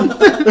song.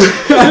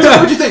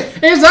 What'd you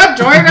think? Is that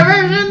Joy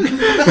Division?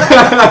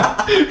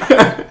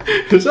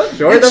 Is that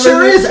Joy It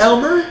sure is,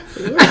 Elmer.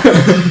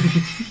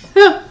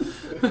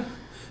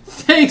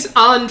 Thanks,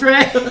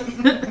 Andre.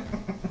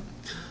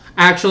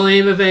 Actual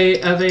name of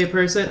a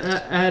person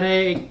at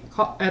a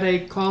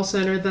call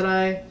center that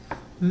I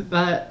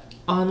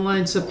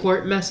online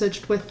support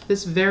messaged with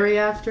this very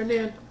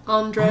afternoon.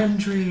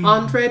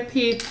 Andre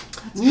P.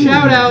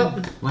 Shout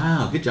out.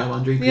 Wow, good job,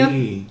 Andre Yep.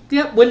 P.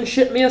 Yep, wouldn't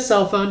ship me a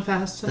cell phone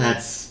fast enough.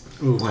 That's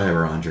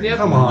whatever, Andre. Yep.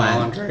 Come on,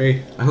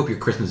 Andre. I hope your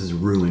Christmas is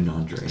ruined,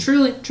 Andre.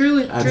 Truly. I just quit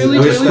truly.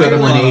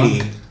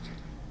 180.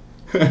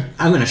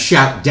 I'm gonna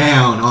shout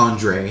down,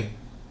 Andre.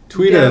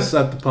 Tweet Yeah. us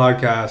at the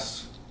podcast.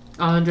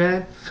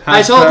 Andre.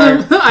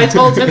 Hashtag. I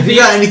told him If you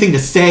got anything to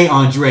say,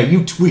 Andre,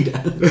 you tweet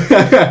at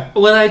us.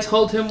 what I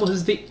told him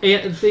was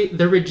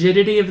the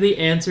rigidity of the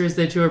answers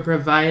that you are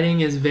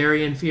providing is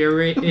very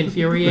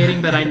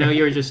infuriating, but I know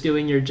you're just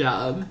doing your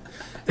job.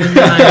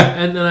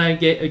 And then I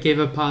gave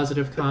a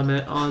positive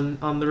comment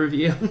on the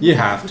review. You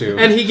have to.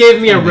 And he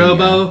gave me a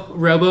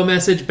robo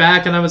message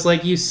back, and I was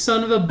like, "You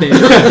son of a bitch!"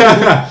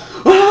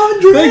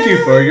 Andre! Thank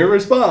you for your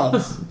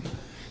response.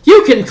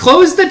 You can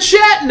close the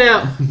chat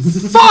now.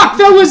 Fuck,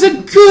 that was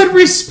a good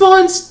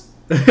response,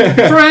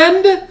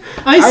 friend.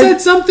 I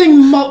said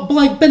something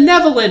like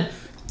benevolent.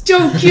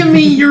 Don't give me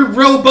your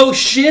robo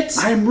shit.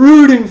 I'm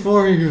rooting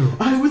for you.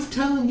 I was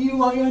telling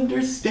you I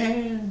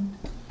understand.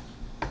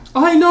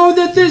 I know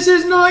that this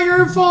is not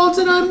your fault,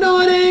 and I'm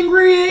not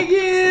angry at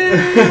you.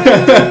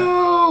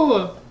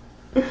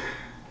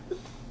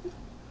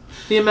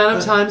 The amount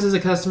of times as a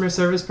customer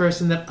service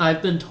person that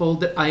I've been told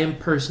that I am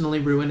personally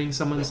ruining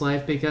someone's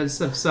life because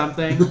of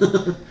something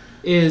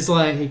is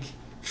like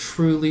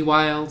truly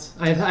wild.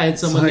 I had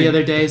someone the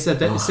other day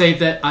say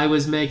that I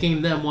was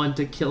making them want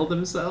to kill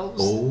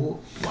themselves. Oh,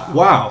 wow.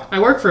 Wow. I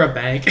work for a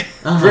bank.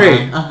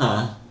 Great.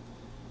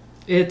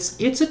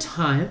 It's a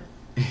time.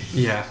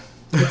 Yeah.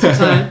 It's a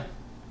time.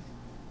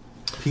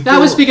 That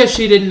was because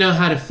she didn't know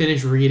how to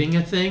finish reading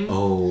a thing.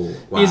 Oh,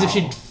 wow. Because if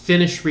she'd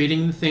finished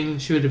reading the thing,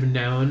 she would have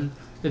known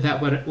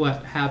that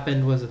what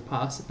happened was a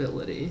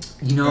possibility.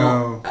 You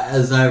know,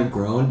 as I've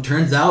grown,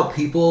 turns out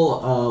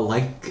people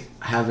like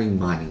having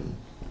money.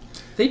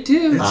 They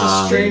do. It's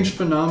a strange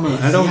phenomenon.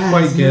 I don't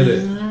quite get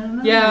it.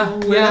 Yeah,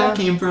 where that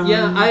came from.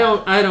 Yeah,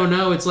 I don't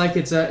know. It's like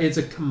it's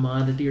a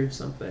commodity or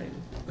something.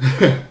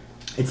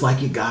 It's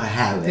like you gotta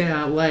have it.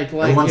 Yeah, like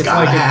Everyone's it's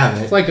gotta like have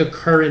it. It's like a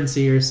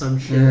currency or some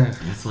shit. Yeah.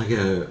 It's like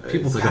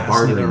People a passing it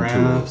bartering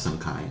around. tool of some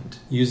kind.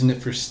 Using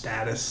it for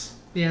status.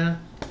 Yeah.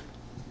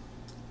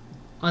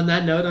 On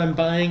that note, I'm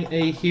buying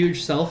a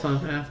huge cell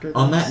phone after this.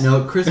 On that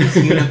note, Christmas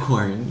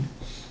unicorn.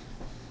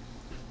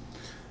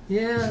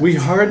 Yeah. We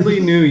hardly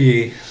knew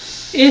ye.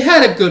 It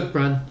had a good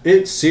run.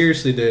 It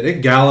seriously did.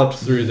 It galloped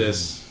through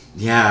this.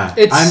 Yeah,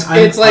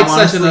 It's like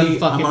such an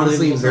unfucking I'm honestly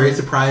believable very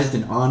song. surprised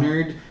and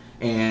honored,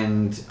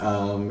 and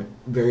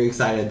very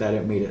excited that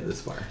it made it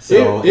this far.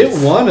 So it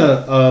won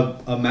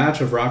a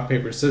match of rock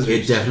paper scissors.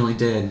 It definitely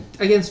did.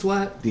 Against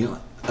what?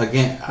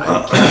 Again,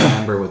 I can't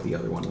remember what the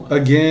other one was.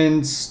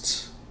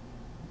 Against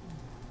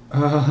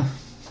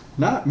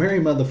not Merry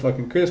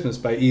Motherfucking Christmas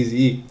by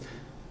Eazy-E.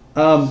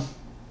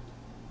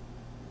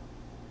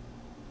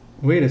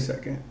 Wait a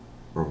second.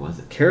 Or was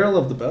it? Carol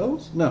of the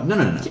Bells? No.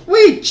 No.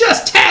 We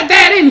just had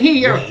that in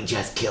here. We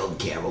just killed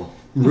Carol.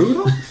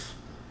 Rudolph?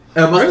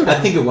 I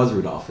think it was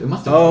Rudolph. It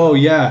must have. Oh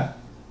yeah.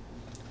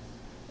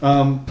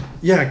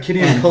 Yeah, Kitty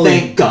and And Cully.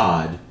 thank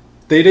God.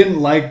 They didn't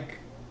like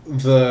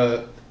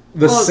the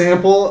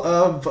sample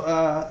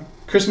of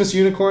Christmas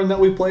Unicorn that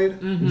we played.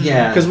 Mm-hmm.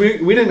 Yeah. Because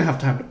we didn't have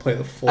time to play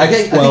the full. I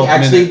think 12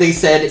 actually minute they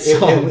said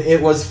song.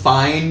 it was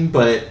fine,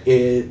 but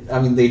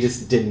they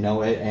just didn't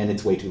know it, and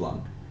it's way too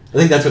long. I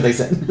think that's what they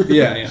said.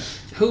 Yeah.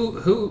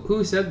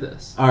 Who said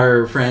this?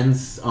 Our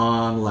friends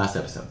on the last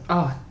episode.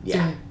 Oh, Yeah.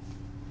 dang.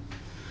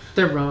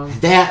 They're wrong.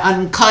 They're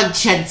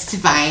unconscious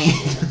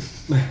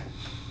fine.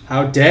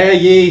 How dare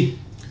ye?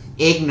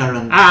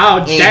 Ignorant.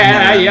 How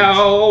dare Ignorant.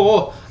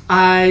 you!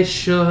 I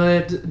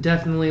should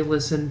definitely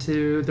listen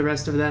to the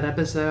rest of that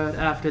episode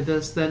after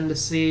this, then to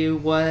see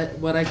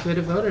what I could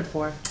have voted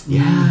for.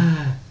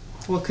 Yeah.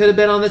 What could have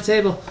been on the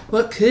table?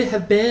 What could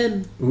have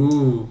been?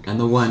 Ooh. And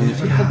the one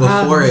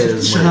before it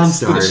is when it Chance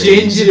to started.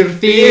 change your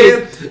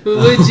feet.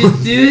 Would you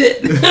do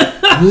it?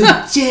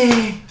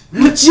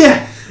 Would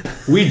ya?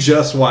 We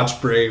just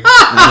watched Brave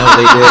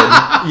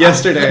I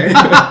yesterday.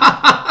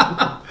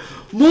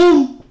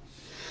 Mom,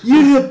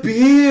 you're a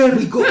bear.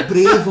 We got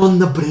brave on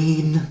the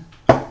brain.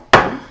 We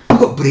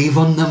got brave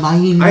on the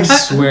mind. I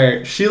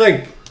swear, she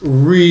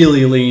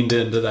really leaned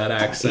into that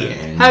accent.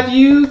 Yeah. Have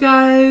you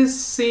guys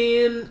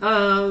seen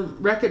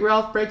Wreck-It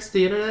Ralph Breaks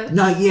the Internet?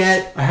 Not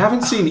yet. I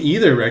haven't seen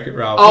either Wreck-It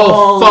Ralph.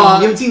 Oh,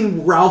 fuck. You haven't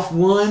seen Ralph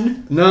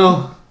 1?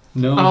 No.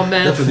 No. Oh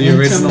man, For the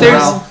original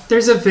there's Ralph.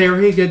 there's a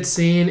very good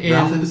scene in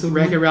Ralph episode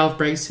Wreck-It one? Ralph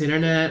Breaks the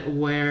Internet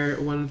where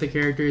one of the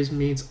characters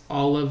meets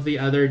all of the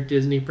other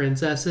Disney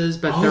princesses,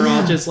 but Oh, they're all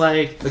yeah. just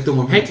like Like the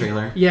one from the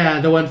trailer. Yeah,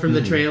 the one from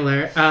the Mhm.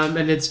 trailer.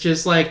 And it's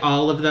just like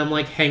all of them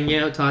like hanging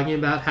out talking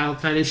about how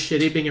kind of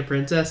shitty being a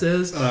princess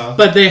is.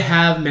 But they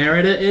have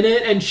Merida in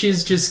it, and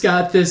she's just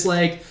got this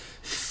like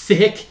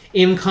thick,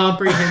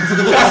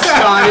 incomprehensible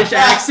Scottish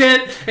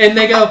accent, and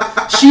they go,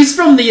 "She's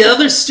from the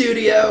other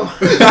studio."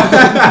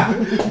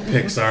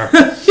 Pixar.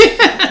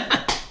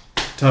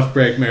 Tough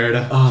break,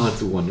 Merida. Oh,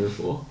 that's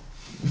wonderful.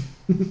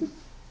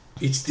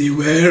 It's the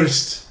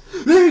worst.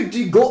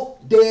 They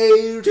got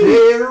their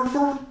hair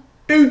for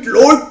it's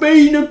like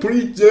being a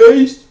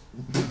princess.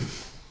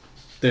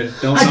 They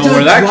don't know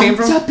where that came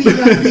from. to be a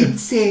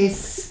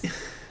princess.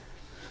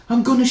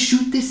 I'm gonna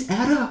shoot this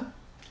arrow.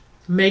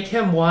 Make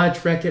him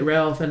watch Wreck-It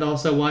Ralph and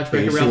also watch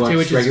Wreck-It Ralph 2,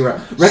 which is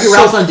Wreck-It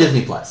Ralph's on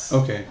Disney Plus.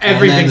 Okay.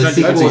 everything's and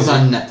then on the sequel's Disney.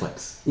 on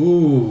Netflix.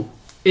 Ooh.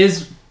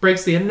 Is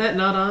Breaks the Internet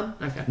not on?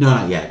 Okay. No,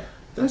 not yet.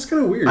 That's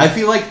kind of weird. I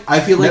feel like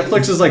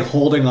Netflix is like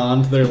holding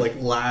on to their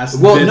like last.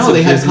 Well, bits no, of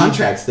they had Disney.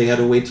 contracts. They had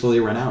to wait till they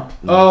run out.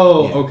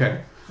 Oh, Yeah. okay.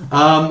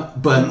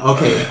 But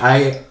okay,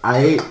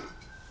 I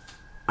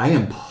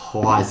am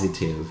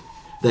positive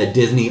that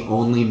Disney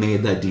only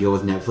made that deal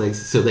with Netflix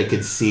so they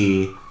could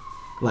see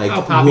like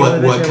How popular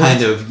the what show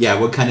kind was. of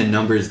what kind of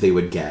numbers they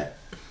would get,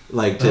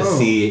 like to Oh.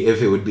 see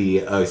if it would be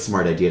a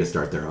smart idea to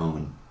start their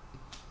own.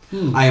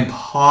 I am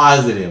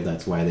positive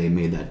that's why they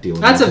made that deal.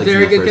 With That's a Netflix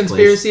very in the good first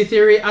conspiracy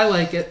theory. I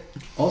like it.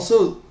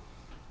 Also,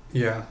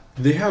 yeah,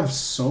 they have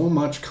so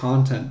much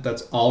content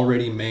that's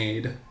already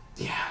made.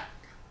 place. Yeah.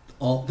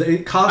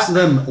 It costs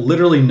them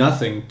literally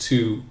nothing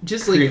to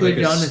Just like create, put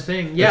it a on a s-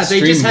 thing. a Yeah, they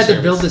just streaming had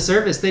to build service. the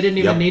service. They didn't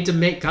even Yep. need to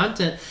make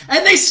content.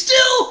 And they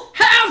still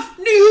have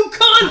new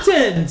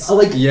content!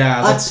 Like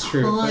Yeah, that's a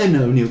true. ton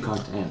of new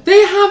content. They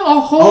have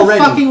a whole Already.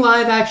 fucking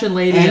live action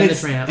Lady and the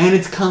Tramp. And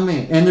it's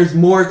coming, and there's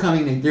more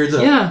coming. There's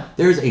Yeah.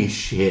 a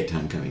shit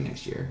ton coming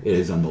next year. It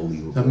is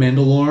unbelievable. The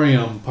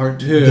Mandalorian Part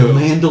 2. The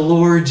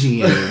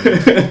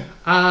Mandalorian.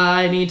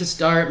 I need to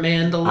start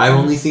Mandalorian. I've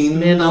only seen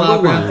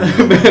number Mandalabra.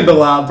 one.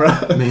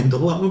 Mandalabra.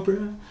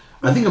 Mandalabra.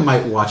 I think I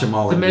might watch them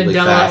all The like really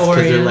Mandela fast because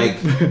Orient.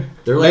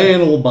 they're like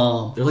Mantle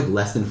Bomb. they're like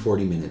less than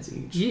 40 minutes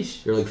each.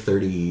 Yeesh. They're like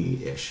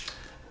 30-ish.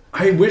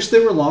 I wish they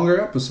were longer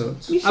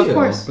episodes, Of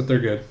course. but they're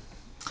good.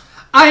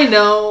 I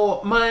know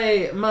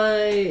my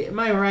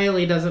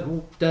Riley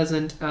doesn't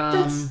Doesn't You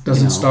know.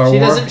 Star she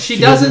Wars? doesn't she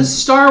doesn't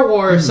Star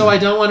Wars, so I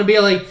don't want to be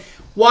like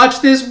watch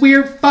this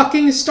weird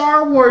fucking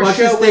Star Wars Watch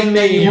show this thing with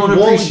that me. you won't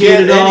won't appreciate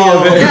get at any all.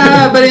 of it.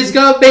 Yeah, but it's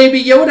got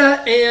Baby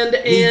Yoda and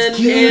He's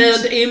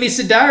cute. Amy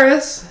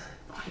Sedaris.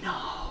 I know.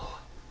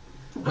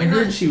 I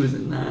heard she was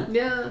in that.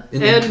 Yeah, In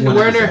the and one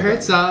Werner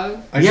episode.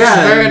 Herzog.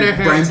 Yeah, Werner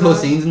and Brian Herzog.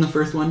 Posehn's in the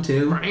first one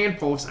too. Brian I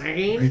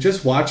Posehn.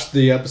 just watched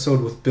the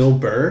episode with Bill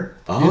Burr.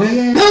 Oh in it.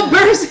 yeah. Bill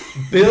Burr's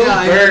Bill Yeah,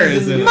 I Burr heard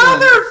is in he's it.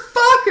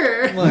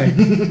 motherfucker. I'm like,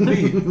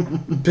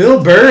 wait,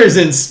 Bill Burr is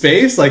in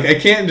space? Like, I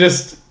can't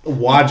just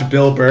watch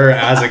Bill Burr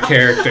as a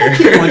character.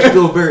 Watch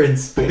Bill Burr in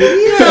space.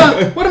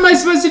 Yeah, what am I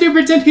supposed to do?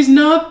 Pretend he's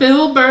not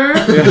Bill Burr?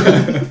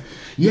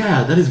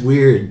 Yeah, that is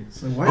weird.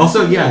 So why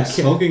Also, is he, yeah, like,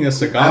 smoking a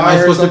cigar. Am I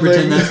or supposed to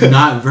pretend something? that's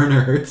not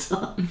Werner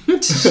Herzog?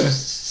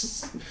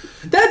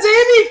 That's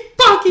Amy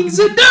fucking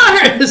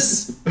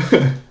Sedaris.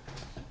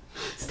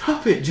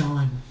 Stop it,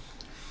 John.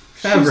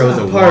 She's Favreau's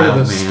not a part wild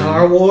of the man.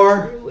 Star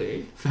War.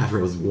 Really?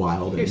 Favreau's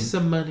wild. Here's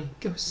some money.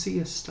 Go see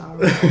a Star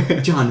Wars.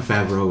 John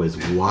Favreau is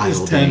wild. It's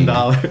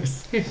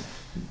 $10.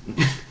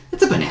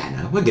 It's a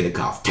banana. What did it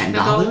cost?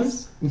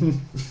 $10?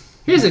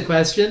 Here's a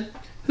question.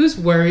 Who's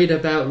worried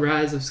about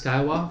Rise of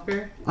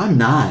Skywalker? I'm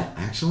not,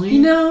 actually.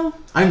 You know,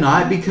 I'm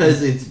not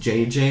because it's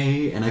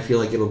JJ and I feel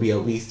like it'll be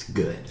at least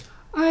good.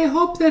 I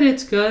hope that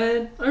it's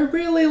good. I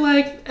really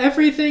like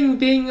everything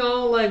being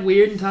all like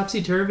weird and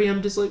topsy-turvy.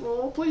 I'm just like,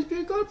 oh, please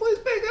be good, please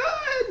be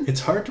good.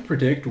 It's hard to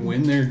predict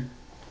when they're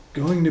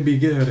going to be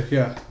good.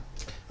 Yeah.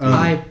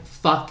 I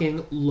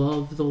fucking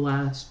love The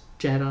Last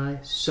Jedi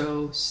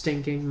so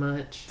stinking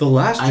much. The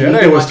Last I need to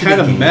Jedi was watch it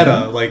kind of again.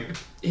 meta. Like,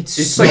 It's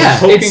It's so, like Yeah.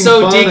 poking it's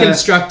so fun at-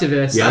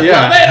 deconstructivist. Yeah. I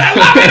Yeah. love it. I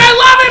love it. I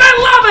love it. I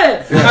love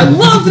it. I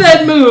love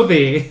that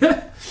movie.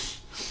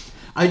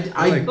 Like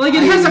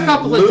it has a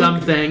couple of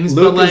dumb things,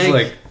 Luke but is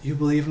like, like, you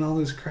believe in all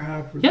this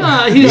crap?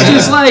 yeah, he's Yeah.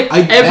 just like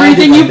I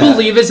everything did you like that.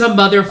 believe is a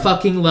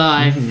motherfucking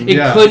lie. It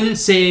Yeah. couldn't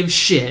save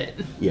shit.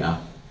 Yeah.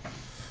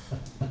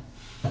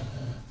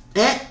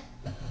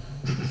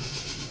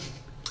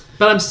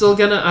 But I'm still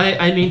gonna.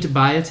 I need to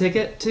buy a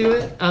ticket to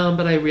it.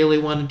 But I really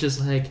want to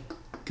just like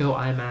go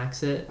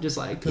IMAX it, just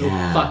like go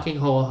Yeah. fucking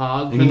whole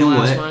hog for And you the know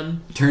last what?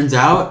 one. Turns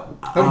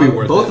out, That'd be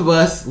worth both it. of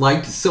us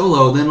liked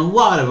Solo than a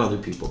lot of other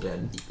people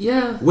did.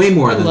 Yeah. Way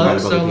more I than a love lot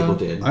of other Solo. people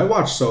did. I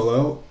watched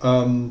Solo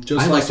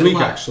just I liked last it a week,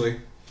 lot. actually.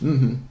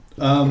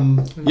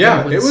 Mm-hmm.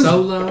 Yeah, with it was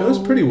Solo. it was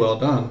pretty well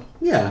done.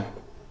 Yeah.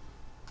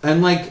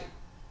 And like,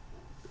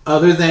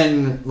 other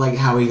than like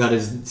how he got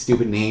his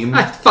stupid name,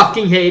 I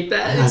fucking hate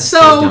that. That's It's so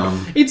so.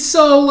 dumb. It's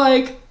so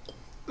like.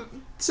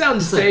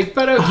 Sounds fake,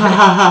 but okay.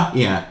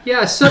 Yeah.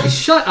 Yeah, so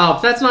shut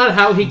up. That's not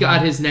how he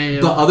got his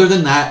name. But other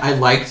than that, I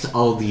liked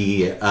all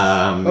the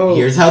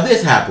here's how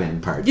this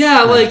happened parts.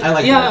 Yeah, like, I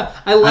like yeah,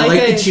 that. I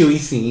like the Chewie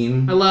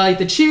scene. I like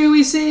the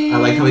Chewie scene. I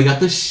like how we got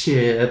the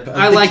ship.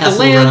 I like the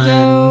Kessel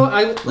Lando.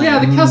 Run. Yeah,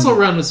 the Kessel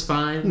Run was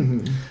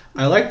fine.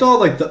 I liked all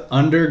like the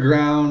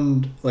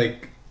underground,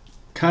 like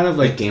kind of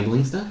like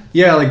gambling stuff.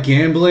 Yeah, like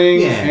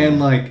gambling, Yeah. and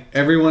like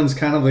everyone's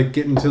kind of like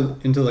getting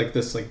into like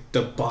this like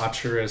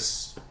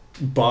debaucherous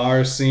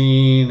bar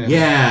scene. And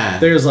Yeah,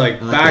 there's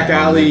like I like back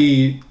that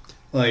alley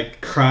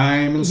like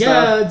crime and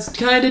stuff. Yeah, it's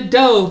kind of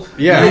dope.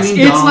 Yeah, it's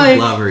Donald like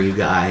Glover, you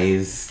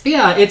guys.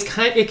 Yeah, it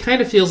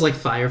kind of feels like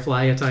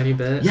Firefly a tiny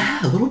bit.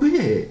 Yeah, a little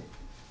bit,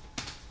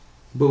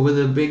 but with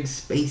a big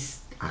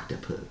space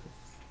octopus.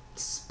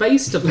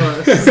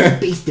 Space-topus.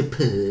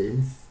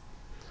 Space-topus.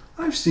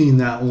 I've seen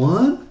that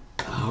one.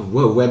 Oh,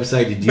 what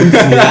website did you see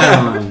that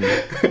on?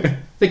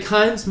 The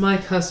kinds my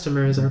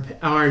customers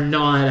are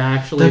not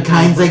actually. The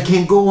kinds I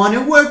can't go on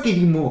at work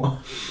anymore.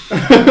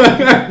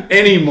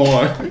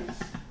 Anymore.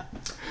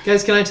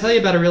 Guys, can I tell you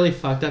about a really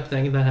fucked up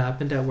thing that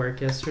happened at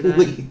work yesterday?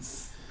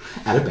 Please.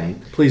 At a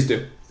bank. Please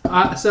do.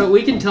 So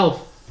we can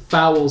tell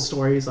foul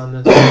stories on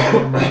this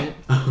program, right?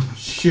 Oh,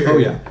 sure. Oh,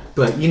 yeah.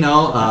 But,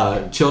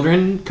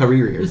 children, cover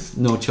your ears.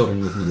 No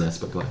children listen to this,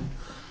 but go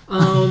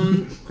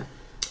ahead.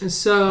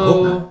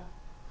 So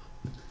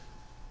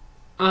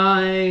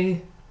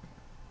I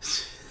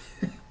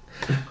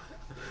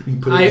You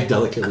can put it as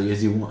delicately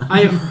as you want.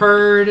 I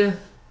heard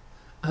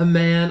a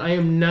man, I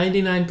am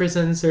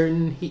 99%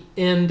 certain, he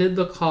ended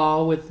the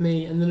call with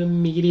me and then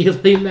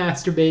immediately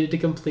masturbated to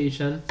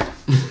completion.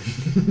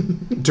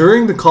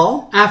 During the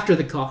call? After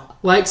the call.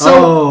 What?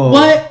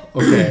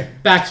 Okay.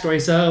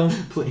 Backstory. So,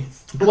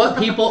 Please. what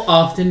people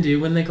often do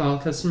when they call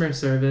customer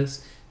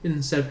service,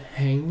 instead of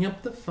hanging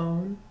up the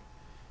phone,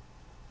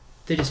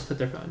 they just put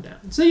their phone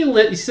down. So you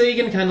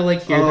can kind of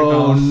like hear the call.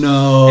 Oh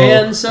no.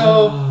 And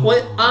so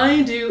what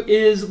I do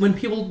is when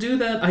people do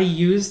that, I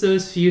use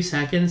those few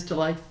seconds to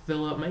like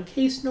fill out my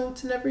case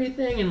notes and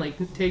everything and like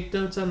take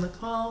notes on the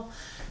call.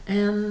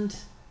 And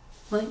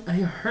like I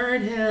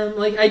heard him,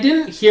 like I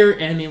didn't hear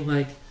any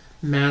like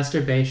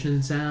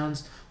masturbation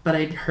sounds, but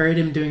I heard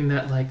him doing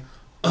that like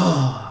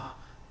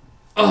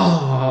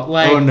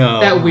like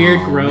that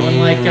weird groan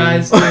like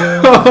guys do.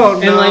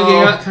 And like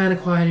it got kind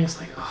of quiet and he was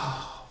like,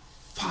 oh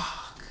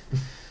fuck.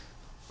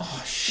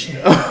 Oh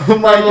shit. Oh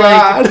my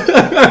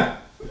god.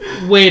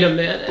 Wait a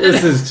minute.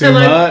 This is too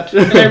much.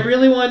 And I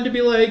really wanted to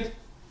be like,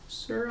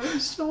 sir, I'm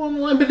still on the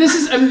line. But this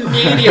is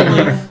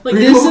immediately. Like,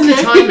 this is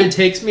the time it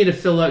takes me to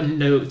fill out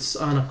notes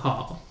on a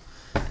call.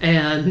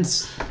 And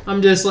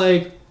I'm just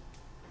like,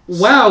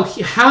 wow,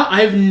 how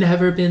I've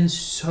never been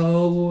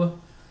so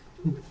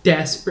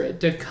desperate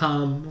to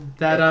come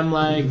that I'm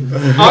like,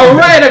 all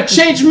right, I've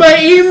changed my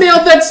email.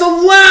 That's the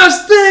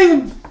last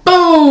thing.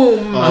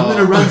 Boom! I'm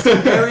gonna run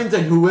some errands,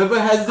 and whoever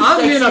has the I'm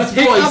gonna sexiest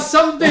pick voice, up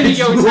some that's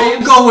who videotapes.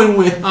 I'm going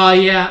with. Oh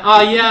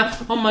yeah.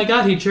 Oh my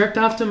god, he jerked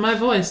off to my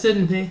voice,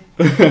 didn't he?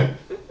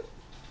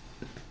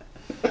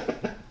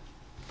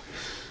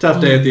 Tough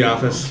day at the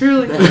office.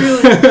 Truly.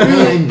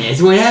 And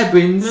that's what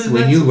happens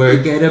when you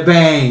work at a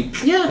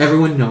bank. Yeah.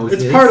 Everyone knows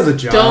It's this. part of the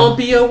job. Don't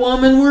be a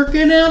woman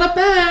working at a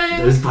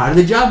bank. It's part of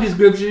the job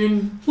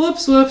description.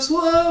 Whoops.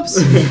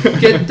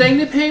 Good thing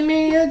to pay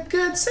me a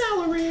good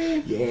salary.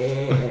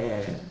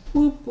 Yeah.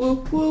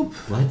 Whoop.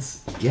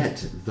 Let's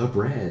get the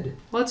bread.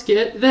 Let's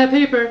get that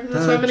paper.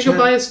 That's why I'm gonna go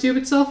buy a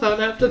stupid cell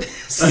phone after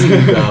this. There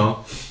you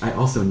go. I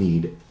also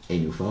need a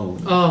new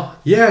phone. Oh.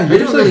 Yeah, I you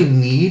don't really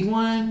need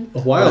one. a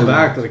while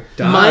back, like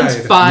died.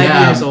 Mine's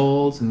 5 years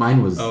old.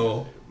 Mine was.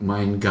 Oh.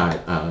 Mine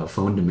got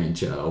phone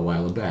dementia a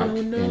while back, Oh,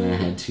 no. and I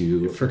had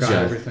to Forgot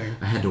everything.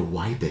 I had to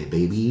wipe it,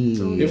 baby.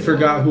 It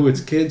forgot who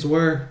its kids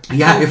were.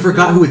 Yeah, it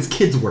forgot who its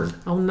kids were.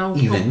 Oh no,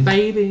 Even. Oh,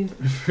 baby.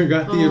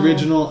 Forgot the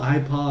original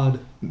iPod.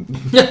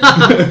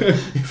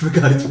 It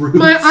forgot its roots.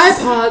 My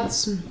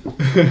iPods.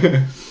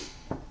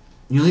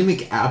 You only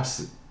make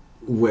apps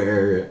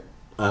where,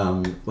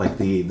 like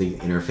the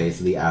interface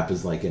of the app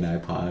is like an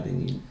iPod,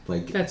 and you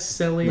like That's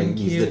silly. like and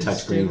use cute the and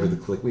touchscreen for stupid. the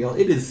click wheel.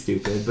 It is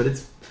stupid, but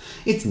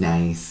it's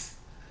nice.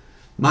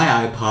 My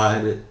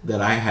iPod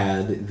that I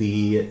had,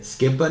 the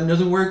skip button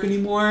doesn't work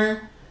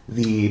anymore.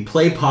 The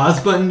play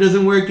pause button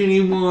doesn't work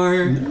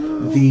anymore.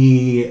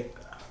 No.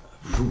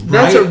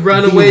 That's a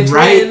runaway the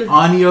train. right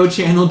audio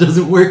channel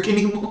doesn't work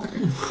anymore.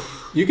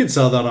 You could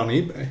sell that on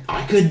eBay.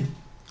 I could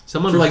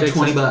Someone for like fix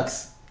 $20.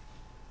 it.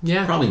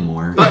 Yeah. Probably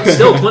more. But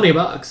still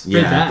 $20 for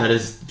yeah, that. that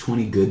is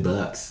 20 good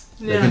bucks.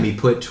 Yeah. That can be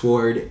put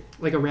toward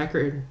Like a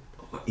record.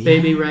 yeah,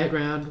 Baby right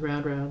round.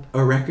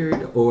 a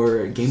record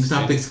or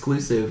GameStop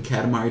exclusive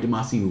Katamari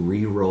Damacy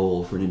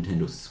re-roll for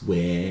Nintendo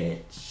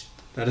Switch.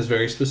 That is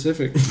very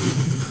specific.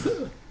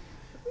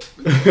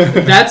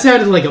 That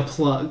sounded like a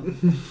plug.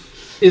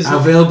 Is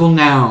Available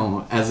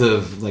now as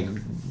of like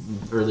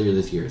earlier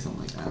this year or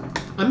something like that. I don't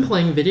know. I'm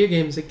playing video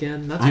games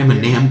again. That's I am a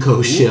weird.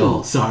 Namco shill.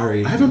 Ooh.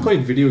 Sorry. I haven't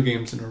played video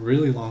games in a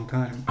really long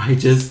time. I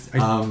just I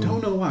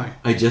don't know why.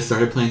 I just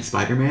started playing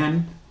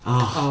Spider-Man.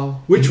 Oh,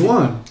 Oh. Which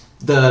one?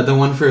 The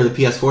one for the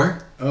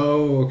PS4.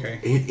 Oh, okay.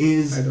 It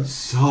is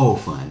so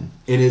fun.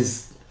 It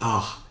is.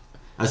 Oh,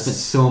 I spent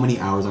so many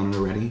hours on it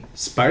already.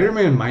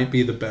 Spider-Man might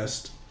be the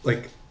best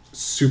like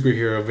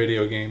superhero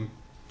video game.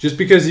 Just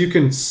because you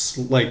can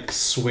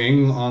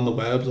swing on the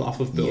webs off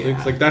of buildings,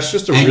 Yeah. like that's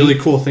just a really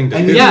cool thing to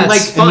do. You Yeah, can,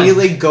 it's fun. and you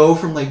like go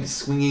from like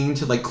swinging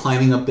to like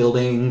climbing up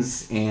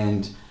buildings,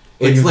 and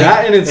Like, it's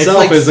that in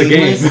itself is a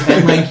game. seamless,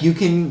 and like you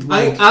can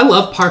like I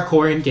love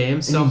parkour in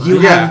games so much.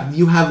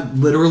 you have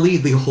literally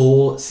the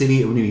whole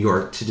city of New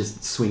York to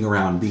just swing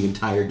around the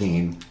entire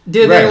game.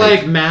 Did they Right.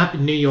 like map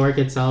New York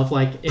itself?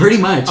 Like Pretty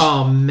much.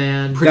 Oh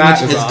man. Pretty That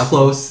much is as awesome.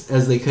 close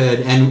as they could,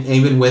 and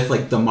even with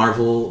like the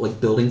Marvel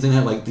like buildings in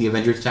it, like the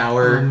Avengers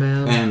Tower Oh,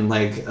 man. and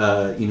like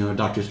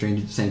Doctor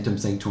Strange Sanctum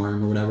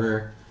Sanctorum or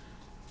whatever.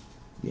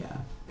 Yeah,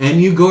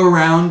 and you go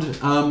around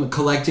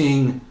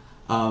collecting.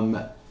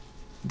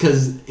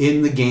 Because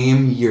in the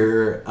game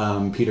you're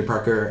Peter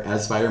Parker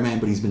as Spider-Man,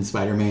 but he's been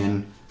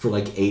Spider-Man for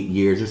like 8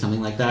 years or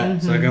something like that.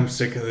 It's like I'm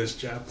sick of this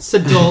job. It's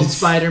adult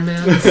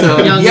Spider-Man.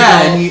 So Young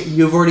yeah, adult. and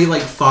you've already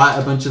like fought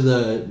a bunch of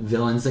the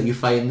villains that you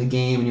fight in the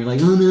game, and you're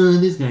like, oh no,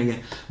 this guy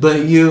again.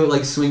 But you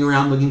like swing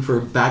around looking for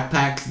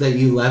backpacks that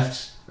you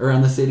left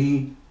around the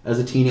city as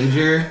a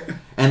teenager,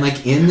 and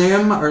like in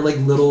them are like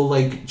little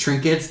like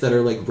trinkets that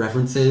are like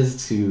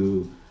references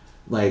to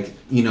like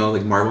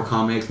like Marvel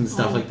comics and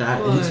stuff like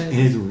that. And it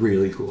is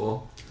really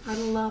cool. I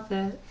love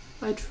it.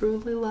 I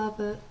truly love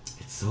it.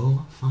 It's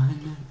so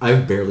fun.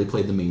 I've barely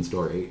played the main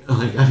story.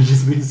 Like I've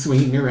just been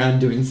swinging around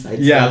doing side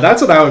Yeah, stuff.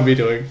 that's what I would be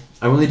doing.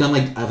 I've only done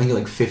like I think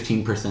like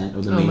 15%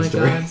 of the Oh main my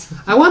story. god.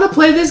 I want to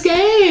play this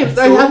game. It's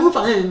so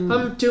fun.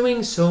 I'm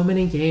doing so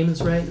many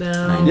games right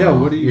now. I know. Yeah,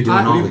 what are you- You're doing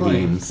what are all you the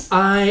playing? games.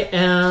 I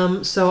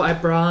am. So I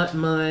brought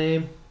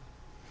my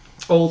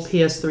old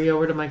PS3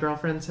 over to my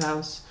girlfriend's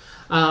house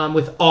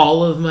with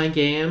all of my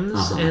games,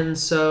 Uh-huh. and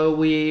so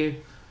we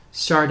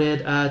started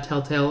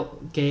Telltale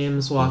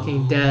Games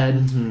Walking Oh. Dead.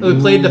 Mhm. We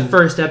played the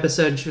first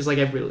episode, and she was like,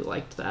 "I really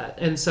liked that,"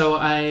 and so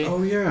I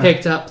Oh yeah.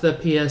 picked up the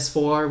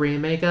PS4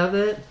 remake of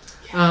it,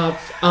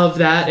 of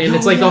that, and Oh,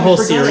 it's like yeah, the I whole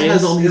forgot it series.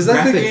 has all these Is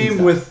that the graphics and game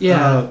stuff. with?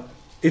 Yeah.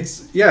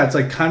 It's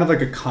like kind of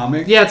like a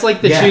comic. Yeah, it's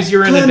like the Yeah. Choose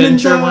Your Own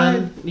Adventure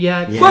Clementine. one.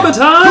 Yeah, Yeah.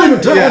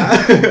 Clementine!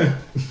 Yeah.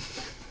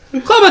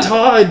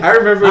 Clementine! I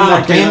remember when Oh,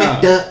 that came damn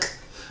out. it, Duck.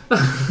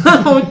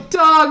 Oh,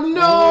 dog,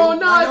 no, Oh,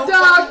 not no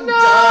dog, fucking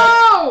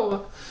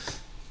no!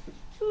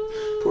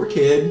 Poor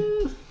kid.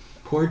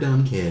 Poor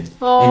dumb kid.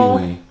 Oh.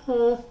 Anyway.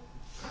 Oh.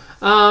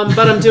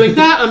 But I'm doing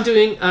that. I'm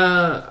doing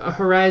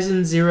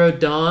Horizon Zero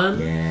Dawn,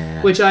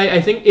 Yeah. which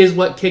I think is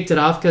what kicked it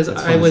off because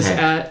That's I fun was as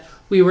heck.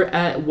 we were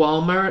at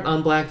Walmart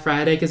on Black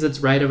Friday because it's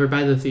right over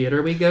by the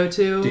theater we go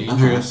to.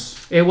 Dangerous.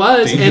 It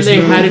was, Dangerous and they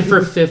move. had it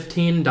for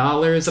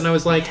 $15, and I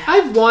was like,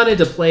 I've wanted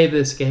to play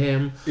this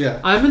game. Yeah.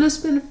 I'm gonna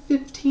spend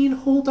 $15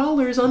 whole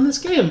on this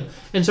game,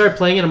 and started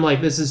playing it. I'm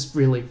like, this is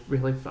really,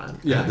 really fun.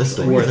 Yeah, the it's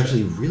story worth is it.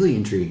 actually really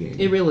intriguing.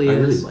 It really I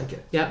is. really like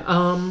it. Yeah.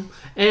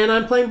 And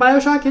I'm playing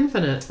BioShock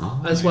Infinite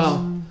Oh, as nice.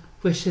 well,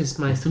 which is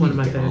I still one of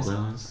need my to get all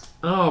favorites. those.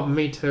 Oh,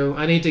 me too.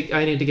 I need to get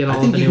I all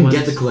of think the you new can ones.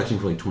 get the collection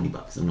for like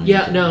 $20. I'm not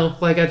Yeah, even no,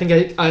 like I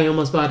think I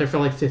almost bought it for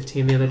like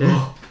 15 the other day.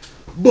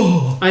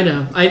 kidding. I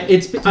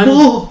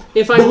know.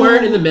 If I Bah.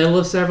 weren't in the middle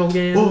of several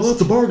games. Oh,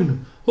 that's a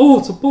bargain. Oh,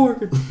 it's a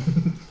bargain.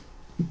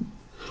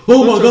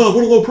 Oh my god,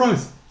 what a low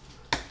price.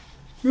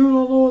 You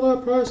don't know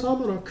that price, I'm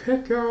gonna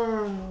kick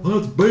your ass.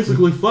 That's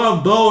basically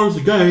 $5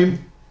 a game.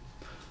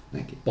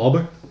 Thank you.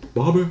 Bobber.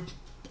 Bobby,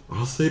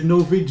 I said no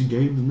video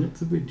games, and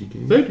that's a video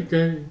game. Video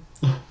game.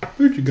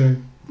 Video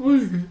game.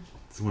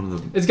 It's one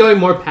of the... It's going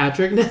more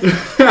Patrick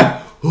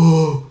now.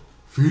 Oh,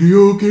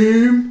 video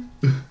game?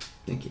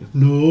 Thank you.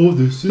 No,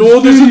 this is. No,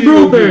 this is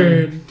video game.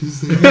 broken.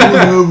 Does anyone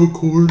have a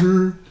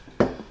quarter?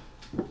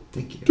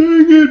 Thank you.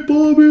 Dang it,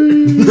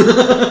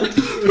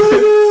 Bobby.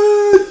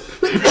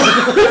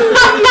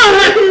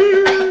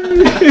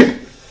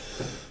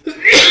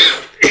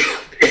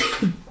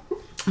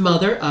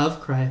 Mother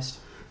of Christ.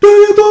 Dang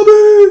it,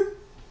 Bobby!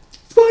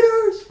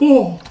 Spiders!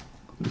 Oh.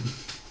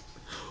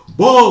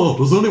 Bob,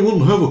 does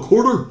anyone have a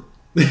quarter?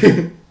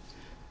 Thank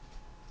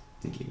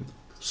you.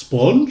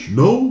 Sponge?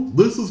 No,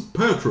 this is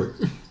Patrick.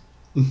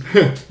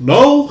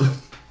 No.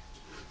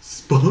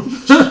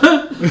 Sponge?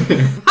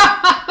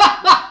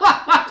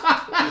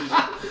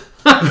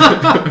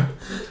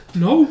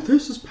 No,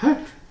 this is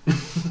Patrick.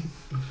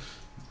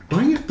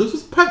 Dang it, this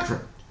is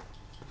Patrick.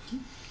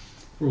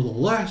 For the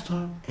last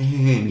time.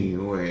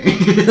 Anyway.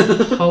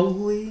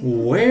 Holy.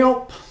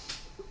 Welp.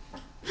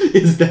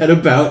 Is that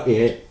about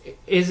it?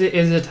 Is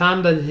it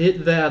time to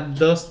hit that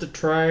dust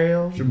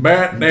trail? It's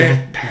about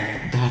that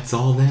time. That's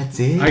all that's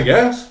it? I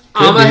guess.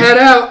 I'ma head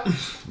out.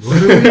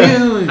 What are we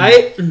doing?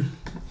 I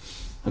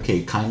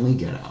Okay, kindly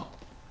get out.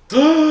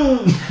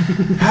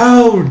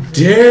 How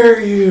dare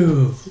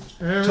you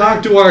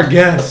talk to our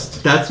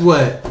guest? That's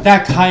what...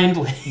 that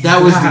kindly.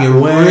 That was the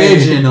That way.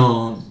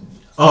 original.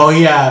 Oh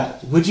yeah.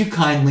 Would you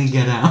kindly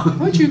get out?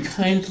 Would you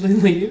kindly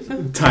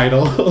leave?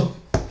 Title.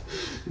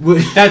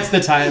 Would- That's the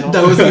title.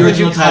 that was the Would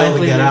original you title to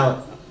kindly Get leave?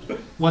 Out.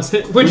 Was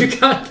it? Would you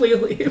kindly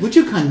leave? Would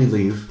you kindly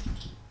leave?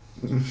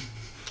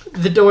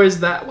 The door's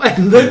that way.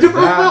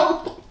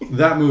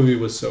 That movie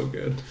was so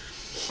good.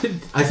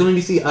 I still need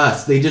to see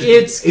Us. They just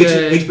It's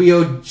good.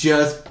 HBO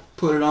just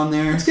put it on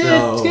there. It's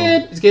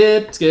good.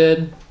 It's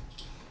good.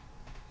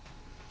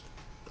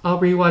 I'll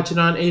rewatch it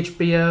on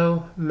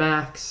HBO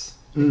Max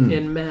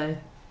in May.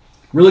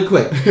 Really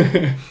quick,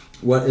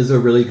 what is a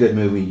really good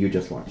movie you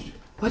just watched?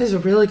 What is a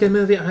really good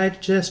movie I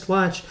just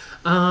watched?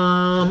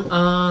 I'm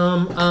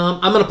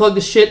gonna plug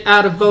the shit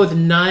out of both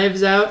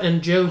Knives Out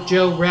and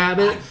Jojo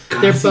Rabbit.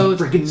 They're both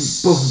both of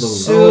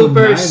those.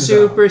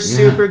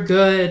 super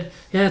good.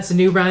 Yeah, it's the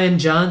new Ryan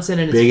Johnson,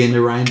 and it's Big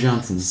into Ryan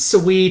Johnson.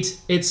 sweet.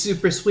 It's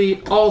super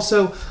sweet.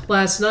 Also,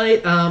 last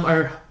night,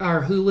 our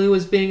Hulu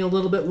was being a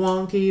little bit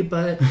wonky,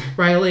 but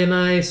Riley and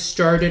I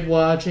started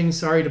watching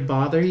Sorry to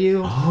Bother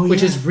You,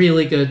 which is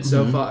really good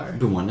so far.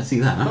 Been wanting to see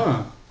that.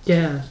 Huh.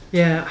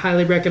 Yeah,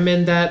 highly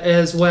recommend that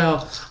as well.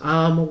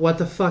 What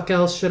the fuck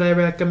else should I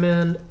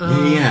recommend?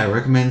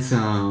 Recommend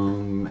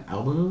some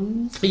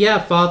albums. Yeah,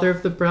 Father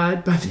of the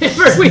Bride by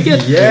Vampire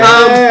Weekend.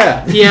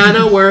 Yeah.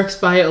 Piano Works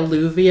by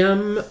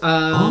Illuvium.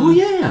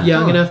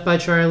 Young Oh. Enough by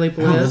Charlie I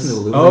haven't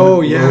listened Bliss. to Illuvium.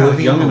 Oh, yeah,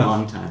 Illuvium Young in a Enough.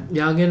 long time.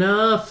 Young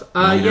Enough.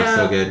 Young Enough's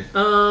so good.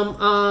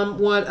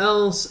 What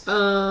else?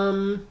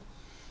 I'm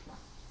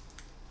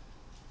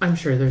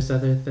sure there's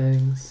other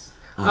things.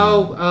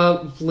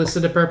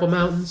 Listen to Purple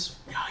Mountains.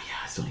 Oh yeah,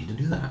 I still need to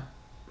do that.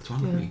 What's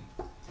wrong with me?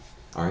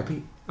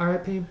 R.I.P.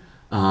 R.I.P.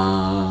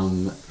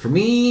 For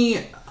me,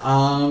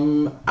 I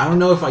don't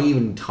know if I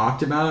even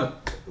talked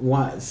about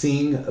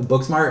seeing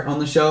Booksmart on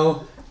the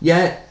show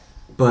yet,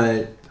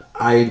 but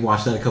I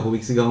watched that a couple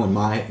weeks ago, and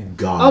my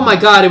god! Oh my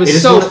god, it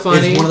was so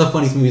funny. It's one of the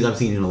funniest movies I've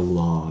seen in a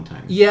long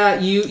time. Yeah,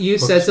 you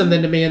said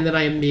something to me, and then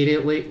I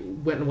immediately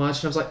went and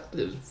watched, and I was like,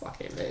 "This is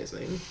fucking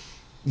amazing."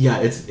 Yeah,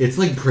 it's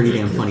like pretty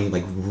damn funny,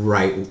 like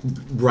right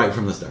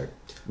from the start.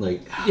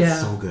 Like,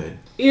 it's so good.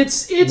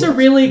 It's a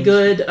really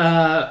good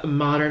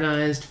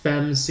modernized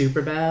femme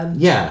Superbad.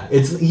 Yeah,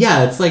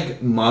 it's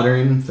like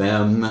modern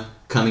femme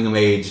coming of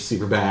age,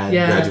 super bad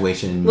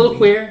graduation. Little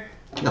queer.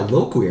 Yeah, a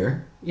little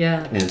queer.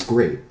 Yeah, and it's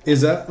great.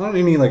 Is that on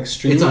any like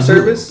streaming It's on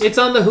service? it's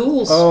on the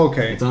Hools. Oh,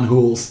 okay. It's on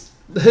Hools.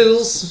 The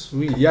Hools.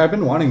 Sweet. Yeah, I've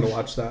been wanting to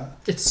watch that.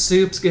 It's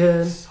soup's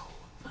good.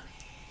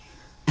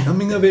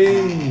 Coming of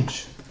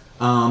age.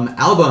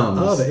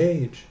 Albums. Of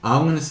age.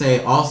 I'm gonna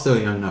say also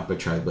Young Enough by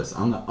Charlie Bliss.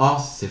 I'm gonna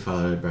also say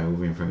Father by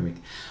Vampire Week.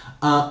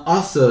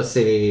 Also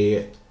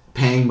say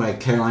Pang by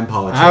Caroline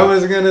Polachek. I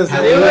was gonna Have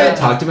say we that.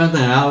 talked about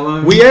that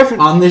album? We haven't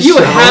on this You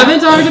show.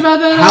 haven't talked about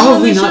that album? How have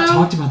on we the not show?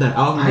 talked about that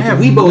album? I have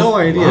we both no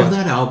idea. love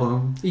that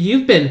album.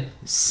 You've been.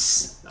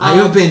 I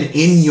have been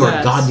in your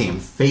obsessed. goddamn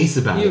face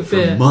about it You've for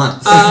been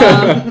months.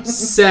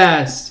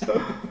 obsessed.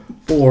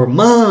 4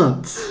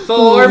 months.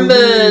 4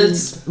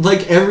 months.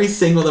 Like every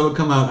single that would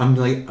come out, I'm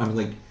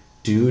like,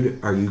 dude,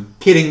 are you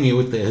kidding me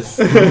with this?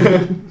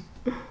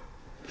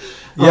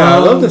 Yeah, I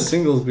love the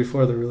singles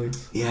before the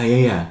release.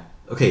 Yeah.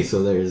 Okay,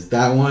 so there's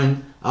that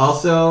one.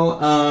 Also,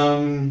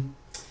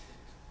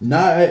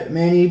 not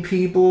many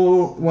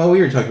people. Well,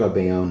 we were talking about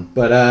Bayonne,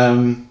 but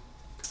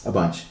a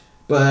bunch.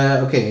 But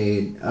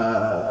okay,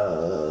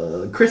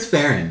 Chris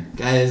Farron,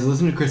 guys,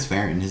 listen to Chris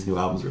Farron. His new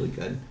album's really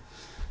good.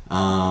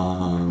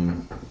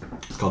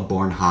 It's called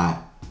Born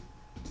Hot,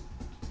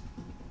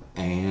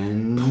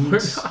 and We're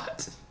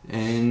not.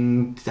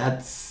 and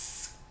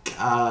that's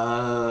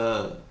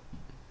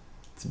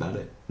about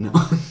it. No.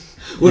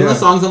 One of the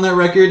songs on that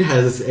record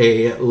has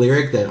a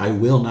lyric that I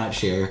will not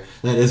share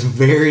that is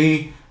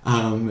very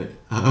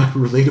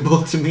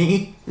relatable to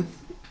me.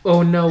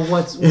 Oh no!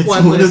 It's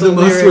what one is of the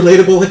most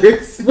lyric? relatable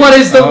lyrics. What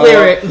is the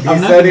lyric? He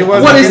said he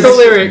wasn't What is the gonna-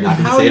 lyric? Not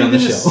gonna How say are it you on the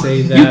gonna show.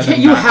 say that? You and can't.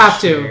 You not have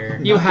share?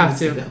 to. You Not have gonna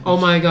say to. that. Oh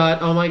my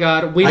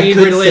god! We I need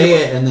could relatable.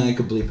 say it and then I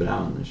could bleep it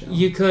out on the show.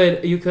 You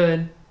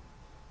could.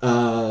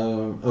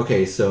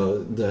 Okay,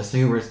 so the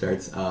second word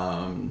starts.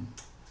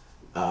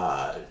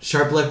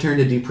 Sharp left turn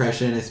to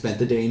depression. I spent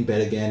the day in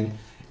bed again.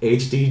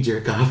 HD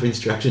jerk off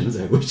instructions.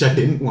 I wish I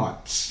didn't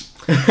watch.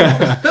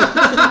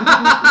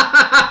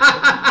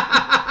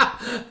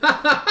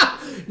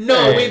 No,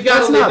 Hey, we've got to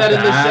that's leave not that in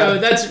the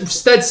bad. show.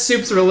 That's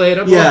Soup's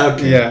relatable. Yeah.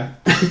 Okay. Yeah.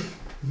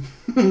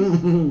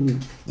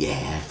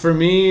 Yeah. For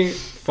me,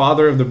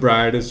 Father of the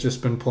Bride has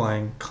just been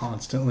playing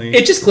constantly.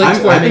 It just clicked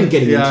for I've me. been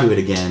getting Yeah. into it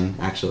again,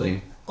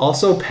 actually.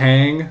 Also,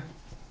 Pang,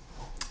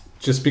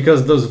 just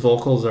because those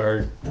vocals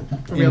are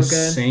Real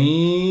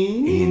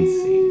insane.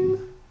 Insane.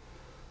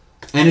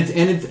 And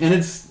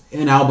it's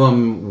an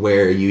album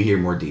where you hear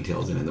more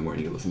details in it the more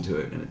you listen to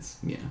it, and it's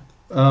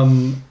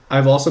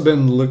I've also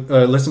been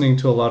listening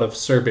to a lot of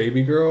Sir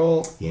Baby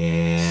Girl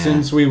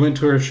since we went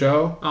to her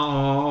show.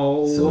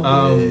 Oh. So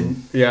good.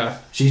 Yeah.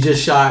 She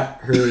just shot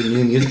her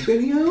new music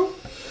video.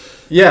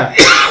 Yeah.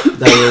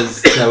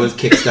 That was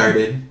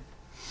kickstarted.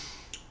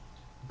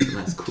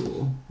 That's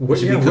cool. Where,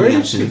 Should be yeah, coming where out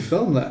did she soon.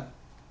 film that?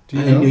 Do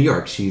you In know? New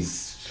York. She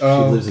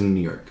Oh. lives in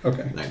New York.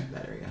 Okay.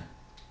 That area.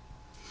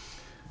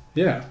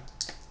 Yeah.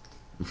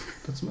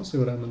 That's mostly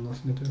what I've been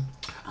listening to.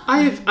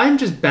 I'm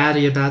just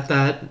batty about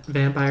that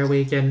Vampire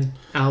Weekend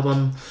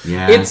album.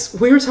 Yeah.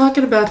 We were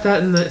talking about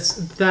that in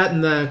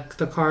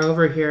the car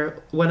over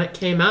here when it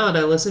came out.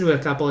 I listened to it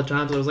a couple of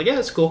times. I was like, yeah,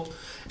 it's cool.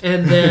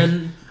 And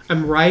then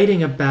I'm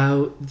writing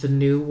about the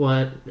new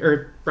one,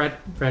 or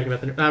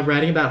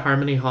writing about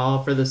Harmony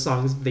Hall for the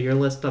Songs of the Year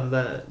list on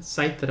the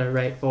site that I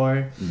write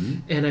for. Mm-hmm.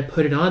 And I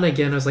put it on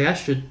again. I was like, I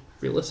should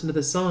re-listen to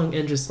this song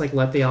and just like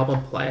let the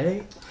album play.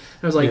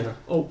 And I was like,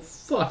 oh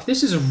fuck,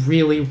 this is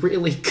really,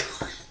 really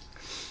good.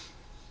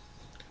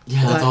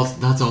 Yeah,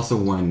 that's also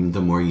one.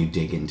 The more you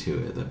dig into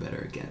it, the better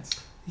it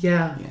gets.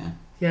 Yeah.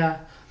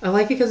 I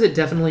like it because it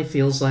definitely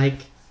feels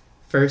like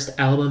first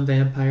album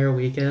Vampire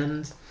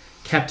Weekend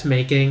kept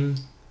making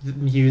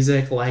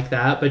music like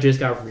that, but just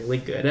got really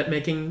good at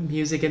making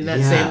music in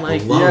that same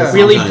like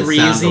really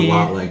breezy. Sound a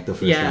lot like the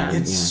first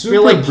album. It's super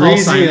really like Paul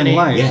breezy and Simon-y.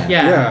 light.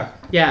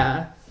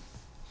 Yeah.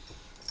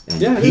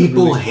 And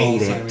people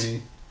hate it. Simon-y.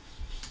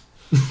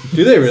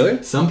 Do they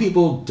really? Some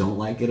people don't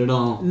like it at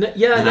all.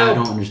 I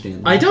don't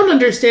understand that. I don't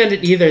understand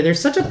it either. They're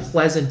such a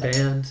pleasant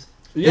band.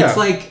 Yeah. It's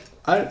like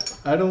I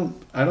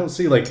don't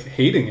see like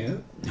hating it.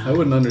 No. I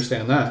wouldn't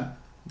understand that.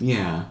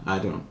 yeah, I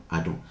don't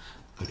get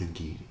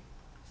it.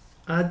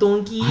 I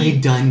don't get I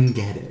done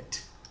get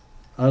it.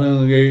 I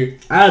don't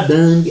get. I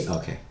done get.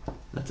 Okay,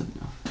 that's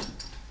enough.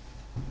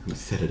 We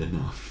said it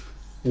enough.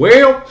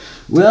 Well,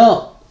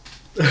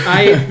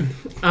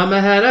 I'm a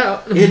head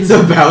out. It's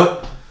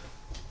about.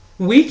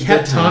 We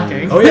kept Good time.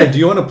 talking. oh yeah. Do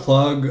you want to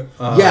plug?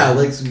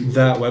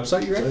 That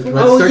website you write for.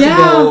 Let's start to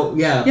go.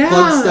 Yeah.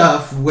 Plug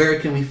stuff. Where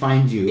can we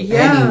find you?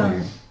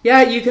 Anywhere.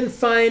 Yeah, you can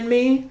find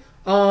me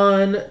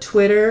on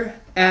Twitter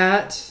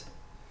at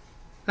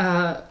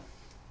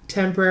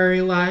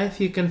Temporary Life.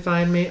 You can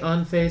find me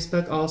on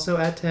Facebook also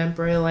at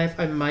Temporary Life.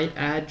 I might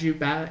add you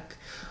back.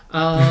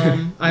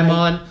 I'm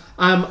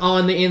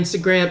on the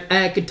Instagram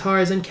at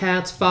Guitars and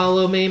Cats.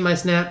 Follow me. My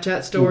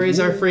Snapchat stories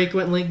are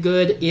frequently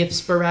good, if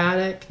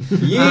sporadic.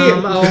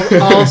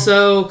 I'll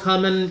also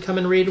come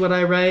and read what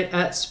I write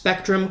at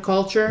Spectrum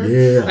Culture.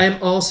 Yeah.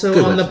 I'm also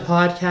Good on the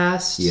website.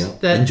 podcast. Yep.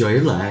 That Enjoy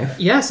your life.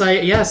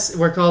 Yes,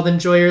 we're called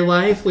Enjoy Your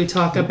Life. We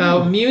talk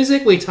about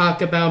music, we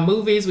talk about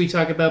movies, we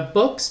talk about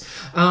books,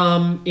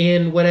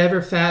 in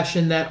whatever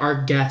fashion that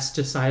our guest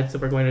decides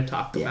that we're going to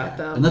talk about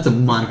them. And that's a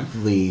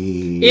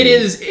monthly. It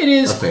is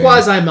affair.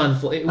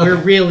 quasi-monthly. Okay. We're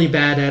really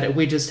bad at it.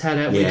 We just had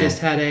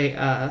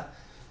a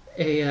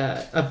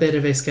Yeah. bit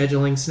of a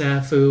scheduling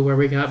snafu where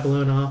we got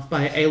blown off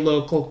by a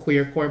local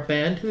queercore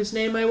band whose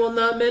name I will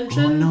not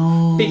mention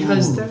Oh, no.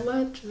 because they're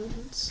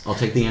legends. I'll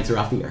take the answer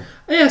off the air.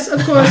 Yes, of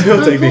course.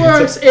 I'll Of take the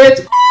course. answer.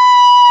 It's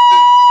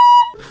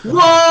Whoa!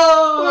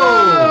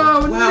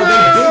 Whoa, Wow, no.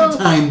 they big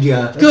timed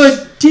ya.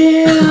 good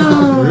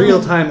damn.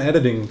 Real-time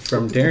editing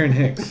from Darren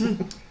Hicks.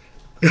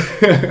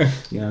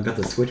 Yeah, I've got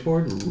the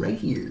switchboard right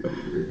here.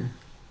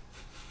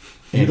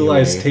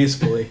 Utilized Anyway.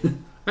 tastefully.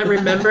 I'm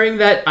remembering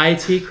that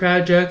IT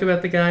crowd joke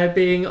about the guy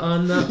being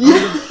on the.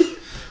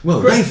 Well,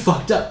 they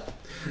fucked up.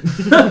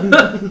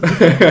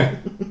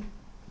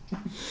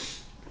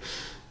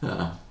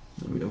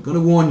 I'm gonna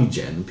warn you,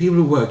 Jen. The people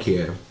who work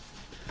here,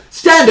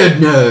 standard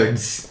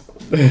nerds.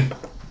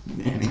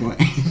 Anyway,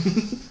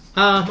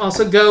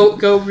 Also,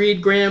 go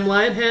read Graham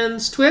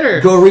Linehan's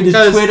Twitter. go read his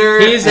 'Cause Twitter.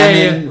 He's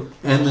and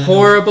then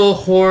horrible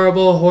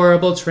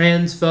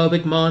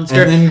transphobic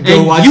monster. And then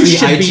go watch you the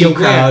should be IT aware.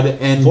 crowd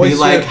and Voice be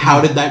like, it.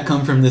 how did that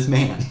come from this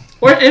man?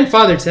 And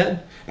Father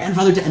Ted. And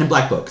Father Ted and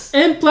Black Books.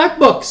 And Black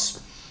Books.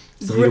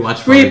 So you watch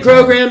Free Father Ted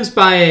programs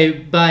by a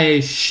by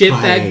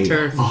shitbag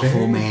turf. awful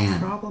Very man.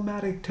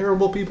 Problematic,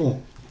 terrible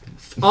people.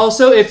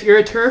 Also, if you're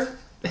a turf,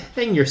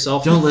 hang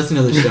yourself. Don't listen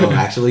to the show.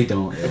 Actually,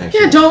 don't.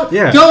 Actually.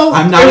 Yeah. Go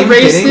I'm not even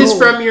erase kidding. this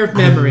from your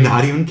memory. I'm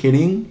not even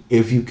kidding.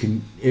 If you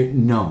can,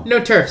 no. No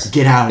turfs.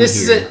 Get out of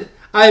This here. is it.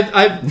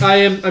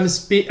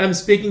 I'm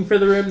speaking for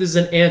the room. This is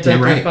an anti-turf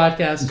Damn right.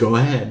 podcast. Go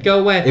ahead. Go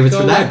away. If it's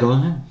Go for away. that, go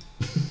ahead.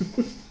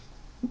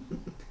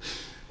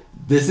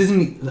 This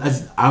isn't.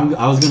 I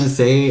was gonna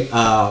say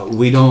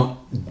we don't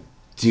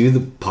do the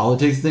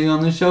politics thing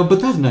on this show,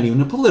 but that's not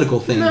even a political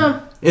thing. No.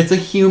 It's a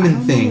human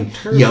know thing. what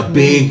turf You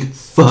big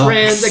fucks.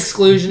 Trans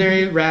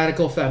exclusionary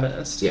radical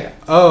feminist. Yeah.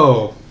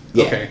 Oh.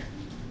 Yeah. Okay.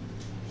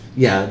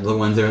 Yeah, the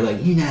ones that are like,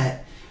 you're not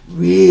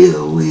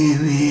real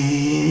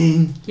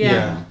women.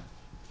 Yeah.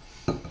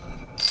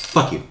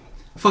 Fuck you.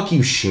 Fuck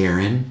you,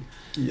 Sharon.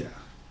 Yeah.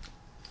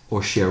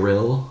 Or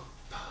Cheryl.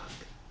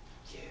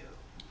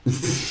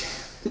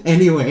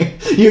 Anyway,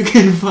 you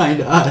can find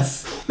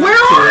us. Where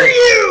are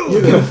you?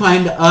 You can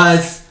find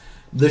us,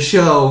 the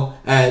show,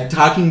 at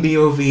Talking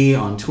BOV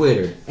on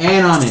Twitter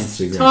and on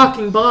Instagram.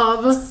 Talking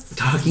Bob.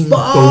 Talking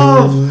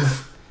Bob.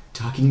 Bove.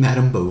 Talking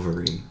Madame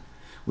Bovary.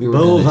 We were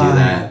going to do Bovine.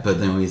 that, but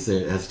then we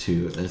said that's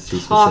too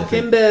specific.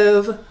 Talking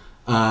Bov.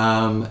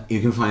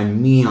 You can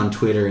find me on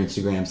Twitter,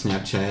 Instagram,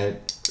 Snapchat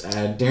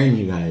at Darren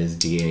You Guys,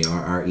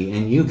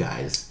 DARREN You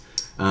Guys.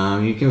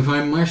 You can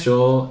find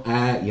Marshall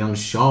at Young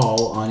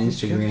Shawl on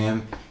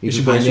Instagram. You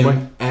can find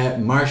him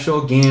at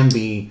Marshall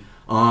Gamby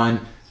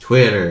on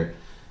Twitter.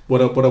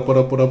 What up, what up, what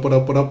up, what up, what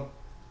up, what up?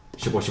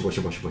 Shaboy, shaboy,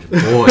 shaboy, shaboy,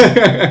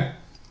 shaboy.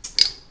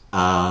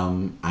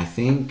 I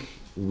think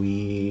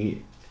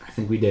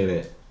we did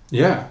it.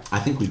 Yeah. I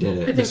think we did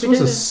I it. think This we was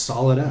did a it.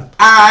 solid app.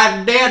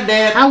 I did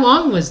it. How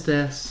long was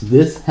this?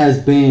 This has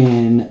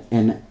been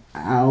an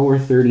hour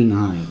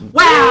 39.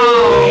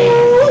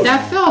 Wow!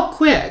 That felt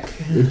quick.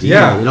 It did.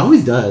 Yeah. It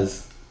always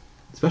does.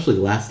 Especially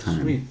last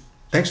time. Sweet.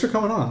 Thanks for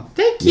coming on.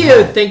 Thank you.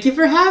 Yeah. Thank you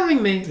for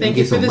having me. Thank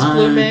you for so this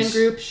Blue Man much.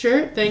 Group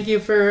shirt. Thank you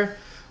for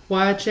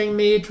watching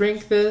me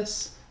drink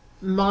this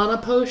mana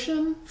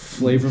potion.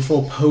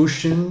 Flavorful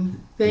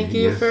potion. Thank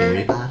you for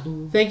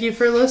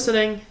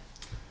listening.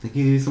 Thank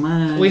you so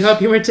much. We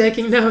hope you were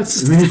taking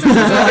notes.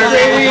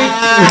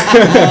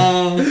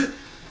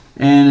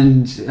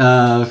 And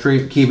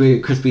keep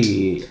it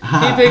crispy.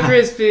 Keep it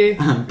crispy.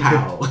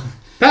 Pow.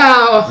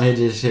 Pow! I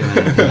just shit my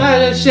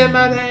I just shit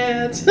my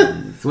pants.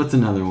 What's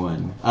another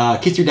one?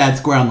 Kiss your dad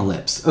square on the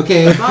lips.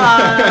 Okay, bye.